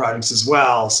lot of projects as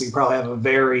well. So you probably have a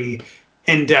very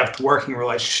in-depth working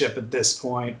relationship at this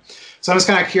point. So I'm just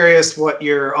kind of curious what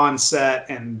your on-set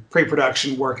and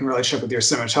pre-production working relationship with your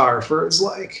cinematographer is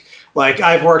like. Like,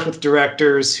 I've worked with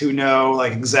directors who know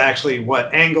like exactly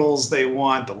what angles they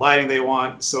want, the lighting they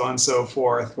want, so on and so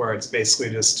forth, where it's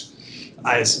basically just,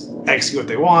 I just execute what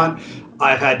they want.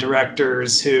 I've had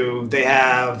directors who they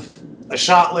have a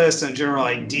shot list and a general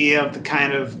idea of the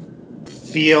kind of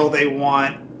feel they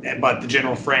want, but the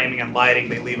general framing and lighting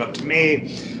they leave up to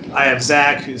me. I have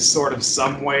Zach, who's sort of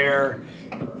somewhere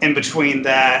in between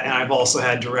that, and I've also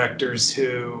had directors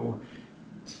who,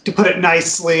 to put it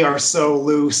nicely, are so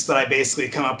loose that I basically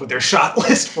come up with their shot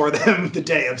list for them the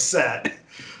day of set.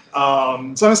 So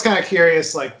I'm just kind of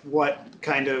curious, like, what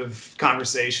kind of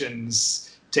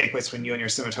conversations take place between you and your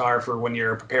cinematographer when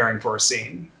you're preparing for a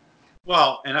scene?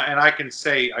 Well, and I can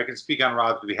speak on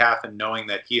Rob's behalf, and knowing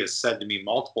that he has said to me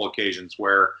multiple occasions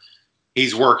where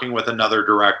he's working with another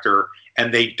director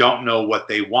and they don't know what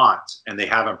they want and they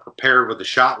haven't prepared with a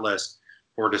shot list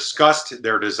or discussed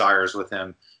their desires with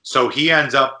him. So he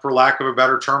ends up, for lack of a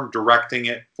better term, directing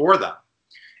it for them.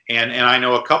 And I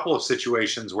know a couple of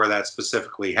situations where that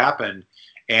specifically happened.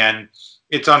 And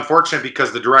it's unfortunate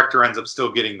because the director ends up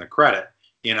still getting the credit,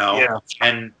 you know. Yeah.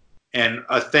 And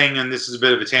a thing, and this is a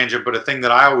bit of a tangent, but a thing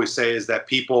that I always say is that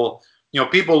people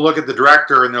look at the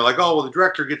director and they're like, oh, well, the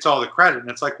director gets all the credit. And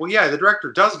it's like, well, yeah, the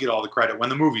director does get all the credit when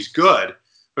the movie's good.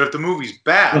 But if the movie's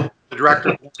bad, the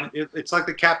director, it's like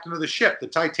the captain of the ship. The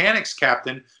Titanic's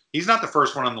captain, he's not the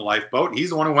first one on the lifeboat.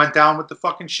 He's the one who went down with the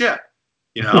fucking ship,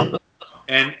 you know?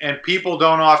 and people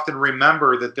don't often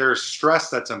remember that there's stress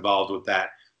that's involved with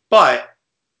that. But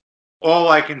all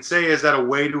I can say is that a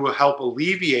way to help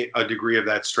alleviate a degree of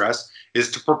that stress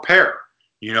is to prepare.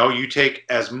 You know, you take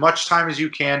as much time as you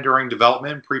can during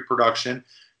development and pre-production.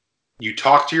 You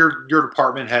talk to your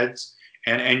department heads,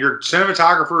 and your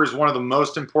cinematographer is one of the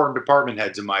most important department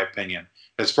heads, in my opinion,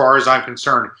 as far as I'm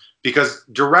concerned, because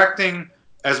directing,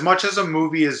 as much as a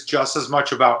movie is just as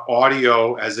much about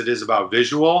audio as it is about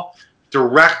visual,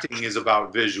 directing is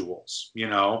about visuals. You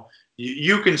know,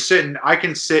 you can sit and I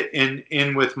can sit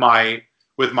in with my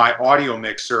audio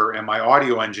mixer and my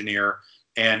audio engineer,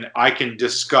 and I can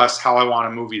discuss how I want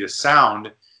a movie to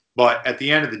sound. But at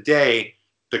the end of the day,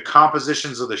 the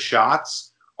compositions of the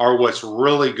shots are what's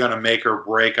really going to make or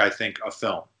break, I think, a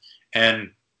film. And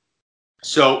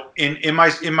so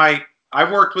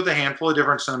I've worked with a handful of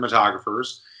different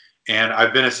cinematographers, and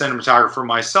I've been a cinematographer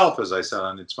myself, as I said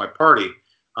on It's My Party,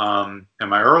 and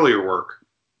my earlier work.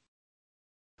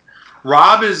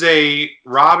 Rob is a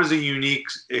unique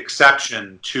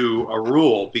exception to a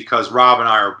rule because Rob and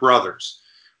I are brothers.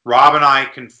 Rob and I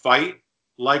can fight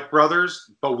like brothers,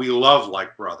 but we love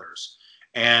like brothers.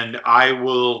 And I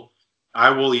will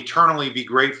eternally be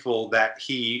grateful that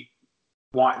he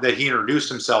introduced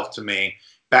himself to me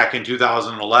back in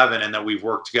 2011, and that we've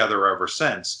worked together ever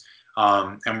since.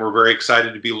 And we're very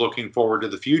excited to be looking forward to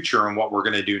the future and what we're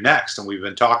going to do next. And we've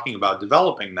been talking about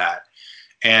developing that.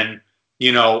 And,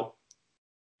 you know,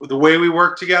 the way we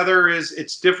work together is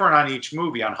it's different on each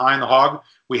movie. On High on the Hog,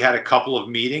 we had a couple of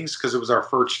meetings because it was our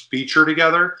first feature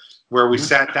together, where we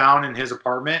sat down in his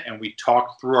apartment and we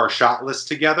talked through our shot list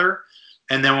together.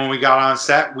 And then when we got on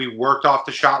set, we worked off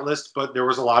the shot list, but there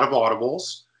was a lot of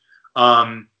audibles.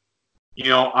 You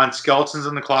know, on Skeletons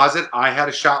in the Closet, I had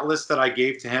a shot list that I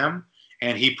gave to him,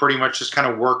 and he pretty much just kind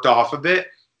of worked off of it.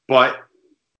 But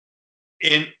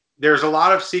there's a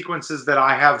lot of sequences that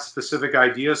I have specific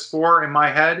ideas for in my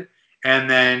head, and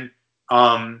then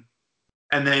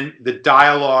the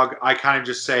dialogue, I kind of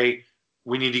just say,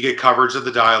 we need to get coverage of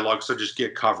the dialogue, so just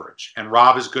get coverage. And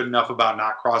Rob is good enough about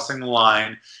not crossing the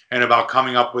line and about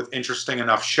coming up with interesting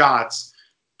enough shots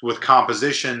with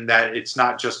composition that it's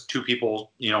not just two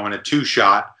people, you know, in a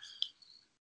 2-shot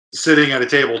sitting at a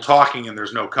table talking and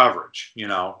there's no coverage, you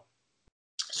know.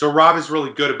 So Rob is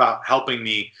really good about helping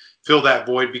me fill that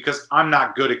void, because I'm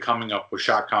not good at coming up with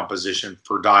shot composition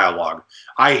for dialogue.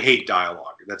 I hate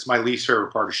dialogue. That's my least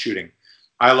favorite part of shooting.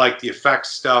 I like the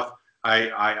effects stuff.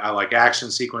 I like action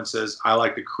sequences. I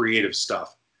like the creative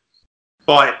stuff.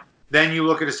 But then you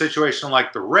look at a situation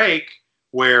like The Rake,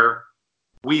 where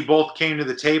we both came to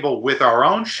the table with our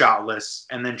own shot lists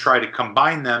and then tried to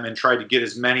combine them and tried to get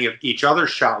as many of each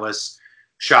other's shot list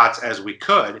shots as we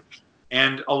could.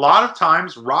 And a lot of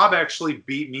times, Rob actually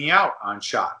beat me out on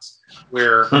shots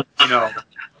where, you know,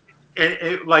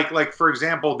 like for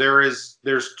example, there's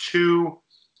 2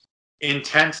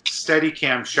 intense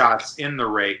Steadicam shots in The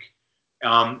Rake.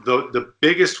 The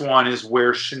biggest one is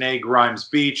where Shanae Grimes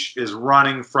Beach is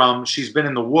running from, she's been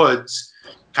in the woods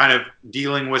kind of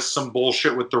dealing with some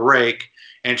bullshit with the rake,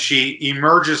 and she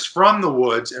emerges from the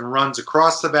woods and runs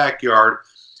across the backyard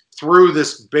through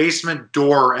this basement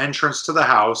door entrance to the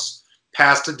house,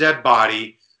 past a dead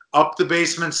body, up the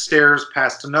basement stairs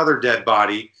past another dead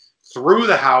body, through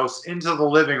the house into the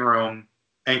living room,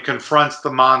 and confronts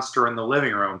the monster in the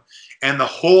living room. And the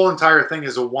whole entire thing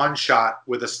is a 1-shot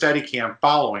with a Steadicam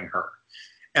following her.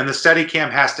 And the Steadicam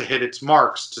has to hit its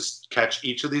marks to catch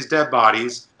each of these dead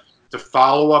bodies, to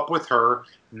follow up with her,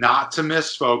 not to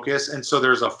miss focus. And so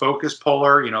there's a focus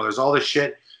puller, you know, there's all this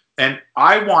shit. And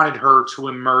I wanted her to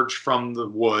emerge from the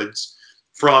woods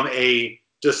from a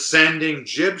descending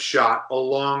jib shot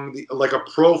along the, like a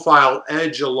profile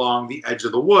edge along the edge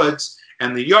of the woods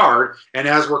and the yard. And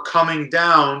as we're coming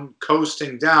down,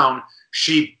 coasting down,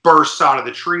 she bursts out of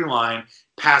the tree line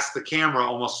past the camera,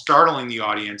 almost startling the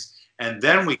audience. And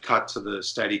then we cut to the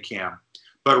Steadicam.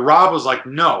 But Rob was like,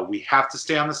 no, we have to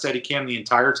stay on the Steadicam the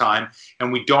entire time,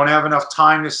 and we don't have enough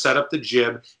time to set up the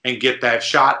jib and get that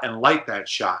shot and light that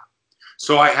shot.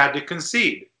 So I had to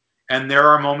concede. And there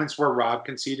are moments where Rob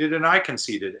conceded and I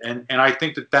conceded. And I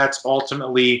think that that's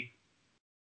ultimately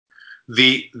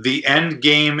the end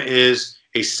game is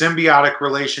a symbiotic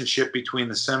relationship between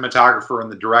the cinematographer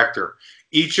and the director.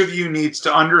 Each of you needs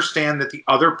to understand that the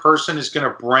other person is going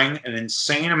to bring an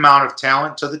insane amount of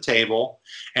talent to the table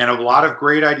and a lot of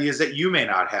great ideas that you may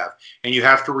not have. And you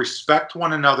have to respect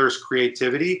one another's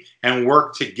creativity and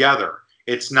work together.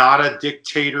 It's not a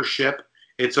dictatorship.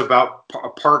 It's about a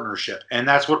partnership. And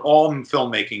that's what all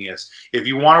filmmaking is. If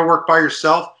you want to work by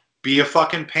yourself, be a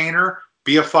fucking painter,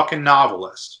 be a fucking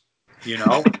novelist. You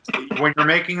know, when you're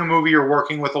making a movie, you're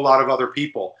working with a lot of other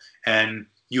people, and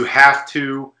you have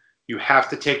to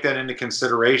take that into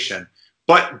consideration.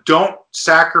 But don't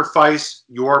sacrifice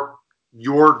your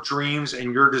dreams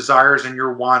and your desires and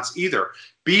your wants either.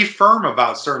 Be firm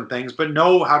about certain things, but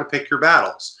know how to pick your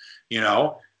battles, you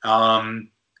know? And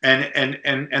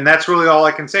that's really all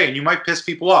I can say. And you might piss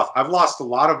people off. I've lost a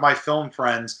lot of my film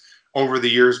friends over the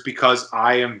years because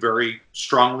I am very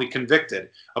strongly convicted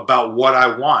about what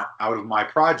I want out of my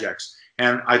projects.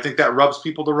 And I think that rubs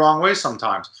people the wrong way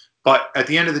sometimes. But at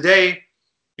the end of the day,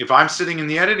 if I'm sitting in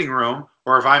the editing room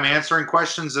or if I'm answering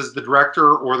questions as the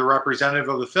director or the representative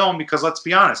of the film, because let's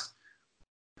be honest,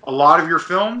 a lot of your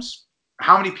films,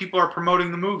 how many people are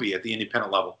promoting the movie at the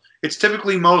independent level? It's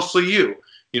typically mostly you.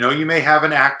 You know, you may have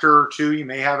an actor or two, you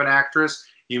may have an actress,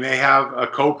 you may have a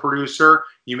co-producer,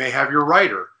 you may have your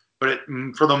writer. But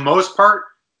for the most part,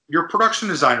 your production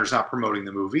designer's not promoting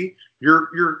the movie. Your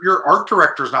art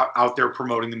director's not out there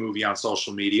promoting the movie on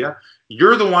social media.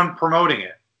 You're the one promoting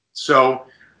it. So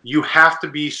you have to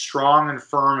be strong and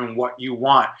firm in what you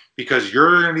want, because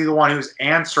you're going to be the one who's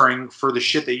answering for the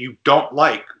shit that you don't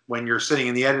like when you're sitting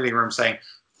in the editing room saying,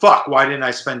 fuck, why didn't I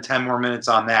spend 10 more minutes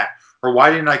on that? Or why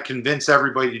didn't I convince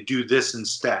everybody to do this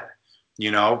instead?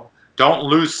 You know, don't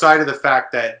lose sight of the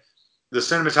fact that the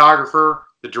cinematographer,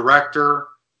 the director,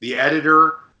 the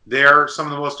editor, they're some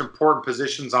of the most important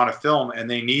positions on a film, and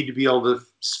they need to be able to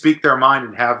speak their mind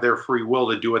and have their free will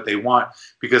to do what they want,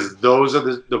 because those are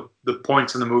the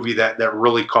points in the movie that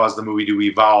really cause the movie to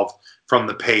evolve from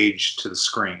the page to the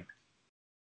screen.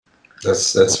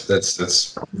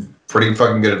 That's pretty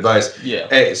fucking good advice. Yeah.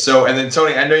 Hey, so and then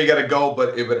Tony, I know you got to go,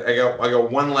 but I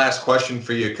got one last question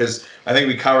for you, because I think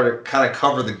we kind of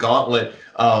covered the gauntlet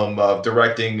of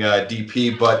directing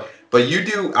DP, but you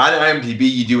do on IMDb,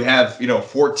 you do have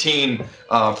 14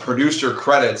 producer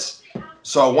credits.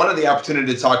 So I wanted the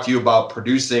opportunity to talk to you about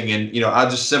producing, and I'll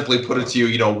just simply put it to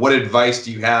you, what advice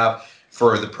do you have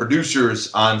for the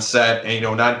producers on set, and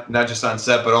not just on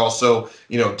set, but also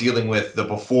dealing with the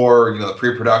before, the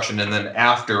pre-production, and then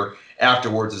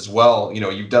afterwards as well.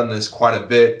 You've done this quite a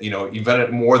bit. You've done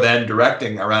it more than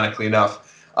directing, ironically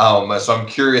enough. So I'm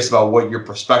curious about what your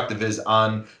perspective is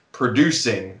on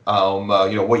producing.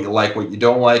 What you like, what you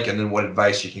don't like, and then what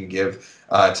advice you can give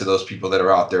to those people that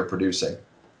are out there producing.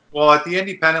 Well, at the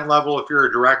independent level, if you're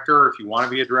a director, if you want to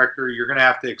be a director, you're going to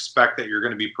have to expect that you're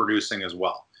going to be producing as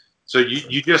well. So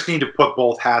you just need to put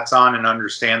both hats on and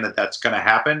understand that that's going to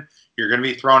happen. You're going to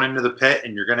be thrown into the pit,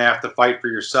 and you're going to have to fight for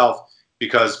yourself,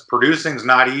 because producing is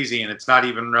not easy, and it's not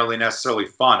even really necessarily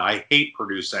fun. I hate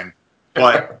producing,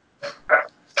 but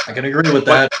I can agree with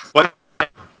that. But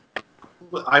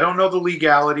I don't know the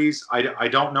legalities. I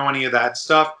don't know any of that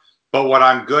stuff. But what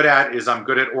I'm good at is I'm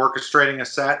good at orchestrating a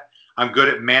set. I'm good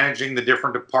at managing the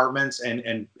different departments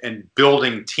and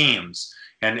building teams.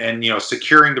 And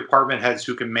securing department heads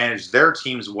who can manage their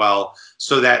teams well,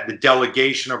 so that the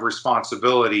delegation of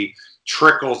responsibility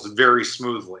trickles very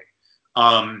smoothly.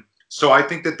 So I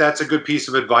think that that's a good piece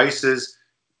of advice, is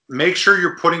make sure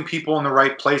you're putting people in the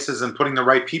right places and putting the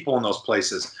right people in those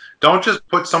places. Don't just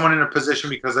put someone in a position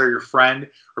because they're your friend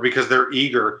or because they're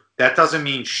eager. That doesn't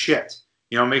mean shit.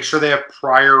 Make sure they have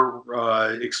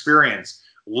prior experience.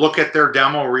 Look at their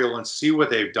demo reel and see what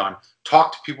they've done.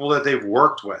 Talk to people that they've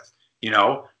worked with.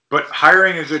 But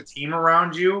hiring a good team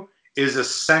around you is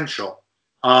essential.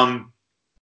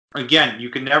 Again, you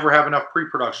can never have enough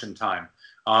pre-production time.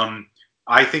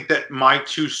 I think that my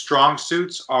two strong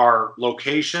suits are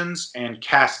locations and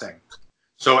casting.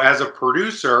 So as a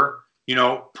producer,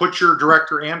 put your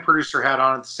director and producer hat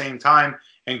on at the same time,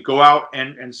 and go out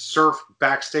and surf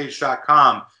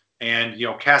backstage.com and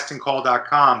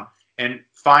castingcall.com and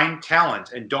find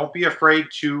talent, and don't be afraid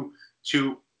to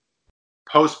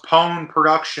postpone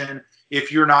production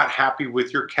if you're not happy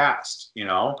with your cast.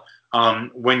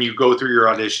 When you go through your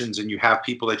auditions and you have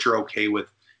people that you're okay with,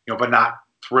 but not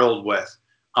thrilled with.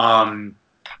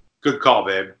 Good call,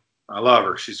 babe. I love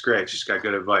her. She's great. She's got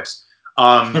good advice.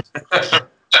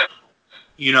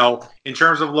 In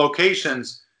terms of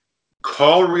locations,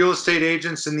 call real estate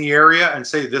agents in the area and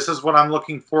say, this is what I'm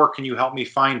looking for. Can you help me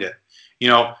find it?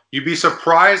 You'd be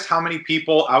surprised how many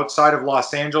people outside of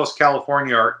Los Angeles,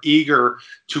 California are eager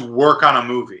to work on a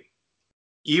movie,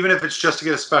 even if it's just to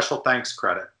get a special thanks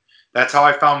credit. That's how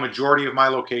I found majority of my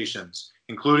locations,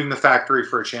 including the factory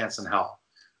for A Chance in Hell.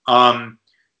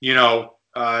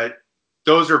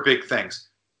 Those are big things.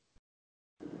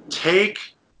 Take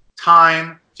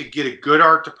time to get a good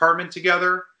art department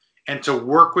together and to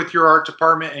work with your art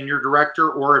department and your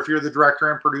director, or if you're the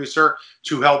director and producer,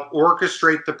 to help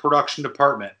orchestrate the production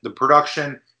department, the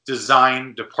production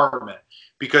design department,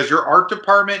 because your art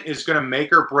department is going to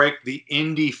make or break the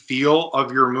indie feel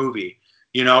of your movie.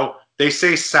 They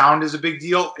say sound is a big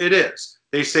deal. It is.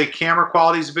 They say camera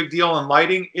quality is a big deal, and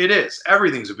lighting. It is.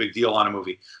 Everything's a big deal on a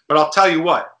movie. But I'll tell you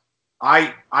what,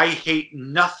 I hate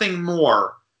nothing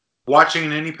more watching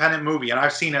an independent movie, and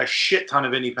I've seen a shit ton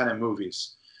of independent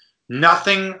movies.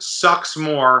 Nothing sucks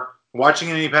more watching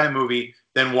an independent movie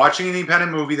than watching an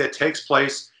independent movie that takes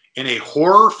place in a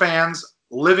horror fan's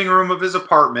living room of his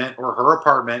apartment or her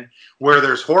apartment, where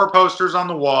there's horror posters on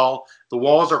the wall. The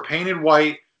walls are painted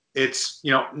white. It's,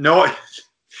 no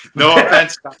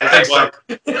offense, guys, but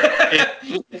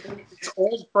it's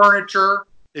old furniture.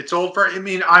 It's old for. I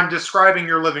mean, I'm describing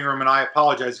your living room, and I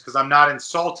apologize because I'm not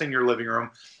insulting your living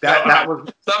room. That was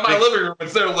it's not my living room;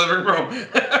 it's their living room.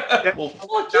 Well,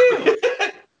 fuck you.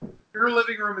 Your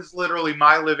living room is literally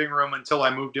my living room until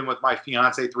I moved in with my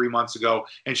fiance 3 months ago,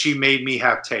 and she made me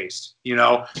have taste.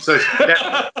 So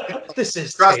This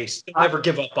is taste. I'll never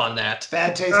give up on that.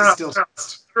 Bad taste is still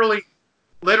taste.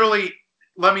 Literally.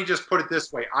 Let me just put it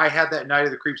this way: I had that Night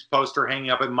of the Creeps poster hanging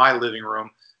up in my living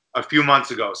room a few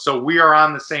months ago. So we are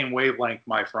on the same wavelength,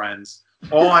 my friends.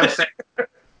 All I'm saying,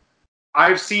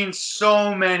 I've seen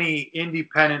so many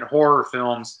independent horror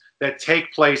films that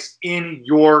take place in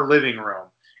your living room.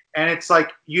 And it's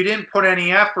like, you didn't put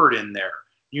any effort in there.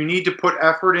 You need to put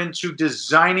effort into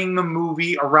designing the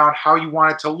movie around how you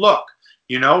want it to look.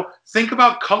 You know, think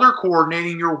about color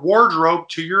coordinating your wardrobe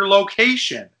to your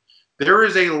location. There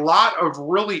is a lot of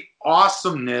really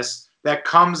awesomeness that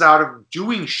comes out of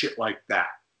doing shit like that,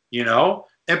 you know?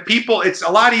 And people, it's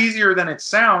a lot easier than it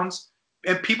sounds,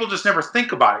 and people just never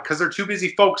think about it because they're too busy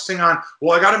focusing on,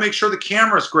 well, I got to make sure the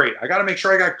camera's great. I got to make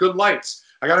sure I got good lights.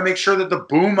 I got to make sure that the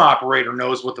boom operator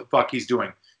knows what the fuck he's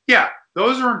doing. Yeah,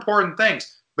 those are important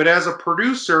things. But as a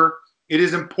producer, it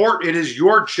is important. It is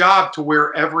your job to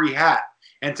wear every hat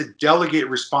and to delegate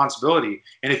responsibility.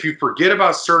 And if you forget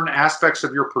about certain aspects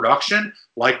of your production,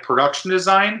 like production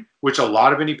design, which a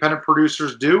lot of independent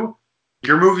producers do,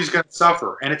 your movie's going to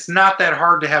suffer. And it's not that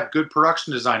hard to have good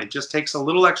production design. It just takes a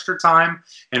little extra time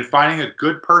and finding a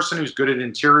good person who's good at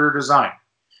interior design.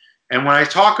 And when I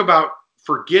talk about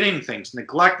forgetting things,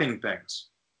 neglecting things,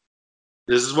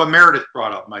 this is what Meredith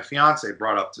brought up, my fiance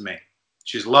brought up to me.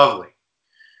 She's lovely.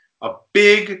 A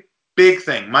big, big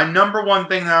thing. My number one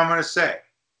thing that I'm going to say,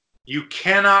 you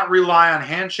cannot rely on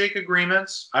handshake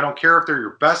agreements. I don't care if they're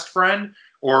your best friend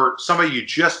or somebody you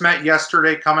just met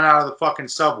yesterday coming out of the fucking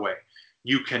subway.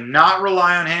 You cannot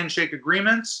rely on handshake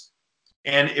agreements.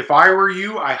 And if I were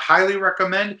you, I highly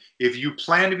recommend, if you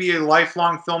plan to be a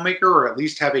lifelong filmmaker or at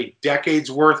least have a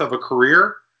decade's worth of a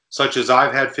career, such as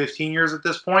I've had 15 years at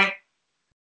this point,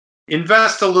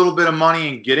 invest a little bit of money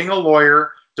in getting a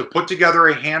lawyer to put together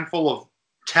a handful of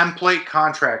template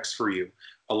contracts for you.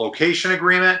 A location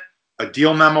agreement, a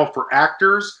deal memo for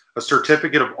actors, a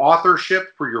certificate of authorship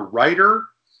for your writer,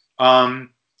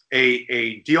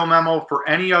 a deal memo for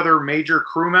any other major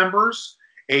crew members,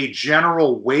 a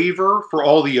general waiver for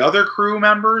all the other crew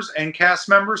members and cast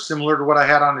members, similar to what I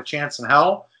had on A Chance in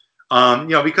Hell. You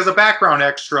know, because a background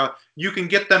extra, you can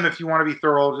get them if you want to be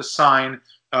thorough to sign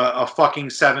a fucking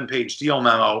 7-page deal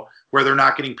memo where they're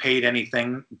not getting paid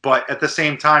anything, but at the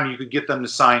same time, you could get them to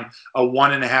sign a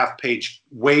 1.5-page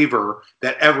waiver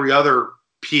that every other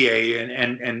PA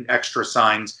and extra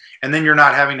signs, and then you're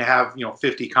not having to have, you know,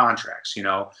 50 contracts, you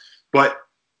know. But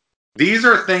these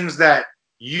are things that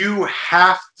you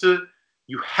have to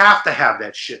have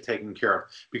that shit taken care of,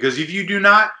 because if you do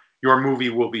not, your movie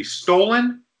will be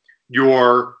stolen,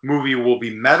 your movie will be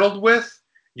meddled with,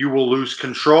 you will lose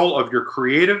control of your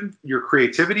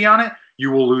creativity on it.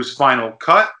 You will lose final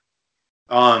cut.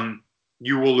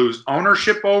 You will lose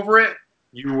ownership over it.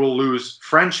 You will lose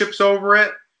friendships over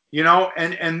it. You know,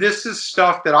 and this is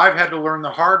stuff that I've had to learn the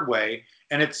hard way,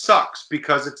 and it sucks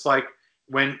because it's like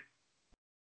when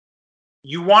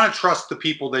you want to trust the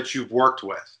people that you've worked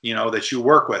with, you know, that you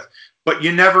work with, but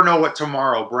you never know what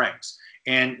tomorrow brings.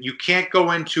 And you can't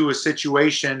go into a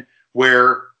situation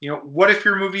where, you know, what if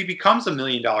your movie becomes $1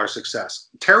 million success?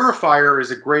 Terrifier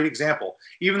is a great example.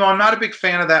 Even though I'm not a big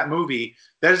fan of that movie,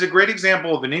 that is a great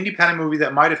example of an independent movie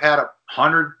that might have had a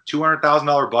 $100,000,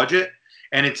 $200,000 budget,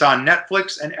 and it's on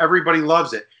Netflix and everybody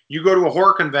loves it. You go to a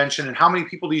horror convention and how many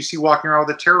people do you see walking around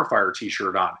with a Terrifier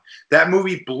t-shirt on? That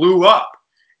movie blew up.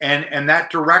 And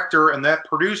that director and that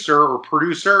producer or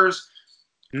producers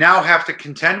now have to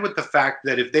contend with the fact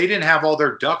that if they didn't have all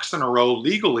their ducks in a row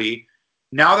legally,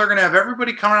 now they're going to have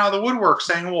everybody coming out of the woodwork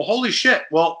saying, well, holy shit,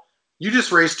 well, you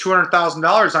just raised $200,000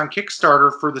 on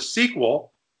Kickstarter for the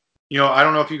sequel. You know, I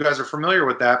don't know if you guys are familiar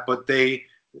with that, but they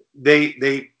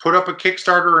put up a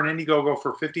Kickstarter and Indiegogo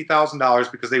for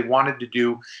 $50,000 because they wanted to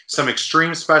do some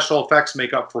extreme special effects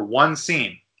makeup for one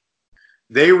scene.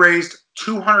 They raised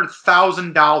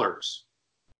 $200,000.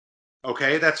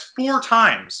 Okay, that's 4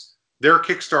 times their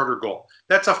Kickstarter goal.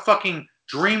 That's a fucking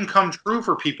dream come true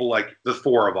for people like the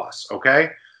 4 of us,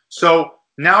 okay? So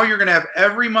now you're going to have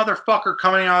every motherfucker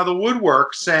coming out of the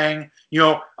woodwork saying, you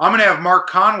know, I'm going to have Mark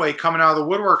Conway coming out of the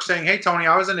woodwork saying, hey, Tony,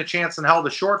 I was in A Chance in Hell, the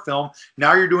short film.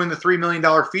 Now you're doing the $3 million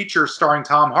feature starring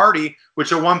Tom Hardy,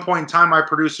 which at one point in time my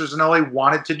producers in LA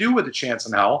wanted to do with A Chance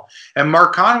in Hell. And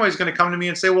Mark Conway is going to come to me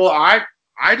and say, well,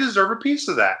 I deserve a piece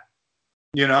of that,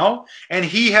 you know? And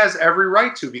he has every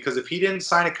right to, because if he didn't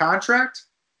sign a contract,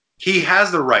 he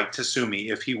has the right to sue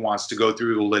me if he wants to go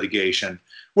through the litigation,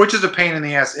 which is a pain in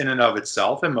the ass in and of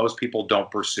itself, and most people don't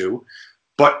pursue.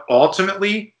 But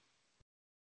ultimately,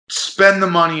 spend the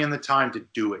money and the time to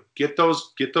do it. Get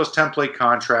those template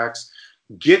contracts.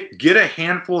 Get a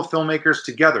handful of filmmakers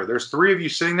together. There's 3 of you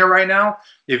sitting there right now.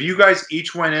 If you guys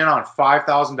each went in on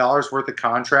 $5,000 worth of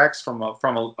contracts from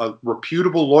a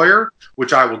reputable lawyer,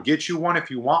 which I will get you one if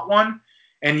you want one,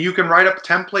 and you can write up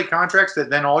template contracts that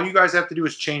then all you guys have to do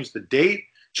is change the date,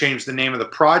 change the name of the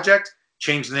project,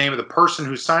 change the name of the person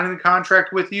who's signing the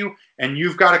contract with you, and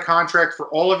you've got a contract for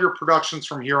all of your productions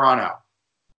from here on out.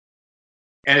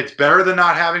 And it's better than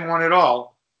not having one at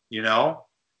all, you know?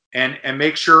 and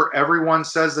make sure everyone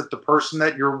says that the person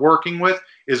that you're working with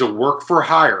is a work for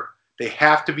hire. They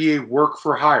have to be a work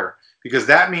for hire, because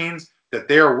that means that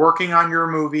they are working on your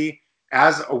movie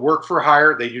as a work for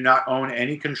hire. They do not own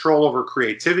any control over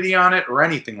creativity on it or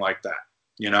anything like that,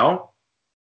 you know?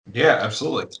 Yeah,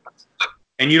 absolutely.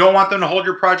 And you don't want them to hold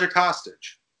your project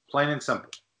hostage, plain and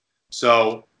simple.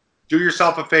 So do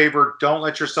yourself a favor. Don't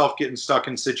let yourself get stuck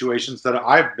in situations that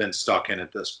I've been stuck in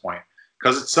at this point,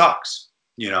 because it sucks,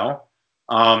 you know?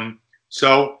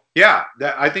 So yeah,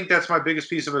 I think that's my biggest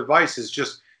piece of advice is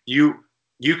just you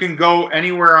can go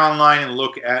anywhere online and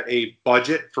look at a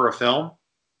budget for a film,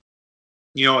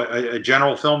 you know, a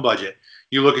general film budget.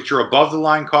 You look at your above the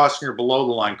line costs and your below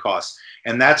the line costs,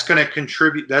 and that's going to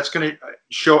contribute. That's going to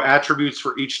show attributes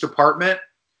for each department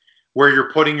where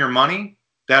you're putting your money.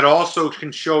 That also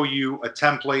can show you a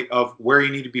template of where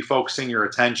you need to be focusing your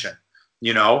attention,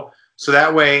 you know? So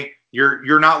that way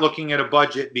you're not looking at a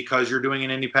budget because you're doing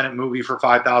an independent movie for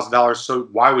 $5,000. So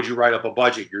why would you write up a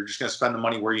budget? You're just going to spend the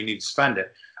money where you need to spend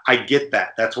it. I get that.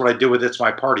 That's what I did with It's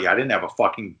My Party. I didn't have a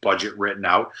fucking budget written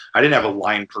out. I didn't have a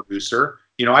line producer.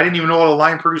 You know, I didn't even know what a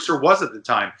line producer was at the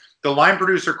time. The line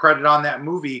producer credit on that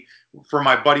movie for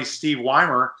my buddy Steve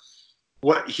Weimer,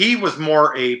 he was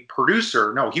more a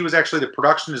producer. No, he was actually the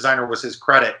production designer was his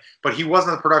credit, but he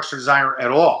wasn't the production designer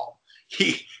at all.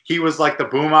 He was like the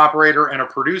boom operator and a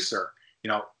producer. You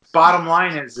know, bottom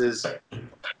line is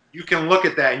you can look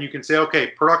at that and you can say, okay,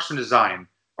 production design,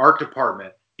 art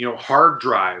department, you know, hard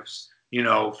drives, you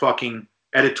know, fucking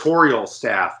editorial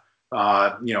staff,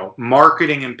 you know,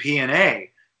 marketing and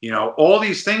P&A, you know, all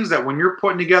these things that when you're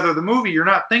putting together the movie, you're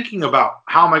not thinking about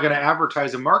how am I going to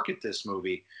advertise and market this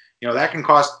movie. You know, that can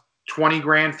cost 20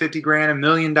 grand, 50 grand, $1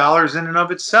 million in and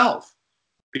of itself,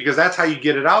 because that's how you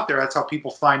get it out there. That's how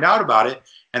people find out about it.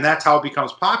 And that's how it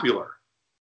becomes popular,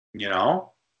 you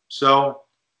know? So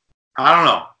I don't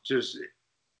know, just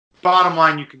bottom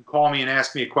line, you can call me and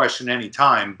ask me a question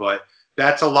anytime, but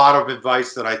that's a lot of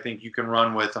advice that I think you can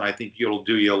run with. And I think it'll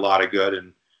do you a lot of good.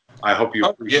 And I hope you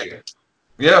appreciate it.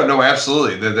 Yeah, no,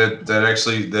 absolutely.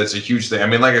 That's a huge thing. I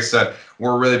mean, like I said,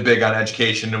 we're really big on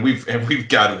education, and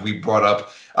we brought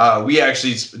up. We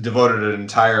actually devoted an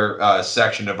entire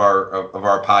section of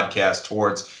our podcast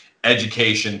towards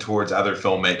education towards other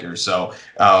filmmakers. So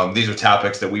these are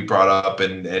topics that we brought up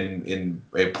and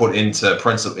put into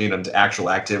principle, you know, to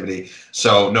actual activity.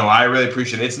 So no, I really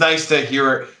appreciate it. It's nice to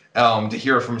hear it. To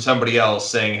hear from somebody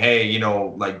else saying, hey, you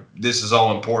know, like this is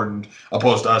all important,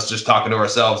 opposed to us just talking to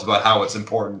ourselves about how it's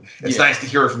important. It's nice to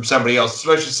hear it from somebody else,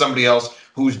 especially somebody else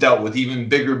who's dealt with even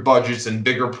bigger budgets and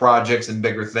bigger projects and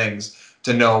bigger things,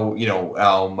 to know, you know,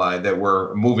 that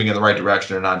we're moving in the right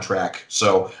direction and on track.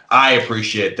 So I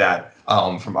appreciate that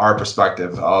from our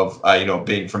perspective of, you know,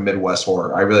 being from Midwest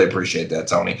Horror. I really appreciate that,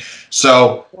 Tony.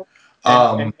 So,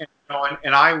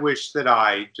 and I wish that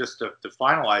I, just to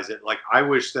finalize it, like I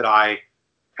wish that I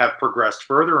have progressed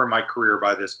further in my career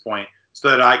by this point so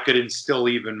that I could instill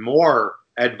even more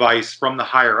advice from the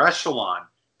higher echelon.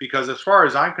 Because as far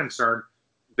as I'm concerned,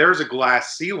 there's a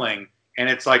glass ceiling, and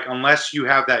it's like unless you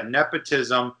have that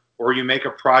nepotism or you make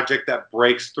a project that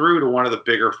breaks through to one of the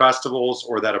bigger festivals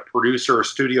or that a producer or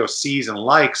studio sees and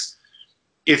likes,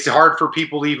 it's hard for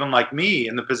people even like me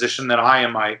in the position that I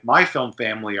and my film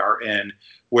family are in,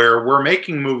 where we're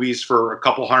making movies for a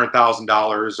couple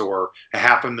 $100,000 or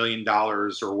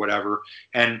 $500,000 or whatever.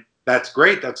 And that's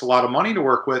great. That's a lot of money to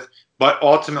work with. But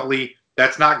ultimately,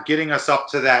 that's not getting us up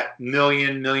to that $1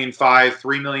 million, $1.5 million,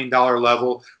 $3 million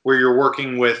level where you're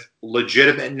working with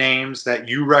legitimate names that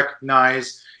you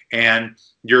recognize, and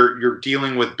you're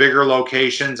dealing with bigger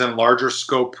locations and larger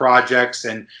scope projects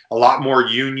and a lot more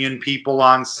union people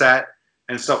on set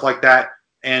and stuff like that.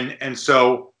 And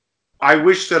so I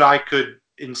wish that I could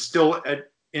instill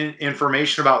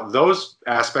information about those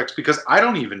aspects, because I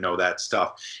don't even know that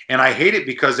stuff. And I hate it,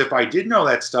 because if I did know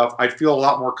that stuff, I'd feel a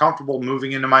lot more comfortable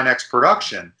moving into my next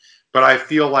production. But I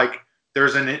feel like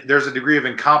there's a degree of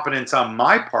incompetence on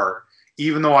my part,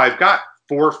 even though I've got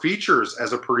 4 features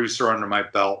as a producer under my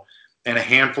belt and a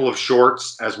handful of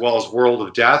shorts, as well as World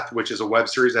of Death, which is a web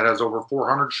series that has over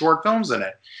 400 short films in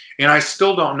it. And I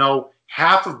still don't know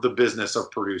half of the business of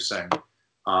producing.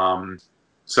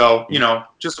 So, you know,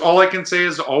 just all I can say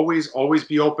is always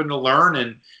be open to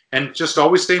learn, and just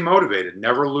always stay motivated.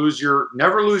 Never lose your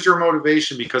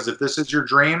motivation, because if this is your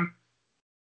dream,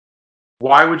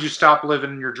 why would you stop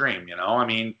living your dream? You know, I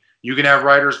mean, you can have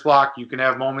writer's block. You can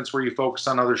have moments where you focus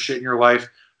on other shit in your life.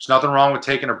 There's nothing wrong with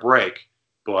taking a break,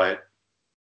 but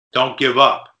don't give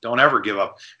up. Don't ever give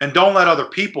up. And don't let other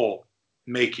people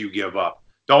make you give up.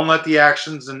 Don't let the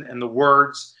actions and the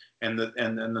words and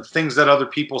the things that other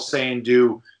people say and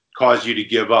do cause you to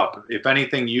give up. If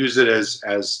anything, use it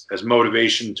as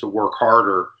motivation to work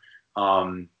harder.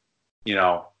 You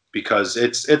know, because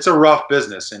it's a rough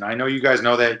business, and I know you guys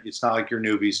know that. It's not like you're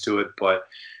newbies to it, but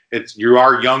you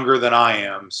are younger than I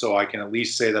am, so I can at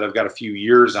least say that I've got a few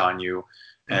years on you,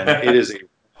 and it is a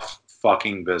rough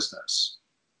fucking business.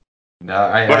 No,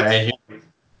 I hear you.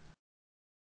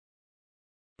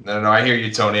 No, I hear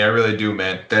you, Tony. I really do,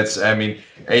 man. I mean,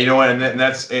 you know what, and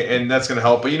that's going to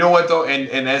help. But you know what, though,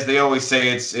 and as they always say,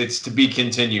 it's to be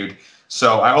continued.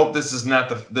 So I hope this is not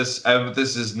this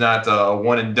is not a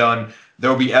one and done. There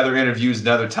will be other interviews and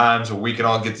other times where we can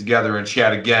all get together and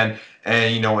chat again.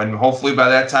 And you know, and hopefully by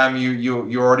that time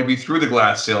you already be through the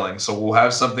glass ceiling. So we'll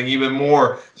have something even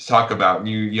more to talk about.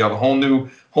 You have a whole new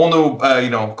you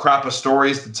know, crop of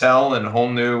stories to tell, and a whole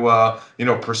new you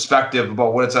know, perspective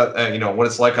about what it's you know, what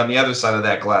it's like on the other side of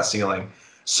that glass ceiling.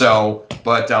 So,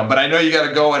 but I know you got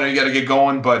to go. I know you got to get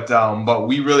going. But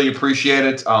we really appreciate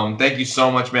it. Thank you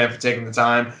so much, man, for taking the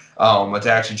time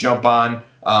to actually jump on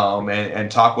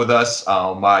and talk with us.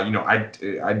 You know,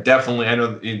 I definitely, I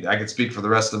know I can speak for the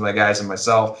rest of my guys and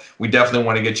myself. We definitely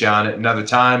want to get you on it another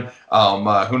time.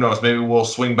 Who knows? Maybe we'll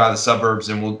swing by the suburbs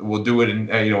and we'll do it in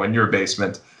you know, in your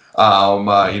basement. You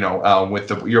know,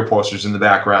 with your posters in the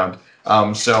background.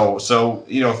 So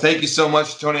you know, thank you so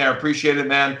much, Tony. I appreciate it,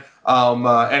 man.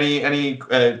 Zach,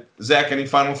 any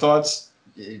final thoughts?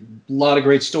 A lot of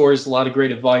great stories, a lot of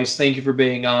great advice. Thank you for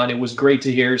being on. It was great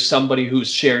to hear somebody who's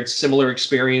shared similar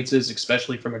experiences,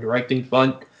 especially from a directing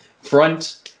front.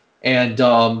 And,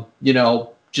 you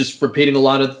know, just repeating a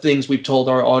lot of things we've told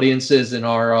our audiences in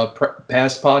our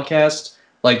past podcasts.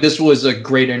 Like, this was a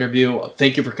great interview.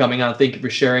 Thank you for coming on. Thank you for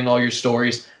sharing all your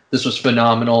stories. This was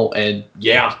phenomenal. And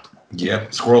yeah,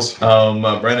 squirrels.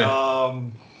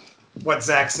 Brandon. What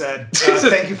Zach said.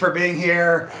 Thank you for being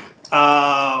here.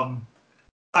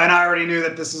 And I already knew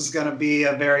that this was going to be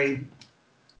a very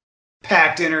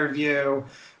packed interview.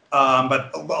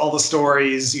 But all the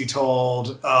stories you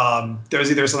told, there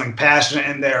was either something passionate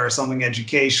in there or something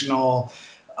educational.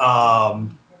 Yeah,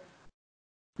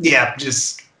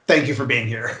 just thank you for being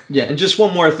here. Yeah, and just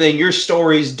one more thing. Your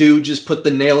stories do just put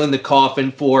the nail in the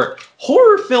coffin for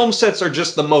horror film sets are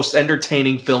just the most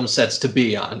entertaining film sets to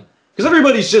be on. Because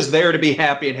everybody's just there to be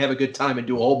happy and have a good time and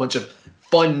do a whole bunch of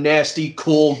fun, nasty,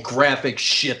 cool, graphic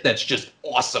shit that's just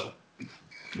awesome.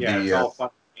 Yeah, it's all fun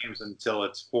games until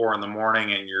it's 4 a.m.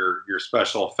 and your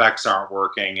special effects aren't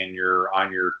working and you're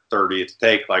on your 30th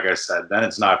take, like I said. Then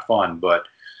it's not fun. But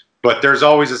there's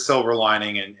always a silver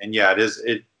lining, and yeah,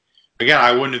 it again,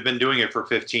 I wouldn't have been doing it for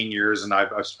 15 years, and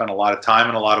I've spent a lot of time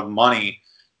and a lot of money,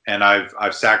 and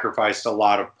I've sacrificed a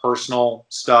lot of personal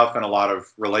stuff and a lot of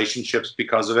relationships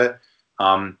because of it.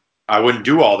 I wouldn't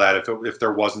do all that if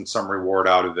there wasn't some reward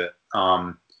out of it.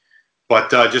 But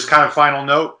just kind of final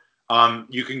note,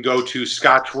 you can go to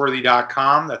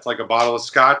scotchworthy.com. That's like a bottle of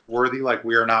scotch, worthy like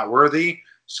we are not worthy.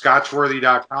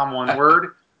 Scotchworthy.com, one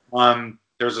word.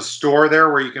 There's a store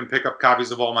there where you can pick up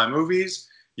copies of all my movies.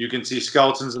 You can see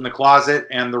Skeletons in the Closet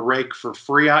and The Rake for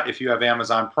free if you have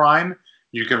Amazon Prime.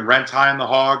 You can rent High on the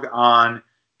Hog on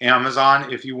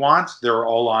Amazon if you want. They're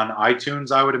all on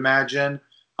iTunes, I would imagine.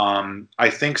 I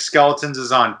think Skeletons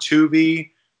is on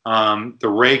Tubi. The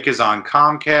Rake is on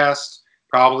Comcast,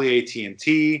 probably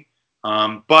AT&T.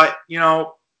 But, you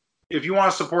know, if you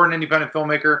want to support an independent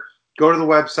filmmaker, go to the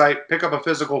website, pick up a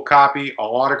physical copy.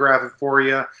 I'll autograph it for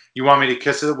you. You want me to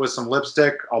kiss it with some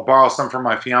lipstick? I'll borrow some from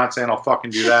my fiance and I'll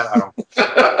fucking do that. I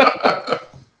don't.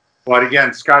 But again,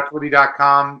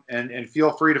 scotchworthy.com, and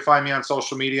feel free to find me on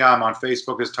social media. I'm on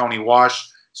Facebook as Tony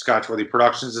Wash. Scotchworthy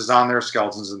Productions is on there.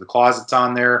 Skeletons in the Closet's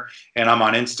on there. And I'm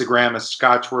on Instagram as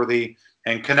Scotchworthy.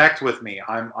 And connect with me.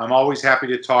 I'm always happy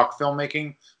to talk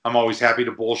filmmaking. I'm always happy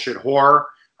to bullshit horror.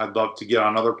 I'd love to get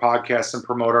on other podcasts and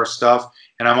promote our stuff.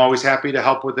 And I'm always happy to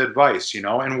help with advice, you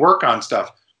know, and work on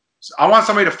stuff. So I want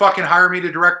somebody to fucking hire me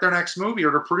to direct their next movie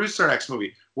or to produce their next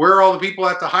movie. Where are all the people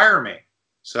that have to hire me?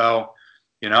 So,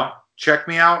 you know, check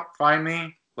me out, find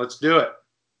me. Let's do it.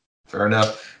 Fair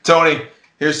enough. Tony,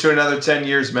 here's to another 10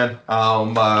 years, man.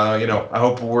 You know, I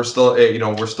hope we're still, you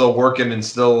know, we're still working and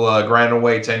still grinding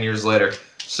away 10 years later.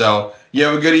 So you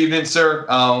have a good evening, sir.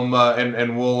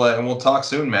 And we'll talk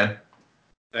soon, man.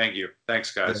 Thank you.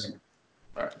 Thanks, guys.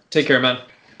 All right. Take care, man.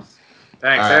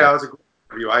 Thanks. Hey, that was a great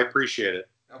interview. I appreciate it.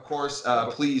 Of course,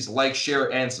 please like,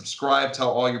 share, and subscribe.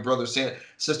 Tell all your brothers,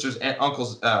 sisters, and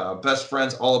uncles, best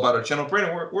friends all about our channel.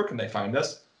 Brandon, where can they find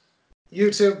us?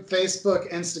 YouTube, Facebook,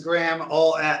 Instagram,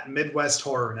 all at Midwest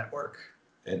Horror Network.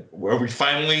 And were we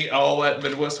finally all at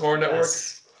Midwest Horror Network?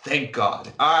 Yes. Thank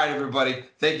God. All right, everybody.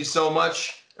 Thank you so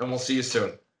much, and we'll see you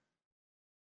soon.